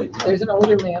it's hilly. There's an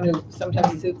older man who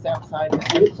sometimes sits outside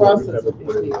and crosses with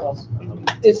these people.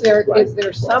 Is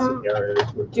there some,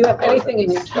 do you have anything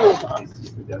in your toolbox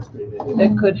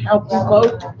that could help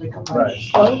slow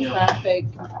traffic?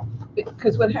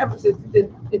 Because what happens is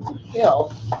it's a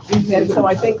hill. And so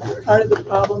I think part of the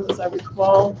problem, as I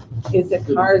recall, is that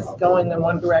cars going in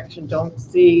one direction don't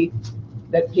see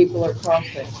that people are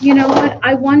crossing. You know what?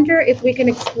 I wonder if we can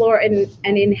explore an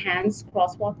enhanced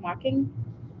crosswalk marking.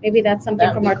 Maybe that's something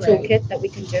That'd from be our great. toolkit that we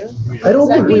can do. I don't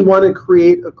think we want to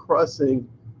create a crossing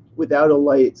without a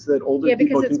light so that older Yeah,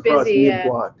 people because can it's cross busy,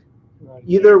 mid-block.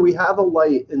 either we have a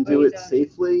light and do it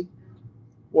safely,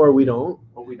 or we don't.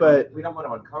 Well, we But don't want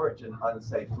to encourage an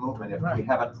unsafe movement if we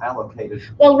haven't allocated.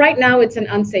 Well, right now, it's an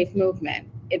unsafe movement.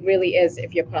 It really is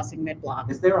if you're crossing mid-block.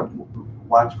 Is there a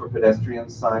watch for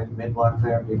pedestrians sign mid-block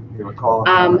there? Do you recall?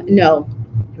 No,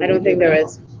 I don't think there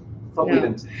is. Thought we No.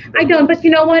 didn't- I don't, but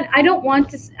you know what? I don't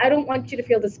want you to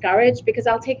feel discouraged, because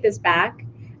I'll take this back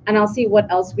and I'll see what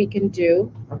else we can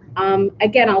do.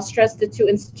 Again, I'll stress the two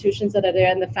institutions that are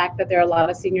there and the fact that there are a lot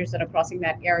of seniors that are crossing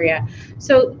that area.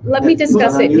 So let me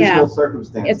discuss it, yeah. Unusual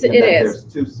circumstance. It in that is.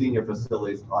 There's two senior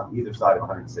facilities on either side of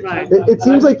 160. Right. it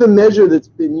seems like the measure that's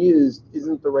been used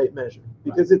isn't the right measure,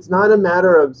 because it's not a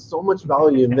matter of so much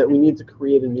volume that we need to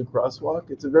create a new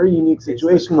crosswalk. It's a very unique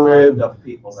situation where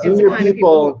senior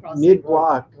people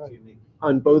mid-block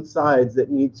on both sides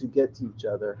that need to get to each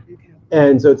other.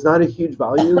 And so it's not a huge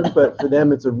volume, but for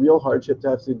them, it's a real hardship to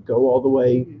have to go all the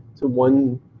way to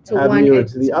one avenue or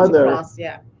to the other, cross,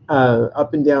 yeah.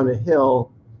 up and down a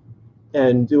hill,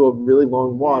 and do a really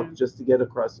long walk just to get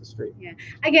across the street. Yeah.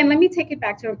 Again, let me take it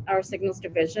back to our signals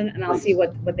division, and I'll see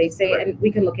what they say, and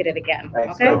we can look at it again,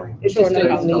 Thanks, okay? Kelly. Sure, no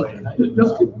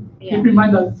Just problem. keep in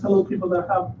mind that fellow people that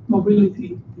have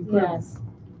mobility. Yes.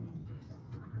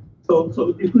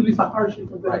 So it really is a hardship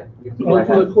for them Right. to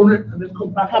go to the corner and then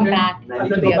come back. Come again, back and to then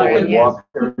the go other back end, again. yes.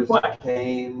 Walkers,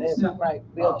 canes, Right,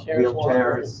 wheelchairs.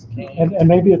 wheelchairs. And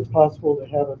maybe it's possible to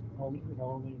have it on,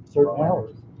 only certain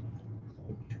hours.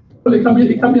 But it can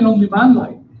be an on-demand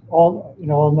light. All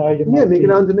night. Yeah, make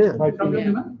it on demand. Might Can be be- on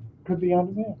demand. Could be on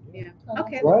demand. Yeah,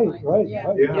 okay. Right.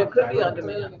 Yeah, it could be on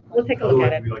demand. We'll take a look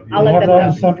at it. Like I'll You let have them that in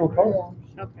know. Central Park.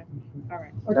 Okay, all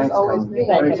right. Or Thanks, just always Colin. be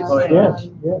Thanks, like Colin. Yes,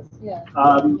 yes. Yeah.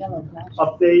 Um,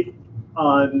 update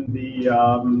on the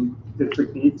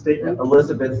district needs statement.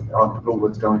 Elizabeth, who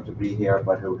was going to be here,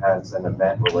 but who has an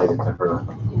event related to her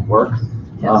work,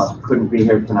 couldn't be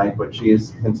here tonight, but she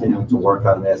is continuing to work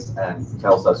on this and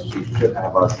tells us she should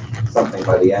have us something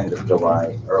by the end of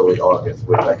July, early August,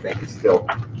 which I think is still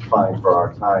fine for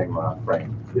our time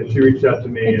frame. Yeah, she reached out to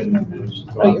me and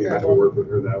so I'll be happy to work with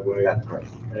her that way. That's great.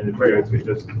 And if you guys could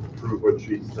just prove what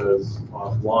she says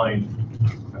offline,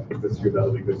 I think this year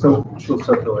that'll be good. So she'll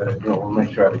circulate it, we'll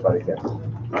make sure everybody gets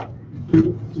it.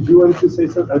 Did you want to say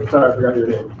something? I'm sorry, I forgot your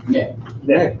name. Yeah.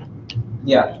 Nick.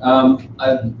 Yeah, I'll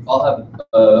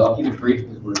keep it brief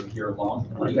because we're here long.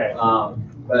 Okay.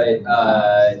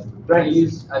 Can I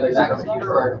use either that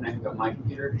computer or can I pick up my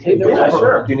computer? Yeah,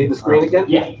 sure. Do you need the screen again?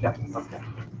 Yeah. Okay.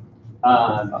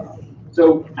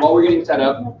 So while we're getting set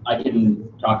up, I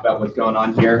can talk about what's going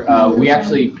on here. We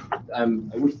actually, I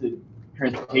wish the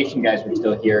transportation guys were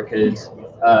still here because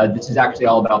this is actually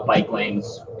all about bike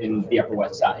lanes in the Upper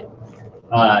West Side.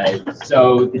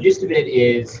 So the gist of it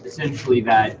is essentially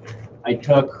that I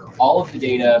took all of the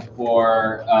data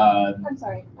for. I'm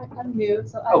sorry, I'm new,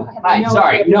 so I have Hi, no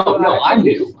sorry. idea No, who you are. I'm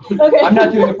new. Okay. I'm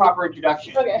not doing the proper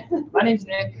introduction. Okay. My name's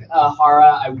Nick Hara.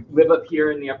 I live up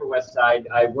here in the Upper West Side.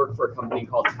 I work for a company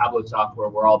called Tableau Software.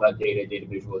 We're all about data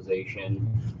visualization.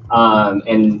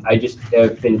 And I just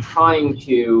have been trying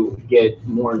to get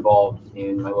more involved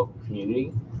in my local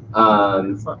community.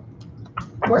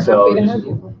 We're So- happy to have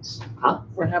you. Huh?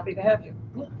 We're happy to have you.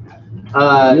 You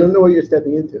don't know what you're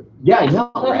stepping into. Yeah, I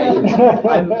know,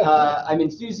 right? I'm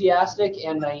enthusiastic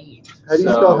and naive. How do you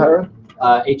spell Hara?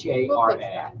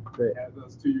 H-A-R-A. Great. Yeah,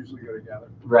 those two usually go together.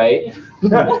 Right?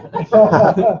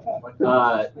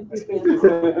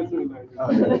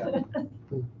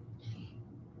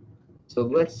 So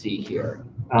let's see here.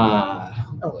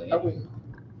 Let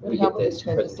me get this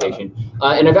presentation.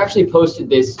 And I've actually posted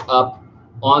this up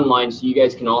online so you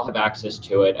guys can all have access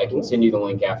to it. I can send you the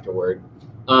link afterward.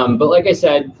 But like I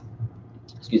said,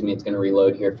 excuse me, it's going to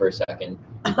reload here for a second.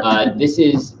 This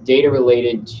is data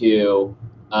related to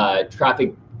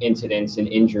traffic incidents and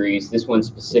injuries. This one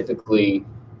specifically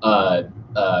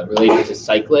related to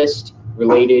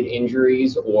cyclist-related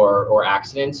injuries or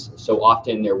accidents. So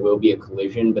often there will be a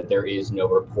collision, but there is no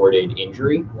reported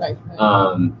injury. Right.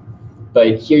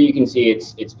 But here you can see it's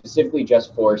specifically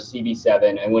just for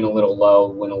CB7. I went a little low,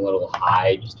 went a little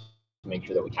high, just to make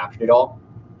sure that we captured it all.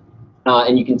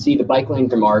 And you can see the bike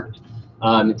lanes are marked.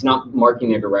 It's not marking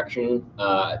their direction.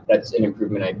 That's an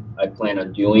improvement I plan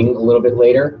on doing a little bit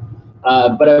later.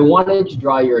 But I wanted to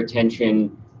draw your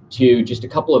attention to just a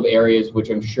couple of areas which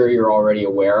I'm sure you're already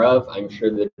aware of. I'm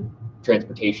sure the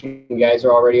transportation guys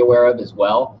are already aware of as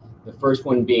well. The first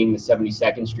one being the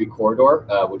 72nd Street corridor,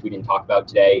 which we didn't talk about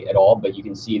today at all, but you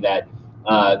can see that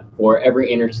for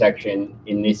every intersection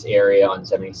in this area on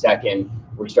 72nd,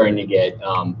 we're starting to get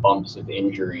bumps of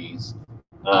injuries.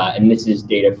 And this is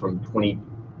data from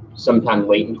sometime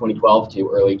late in 2012 to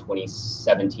early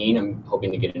 2017. I'm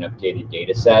hoping to get an updated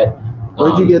data set.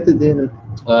 Where'd you get the data?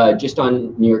 Just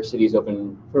on New York City's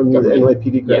open From the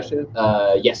NYPD crash?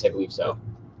 Yeah. Yes, I believe so.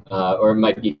 Or it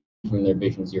might be from their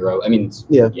Vision Zero. I mean,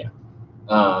 yeah.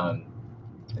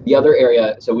 The other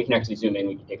area, so we can actually zoom in,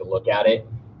 we can take a look at it.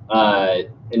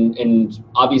 And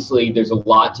obviously there's a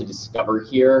lot to discover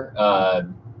here.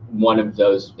 One of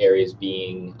those areas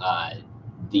being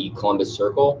the Columbus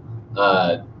Circle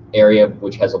area,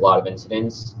 which has a lot of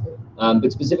incidents.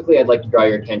 But specifically, I'd like to draw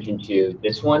your attention to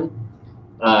this one.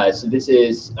 So this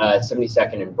is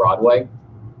 72nd and Broadway.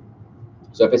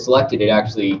 So if it's selected, it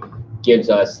actually gives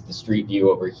us the street view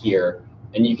over here.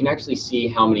 And you can actually see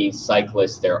how many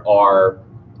cyclists there are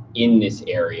in this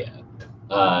area.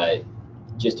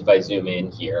 Just if I zoom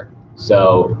in here.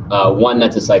 So one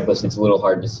that's a cyclist, it's a little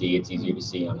hard to see. It's easier to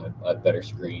see on a better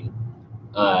screen.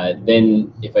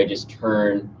 Then if I just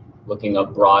turn, looking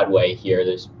up Broadway here,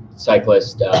 there's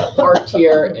cyclist parked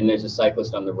here, and there's a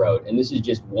cyclist on the road. And this is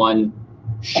just one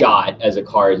shot as a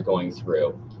car is going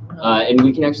through. And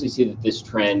we can actually see that this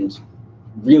trend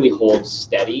really holds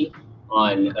steady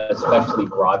on especially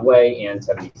Broadway and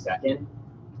 72nd.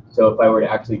 So if I were to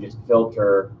actually just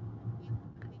filter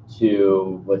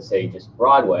to, let's say, just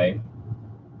Broadway,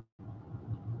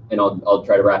 and I'll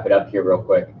try to wrap it up here real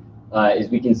quick, is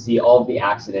we can see all of the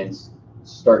accidents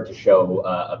start to show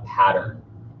a pattern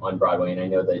on Broadway. And I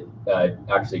know that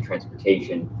actually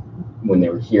transportation, when they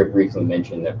were here, briefly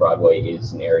mentioned that Broadway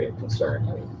is an area of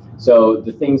concern. So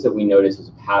the things that we notice as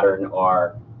a pattern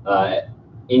are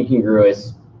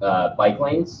incongruous bike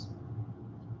lanes,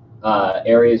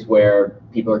 areas where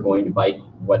people are going to bike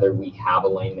whether we have a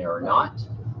lane there or not,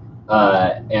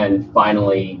 and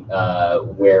finally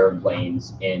where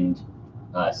lanes end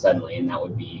suddenly, and that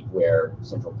would be where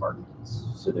Central Park is.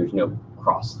 So there's no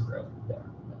cross through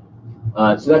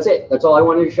there. So that's it. That's all I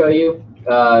wanted to show you.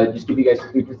 Just give you guys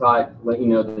food for thought, let you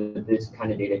know that this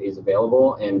kind of data is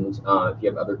available, and if you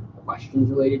have other questions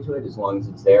related to it, as long as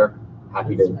it's there,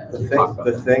 happy to talk about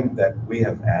it. The thing that we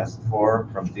have asked for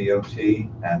from DOT,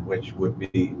 and which would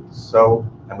be so,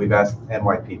 and we've asked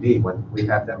NYPD when we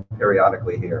have them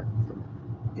periodically here,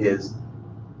 is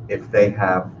if they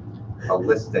have a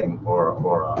listing or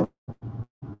of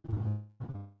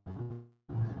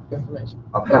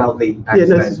how the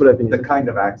accident, the kind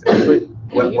of accident,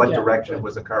 what direction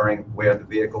was occurring, where the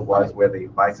vehicle was, where the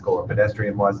bicycle or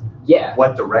pedestrian was,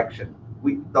 what direction.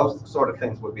 Those sort of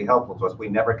things would be helpful to us. We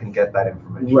never can get that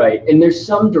information. Right, and there's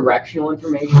some directional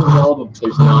information available, but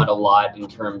there's not a lot in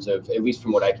terms of, at least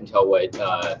from what I can tell, what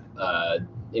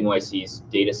NYC's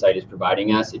data site is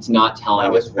providing us. It's not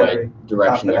telling us what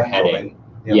direction they're heading.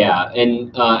 Yeah,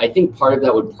 and I think part of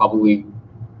that would probably,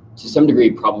 to some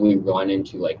degree, probably run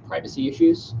into like privacy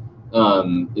issues. We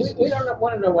don't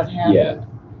want to know what happened. Yeah.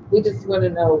 We just want to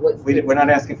know what. We're not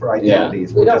asking for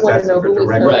identities. We don't want to know who was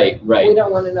hurt. Right. We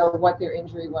don't want to know what their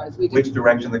injury was. Which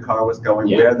direction the car was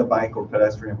going, where the bike or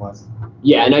pedestrian was.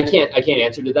 Yeah, and I can't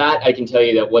answer to that. I can tell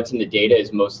you that what's in the data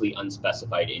is mostly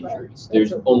unspecified injuries.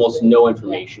 There's almost no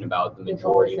information about the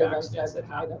majority of accidents that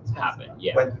happen.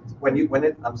 Yeah.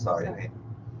 I'm sorry.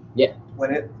 Yeah.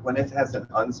 When it has an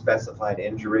unspecified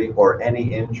injury or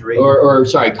any injury. Or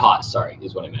sorry, cause. Sorry,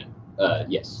 is what I meant.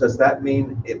 Yes. Does that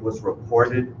mean it was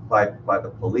reported by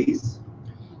the police?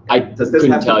 Does this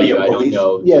couldn't tell you. I don't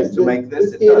know. Yes, to make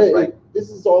this data, right? This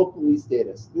is all police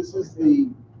data. This is the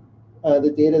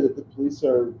data that the police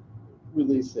are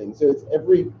releasing. So it's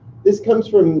this comes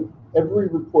from every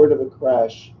report of a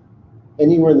crash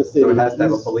anywhere in the city. So it has to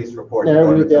have a police report.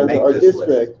 Narrowed it down to our district,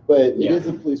 list. but it is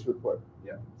a police report.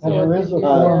 And there is a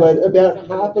but about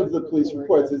half of the police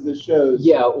reports, as this shows,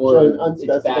 show an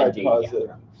unspecified cause.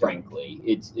 Frankly,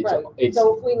 it's right.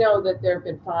 So if we know that there have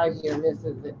been 5-year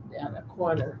misses at a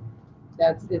corner,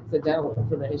 it's incidental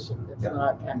information. It's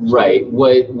not actually. Right.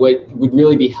 What would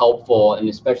really be helpful, and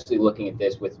especially looking at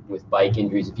this with bike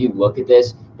injuries, if you look at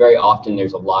this, very often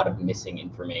there's a lot of missing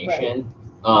information,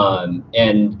 and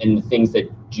the things that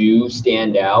do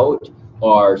stand out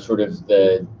are sort of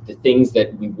the things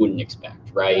that we wouldn't expect.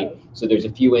 Right. So there's a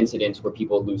few incidents where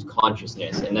people lose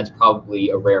consciousness, and that's probably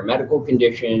a rare medical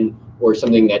condition or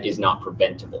something that is not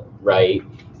preventable, right?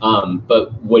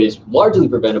 But what is largely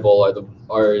preventable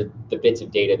are the bits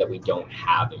of data that we don't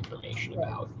have information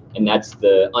about, and that's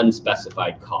the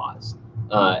unspecified cause.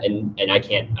 And I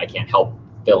can't help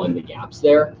fill in the gaps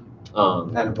there.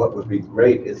 And what would be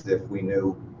great is if we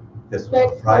knew this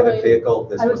was a private vehicle,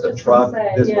 this I was was a just gonna truck,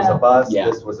 say, this was yeah. a bus, Yeah.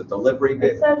 this was a delivery It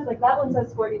vehicle. says, like, that one says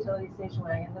sport utility station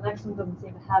wagon, the next one doesn't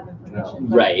seem to have information.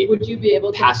 but Right. Would you be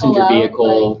able to pull Passenger out,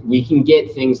 vehicle, like- we can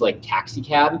get things like taxi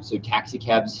cab. So taxi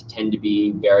cabs tend to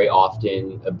be very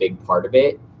often a big part of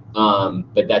it.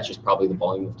 But that's just probably the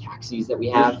volume of taxis that we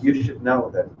have. You should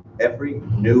know that every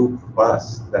new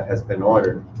bus that has been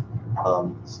ordered,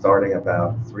 starting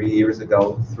about 3 years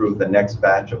ago through the next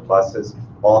batch of buses,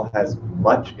 all has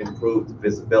much improved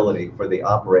visibility for the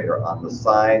operator on the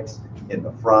sides, in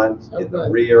the front, in the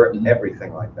rear,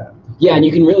 everything like that. Yeah, and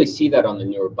you can really see that on the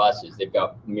newer buses. They've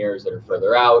got mirrors that are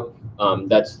further out.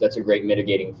 That's a great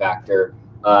mitigating factor.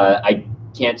 I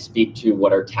can't speak to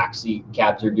what our taxi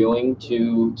cabs are doing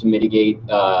to mitigate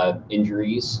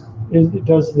injuries. Does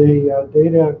the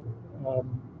data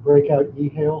break out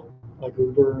e-hail like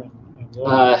Uber and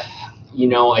Lyft? You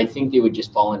know, I think they would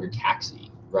just fall under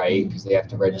taxi, right? Because they have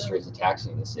to register as a taxi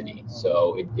in the city,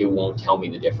 so it won't tell me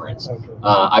the difference. Okay.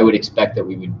 I would expect that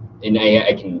we would, and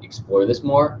I can explore this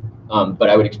more, but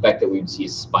I would expect that we would see a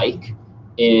spike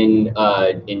in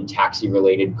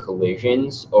taxi-related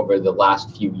collisions over the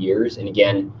last few years. And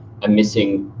again, I'm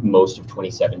missing most of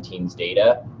 2017's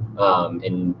data,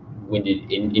 and when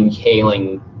did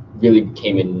inhaling really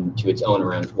came into its own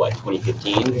around, what,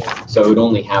 2015? So it would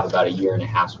only have about a year and a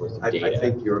half's worth of data. I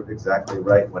think you're exactly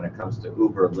right when it comes to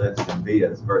Uber, Lyft, and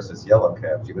Vias versus yellow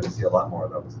cabs. You're going to see a lot more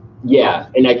of those. Yeah,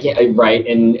 and I can't, right,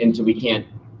 and so we can't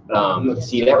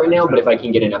see that right now, but if I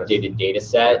can get an updated data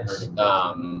set,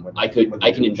 I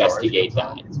can investigate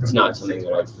that. It's not something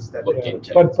that I've looked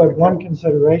into. But one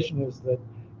consideration is that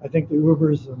I think the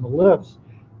Ubers and the Lyfts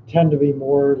tend to be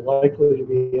more likely to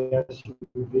be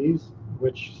SUVs,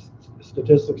 which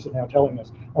statistics are now telling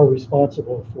us are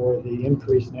responsible for the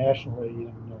increase nationally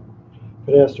in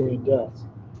pedestrian deaths.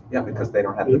 Yeah, because they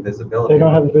don't have the visibility. They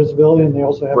don't have the visibility, and they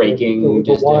also have braking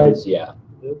the wide, distance, yeah.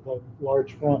 the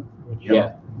large front. Which,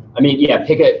 Yeah. I mean, yeah,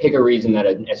 pick a reason that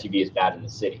an SUV is bad in the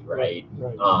city, right?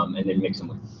 Right. And then mix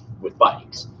them with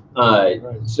bikes.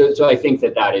 So I think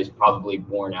that is probably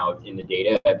borne out in the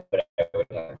data, but I would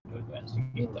have to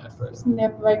investigate that further. In the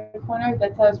upper right corner,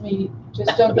 that tells me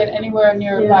just don't get anywhere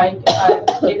near a bike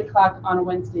at 8 o'clock on a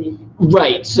Wednesday evening.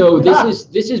 Right. So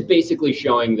this is basically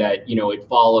showing that, you know, it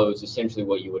follows essentially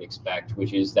what you would expect,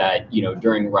 which is that, you know,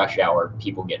 during rush hour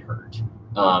people get hurt.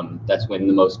 That's when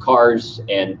the most cars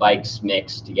and bikes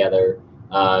mix together,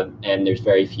 and there's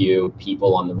very few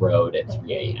people on the road at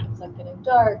 3 a.m. It's like getting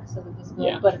dark, so the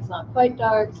visibility, but it's not quite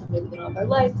dark, so maybe they don't have their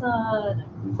lights on.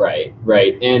 Right.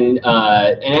 And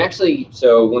actually,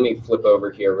 so let me flip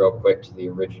over here real quick to the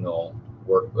original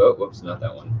work. Oh, whoops, not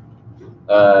that one.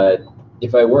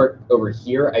 If I work over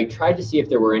here, I tried to see if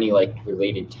there were any like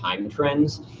related time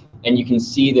trends, and you can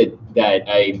see that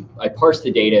I parsed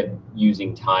the data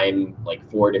using time like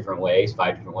 5 different ways,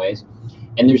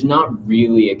 and there's not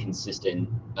really a consistent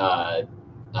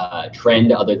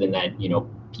trend other than that, you know,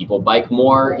 people bike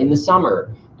more in the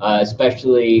summer,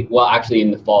 especially, well, actually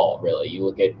in the fall, really. You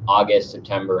look at August,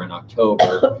 September, and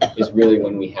October is really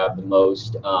when we have the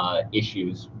most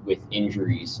issues with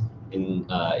injuries in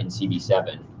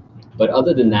CB7. But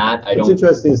other than that, I don't. What's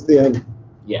interesting is the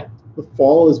Yeah. The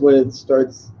fall is when it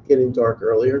starts getting dark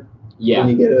earlier. Yeah.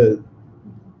 When you get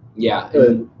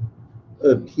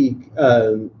a peak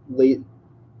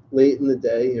late in the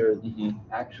day, or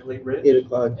actually, Rich, 8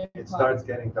 o'clock. It starts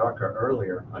getting darker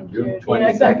earlier on June 22nd. Yeah,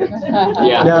 exactly.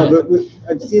 Yeah, but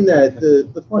I've seen that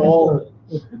the fall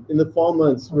in the fall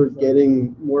months we're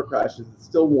getting more crashes. It's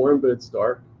still warm, but it's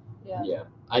dark. Yeah.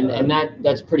 And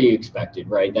that's pretty expected,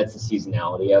 right? That's the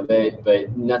seasonality of it,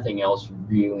 but nothing else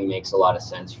really makes a lot of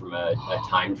sense from a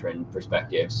time trend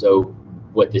perspective. So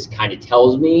what this kind of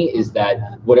tells me is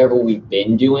that whatever we've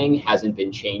been doing hasn't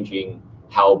been changing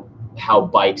how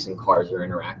bikes and cars are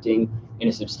interacting in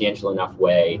a substantial enough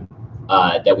way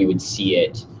that we would see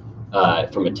it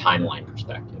from a timeline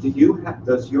perspective.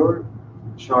 Does your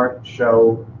chart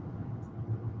show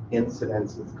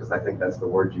incidences, because I think that's the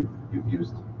word you've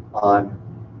used, on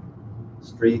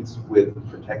streets with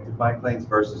protected bike lanes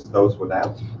versus those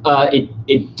without?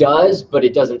 It does, but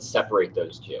it doesn't separate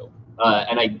those two.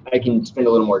 And I can spend a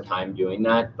little more time doing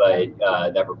that, but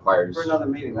that requires for another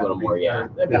meeting, a little more,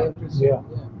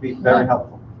 be very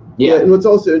helpful. Yeah, and what's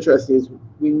also interesting is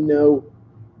we know,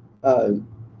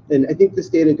 and I think this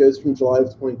data goes from July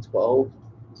of 2012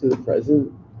 to the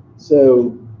present.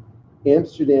 So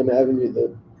Amsterdam Avenue,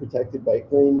 the protected bike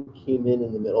lane, came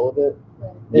in the middle of it.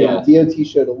 And DOT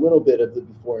showed a little bit of the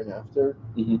before and after,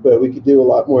 but we could do a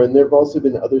lot more. And there have also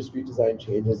been other street design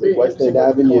changes. Like Westland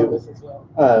Avenue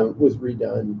was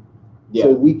redone.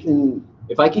 So we can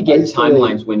If I could get Isolate,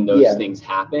 timelines when those yeah. things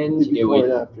happened, it Before would,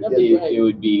 and after, That'd be yeah. great. it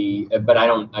would be, but I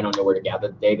don't know where to gather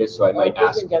the data, so I might We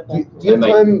ask. can get Do that. do you have I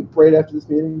might- time right after this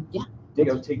meeting? Yeah.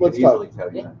 DOT can Let's easily talk.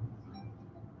 tell you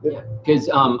that. Because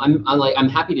I'm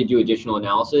happy to do additional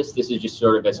analysis. This is just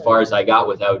sort of as far as I got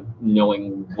without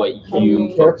knowing what you Be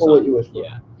focus careful what on. you wish for.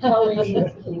 Yeah. Colleen,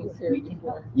 who was here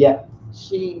before, Yeah.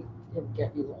 she can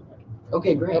get you all that.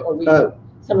 Okay, great. Or we,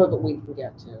 some of it we can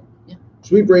get to.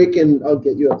 Should we break and I'll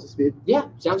get you up to speed? Yeah,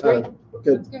 sounds great.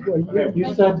 Good. Well,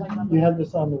 you said you had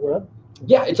this on the web?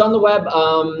 Yeah, it's on the web.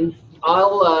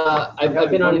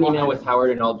 I've been on an email with Howard,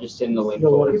 and I'll just send the link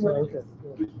You'll forward. let us know,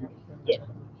 okay.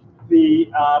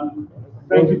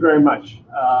 Thank you very much.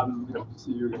 Hope to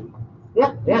see you again.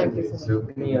 Yeah, yeah.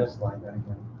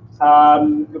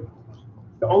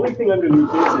 The only thing under new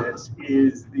business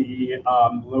is the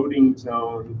loading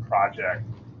zone project.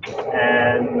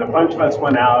 And a bunch of us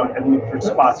went out and looked for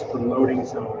spots for loading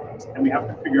zones, and we have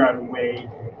to figure out a way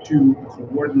to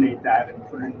coordinate that and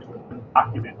put it into a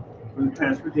document for the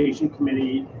transportation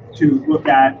committee to look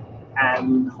at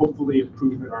and hopefully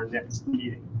approve at our next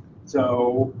meeting.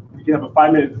 So we can have a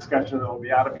 5-minute discussion and I'll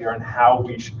be out of here on how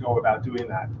we should go about doing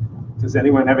that. Does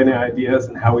anyone have any ideas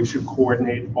on how we should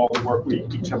coordinate all the work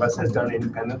each of us has done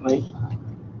independently?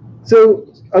 So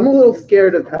I'm a little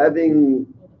scared of having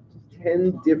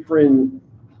 10 different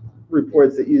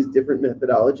reports that use different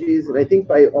methodologies. And I think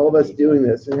by all of us doing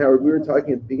this, and Howard, we were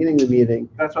talking at the beginning of the meeting,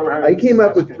 That's why we're having I this came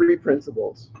up with discussion. 3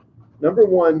 principles. Number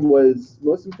 1 was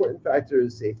most important factor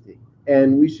is safety.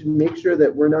 And we should make sure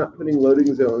that we're not putting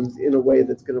loading zones in a way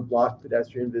that's going to block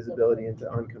pedestrian visibility into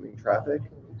oncoming traffic.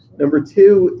 Number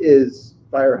 2 is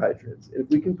fire hydrants. If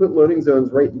we can put loading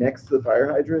zones right next to the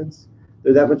fire hydrants,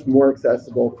 they're that much more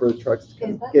accessible for trucks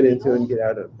to get into and get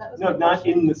out of. No, not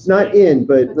in the. Not in,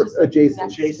 but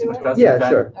adjacent. Doesn't Yeah, that-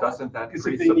 sure. Doesn't that Because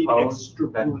if they need presuppose extra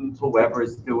that room to- whoever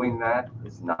is doing that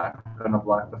is not gonna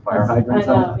block the fire hydrants?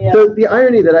 So the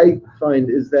irony that I find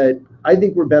is that I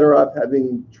think we're better off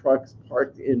having trucks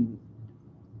parked in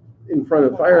front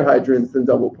of fire hydrants than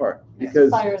double parked.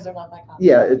 Because, Fires are not that common.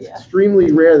 yeah, it's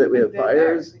extremely rare that we have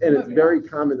fires, and it's very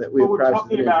common that we But have we're crashes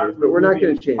talking and about injuries, but we're not gonna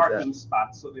removing change parking that.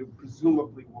 spots, so they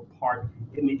presumably will park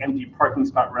in the empty parking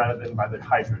spot rather than by the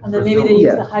hydrant. And then maybe they use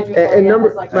Yeah. the hydrant And area number,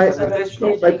 as like my, a sort of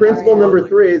staging my principle area. number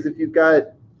 3 is if you've got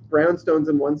brownstones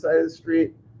on one side of the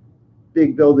street,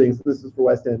 big buildings, this is for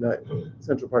West End, not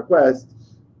Central Park West,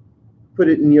 put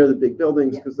it near the big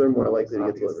buildings because they're more likely to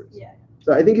get delivered. Yeah.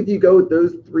 So I think if you go with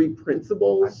those 3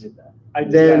 principles, I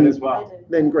did that then, as well.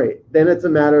 then great. Then it's a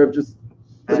matter of just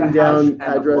putting down And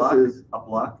addresses. a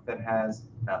block that has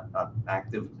an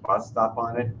active bus stop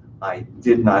on it, I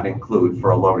did not include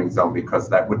for a loading zone because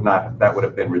that would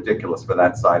have been ridiculous for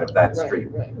that side of that street.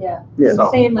 Yeah. Yeah.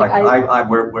 So, Same, like, like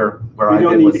where We I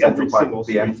don't did need was every Central Park, single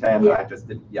the street. M10, Yeah. I just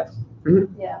did, yes.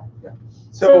 Yeah.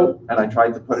 So, And I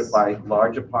tried to put it by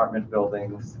large apartment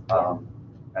buildings,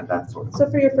 and that sort of. So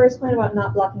for your first point about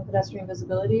not blocking pedestrian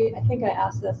visibility, I think I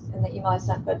asked this in the email I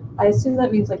sent, but I assume that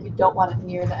means like you don't want it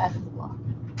near the end of the block,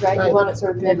 right? You Right. want it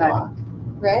sort of mid-block,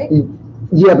 right?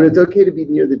 Yeah, but it's okay to be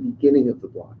near the beginning of the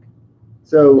block.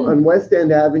 So on West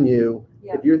End Avenue,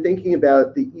 Yeah. if you're thinking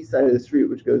about the east side of the street,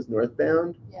 which goes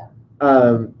northbound,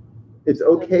 Yeah. it's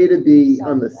okay to be South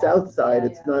on the side. south side. Yeah,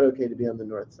 It's not okay to be on the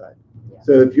north side. Yeah.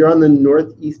 So if you're on the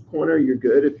northeast corner, you're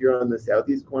good. If you're on the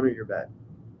southeast corner, you're bad.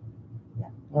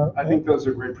 I think those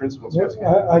are great principles.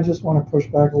 Yeah, I just want to push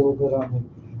back a little bit on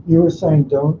the, you were saying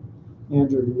don't,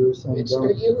 Andrew, you were saying It's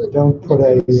for you. don't put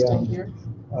a Stay here.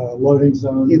 loading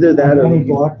zone. Either that or any we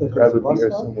block that grab has a a bus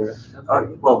beer stop. somewhere.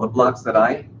 Well, the blocks that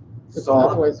I saw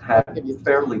Otherwise, had I'll give you-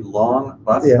 fairly long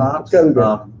bus Yeah, stops, it's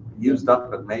gotta be. used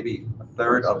up at maybe a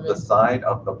third of the side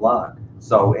of the block.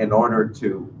 So in order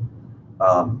to,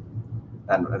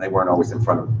 and they weren't always in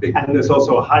front of big. And there's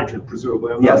also a hydrant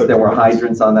presumably. on the Yes, other there were block.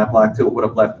 hydrants on that block too. It would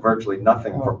have left virtually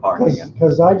nothing for parking.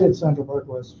 Because I did Central Park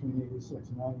West between 86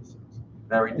 and 96.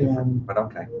 Very different, And- but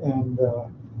okay. And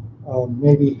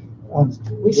maybe on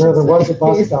We should where there was a say-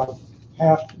 bus stop,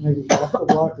 maybe half the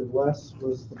block or less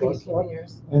was the bus stop.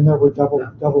 And there were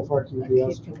double park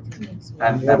UPS trucks.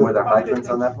 And were there hydrants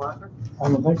on that block? I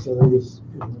don't think so, it was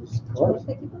cars.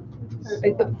 I'll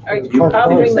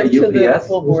bring them to the UPS?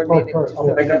 full board Parked meeting. cars, Oh,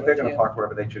 yeah. they're gonna park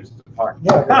wherever they choose to park.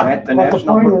 Yeah, The but the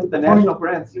national, point is- the national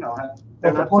grants, you know, they're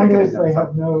But the not point ticketing is, them, they so-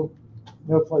 have no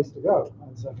place to go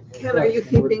on Central Park Ken, are you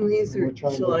West, and we're- keeping these and or we're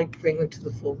trying shall to- I bring them to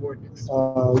the full board next?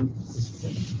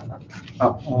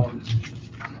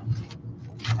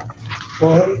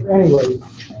 Well, anyway,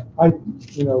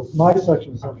 my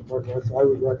section of Central Park West, I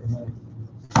would recommend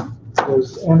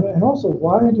those, and also,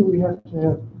 why do we have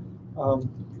to have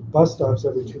bus stops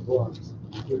every 2 blocks?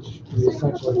 which we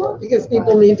essentially are. Because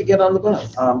people need to get on the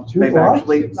bus. They've blocks?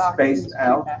 actually spaced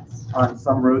out on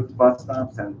some routes, bus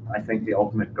stops, and I think the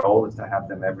ultimate goal is to have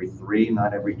them every 3,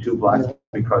 not every 2 blocks,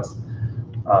 because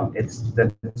it's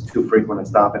too frequent a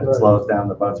stop and it Right. slows down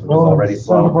the bus, which is Well, already in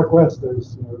Central slow. Park West,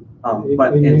 there's,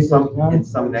 But 88, in some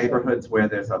 89. neighborhoods where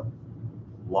there's a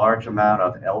large amount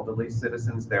of elderly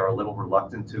citizens, they're a little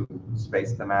reluctant to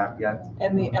space them out yet.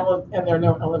 And and there are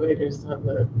no elevators on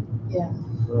the. Yeah.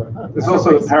 There's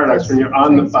also the paradox, when you're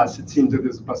on the bus, it seems that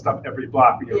there's a bus stop every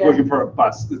block, when you're Yeah. looking for a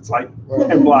bus, it's like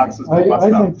 10 blocks is the bus I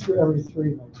stop. think every 3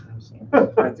 makes more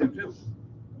sense. I do too.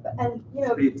 And, you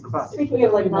know, Speeds the bus. speaking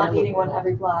of like not needing one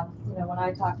every block, you know, when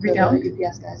I talked to We don't. the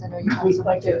UPS guys, I know you have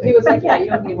some too, he was like, yeah, you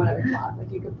don't need one every block, like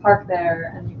you could park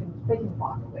there and they can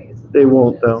walk away. They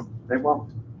won't though. They won't.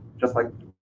 Just like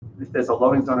if there's a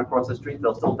loading zone across the street,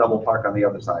 they'll still double park on the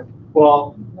other side.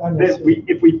 Well, if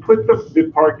we put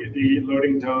the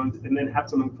loading zones and then have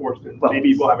some enforcement, Well,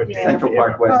 maybe we'll have a. Central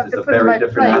Park West is a very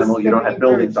different animal. You don't have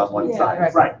buildings on one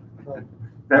side. Right.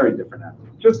 Very different animal.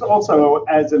 Just also,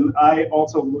 I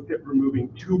also looked at removing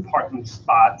 2 parking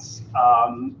spots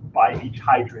by each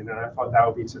hydrant, and I thought that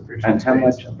would be sufficient. And how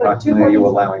much approximately are you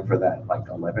allowing for that? Like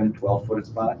 11, 12 foot a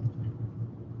spot?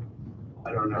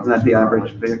 I don't know. Isn't that the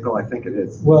average vehicle? I think it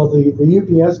is. Well, the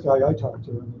UPS guy I talked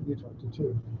to, and you talked to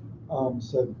too,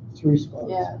 said 3 spots.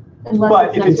 Yeah.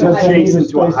 But if it's Because they need adjacent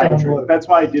to a space on hydrant, wood. that's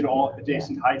why I did all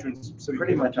adjacent hydrants, so you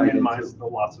Pretty can much I did minimize too. the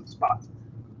loss of spots.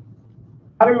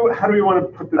 How do we want to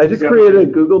put this I just together? created a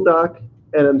Google Doc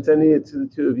and I'm sending it to the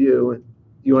 2 of you. Do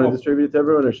you want to distribute it to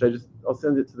everyone or should I I'll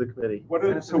send it to the committee. What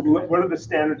are the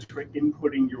standards for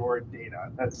inputting your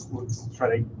data? Let's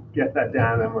try to get that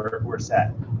down and we're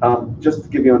set. Just to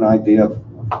give you an idea of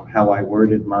how I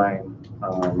worded mine.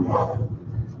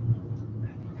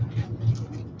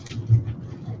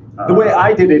 The way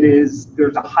I did it is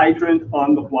there's a hydrant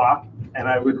on the block and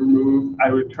I would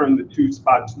turn the 2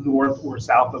 spots north or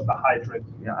south of the hydrant.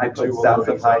 Yeah, I put south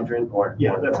of hydrant or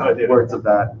that's what I did. words of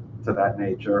that to that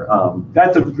nature.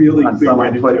 That's a really on good some way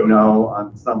I to put do it. no,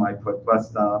 on some I put bus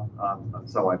stop,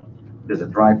 there's a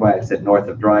driveway, I said north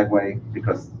of driveway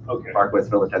because Park West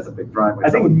Village has a big driveway. I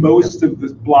think most of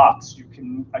the blocks you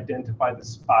can identify the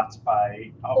spots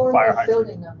by Or fire the hydrant.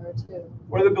 building number too.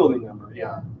 Or the building number,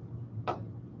 yeah.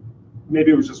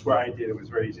 Maybe it was just where I did, it was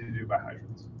very easy to do by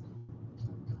hydrants.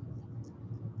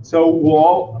 So we'll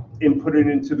all input it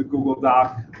into the Google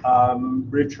Doc.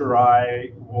 Rich or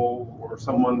I will, or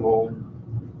someone will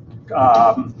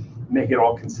make it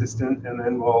all consistent and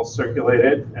then we'll circulate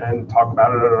it and talk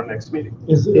about it at our next meeting.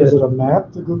 Is it a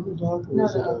map, the Google Doc? Or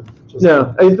is it just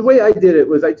No, the way I did it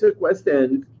was I took West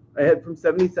End, I had from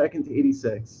 72nd to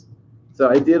 86. So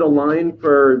I did a line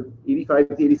for 85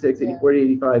 to 86, 84 to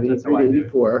 85, 83 to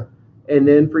 84. And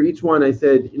then for each one, I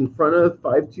said in front of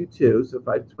 522, so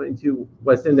 522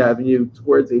 West End Avenue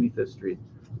towards 85th Street,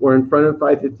 or in front of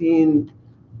 515,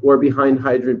 or behind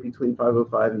hydrant between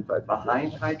 505 and 515.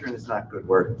 Behind hydrant is not good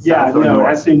word. Yeah, South or no, it north.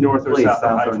 has to be north or Please, south of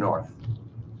south or hydrant. north.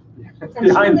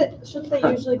 And shouldn't they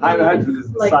usually be, Hydrant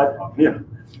is the like, sidewalk, yeah.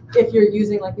 if you're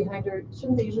using like the hydrant,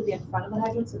 shouldn't they usually be in front of the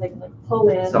hydrant so they can like pull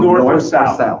in? So north or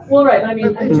south? Well, right, I mean,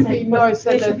 It I'm should just be saying, north, but so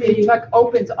they that should the be, truck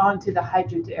opens onto the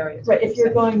hydrant area. right, if you're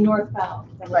going northbound,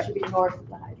 then it should be north of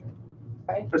the hydrant,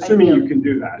 right? Assuming you Ideally. can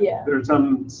do that. Yeah. There are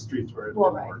some streets where it Well,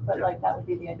 doesn't right, work. but like that would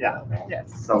be the idea, right?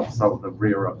 Yes. So the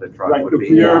rear of the truck Right, would the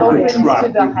be. rear of the Opens truck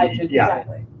to the would be- hydrant, yeah.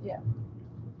 Exactly, yeah.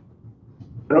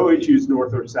 But always use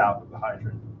north or south of the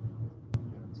hydrant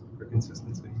for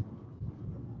consistency.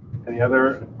 Any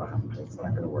other It's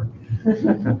not gonna work.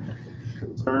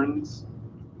 concerns?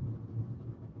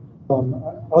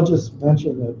 I'll just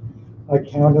mention that I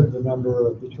counted the number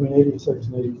of between 86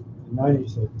 and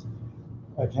 96.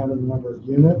 I counted the number of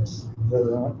units that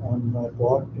are on that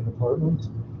block in apartments,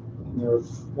 and there are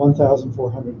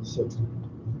 1,460.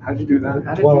 How'd you do that?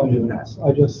 How did Dwelling you do units.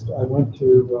 I went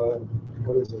to,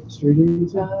 what is it, Street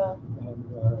Easy? And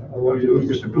I went to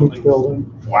each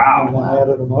building. Wow. And then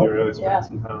added them up. You really spent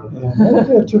some time. And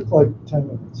it took like 10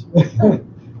 minutes.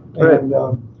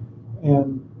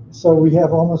 And so we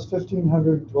have almost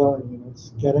 1,500 dwelling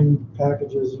units getting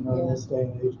packages, in this day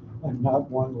and age, and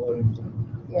not one loading zone.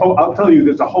 Oh, I'll tell you,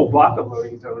 there's a whole block of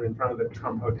loading zone in front of the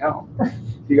Trump Hotel.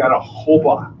 You got a whole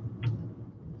block.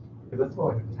 That's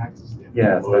more like a taxi stand.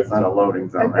 Yes, that's not a loading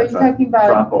zone. Are you That's a talking about-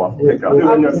 drop off pickup.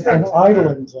 It's an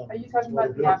idling zone. Are you talking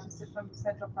about the opposite from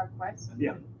Central Park West?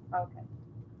 Yeah. Okay.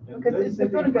 Because the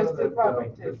building goes to Broadway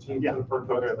too. Yeah.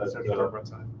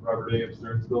 Robert A.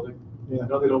 Absurd's building. Yeah.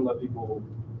 No, they don't let people.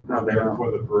 No, they there don't.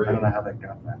 before the I parade. don't know how they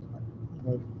got that.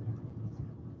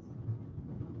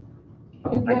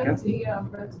 And I then guess- the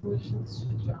resolutions to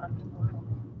John tomorrow.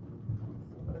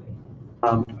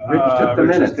 Rich took the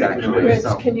minutes, actually, Rich,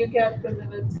 so. can you get the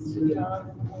minutes to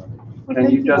John?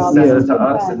 Can you just send it to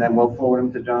us and then we'll forward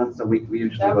them to John? So we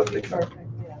usually That look would be at perfect,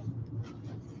 yeah.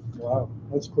 Wow,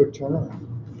 that's quick turnaround.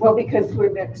 Well, because we're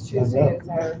next Tuesday is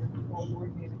our full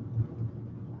board meeting.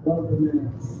 Love the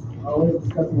minutes. Always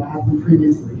discussing what happened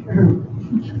previously.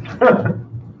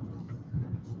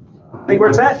 I think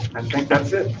we're set. I think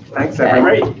that's it. Thanks, Okay.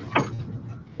 everybody.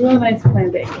 Real nice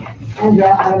plan, Dick. And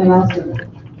Avenue and Amsterdam.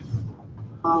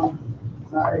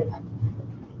 Sorry.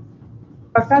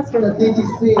 Professor. The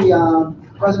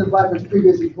DTC, President Blackman's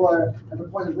previous employer, and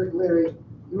appointed Rick Leary,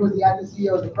 he was the acting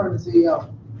CEO, as the permanent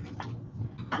CEO.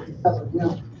 That's what, you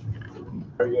know.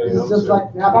 It's just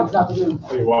like happened this afternoon.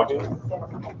 Are you walking?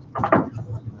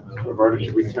 Roberta,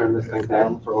 should we turn this thing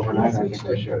down for overnight? I think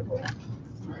we should.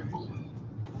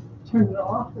 Turn it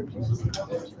off or just?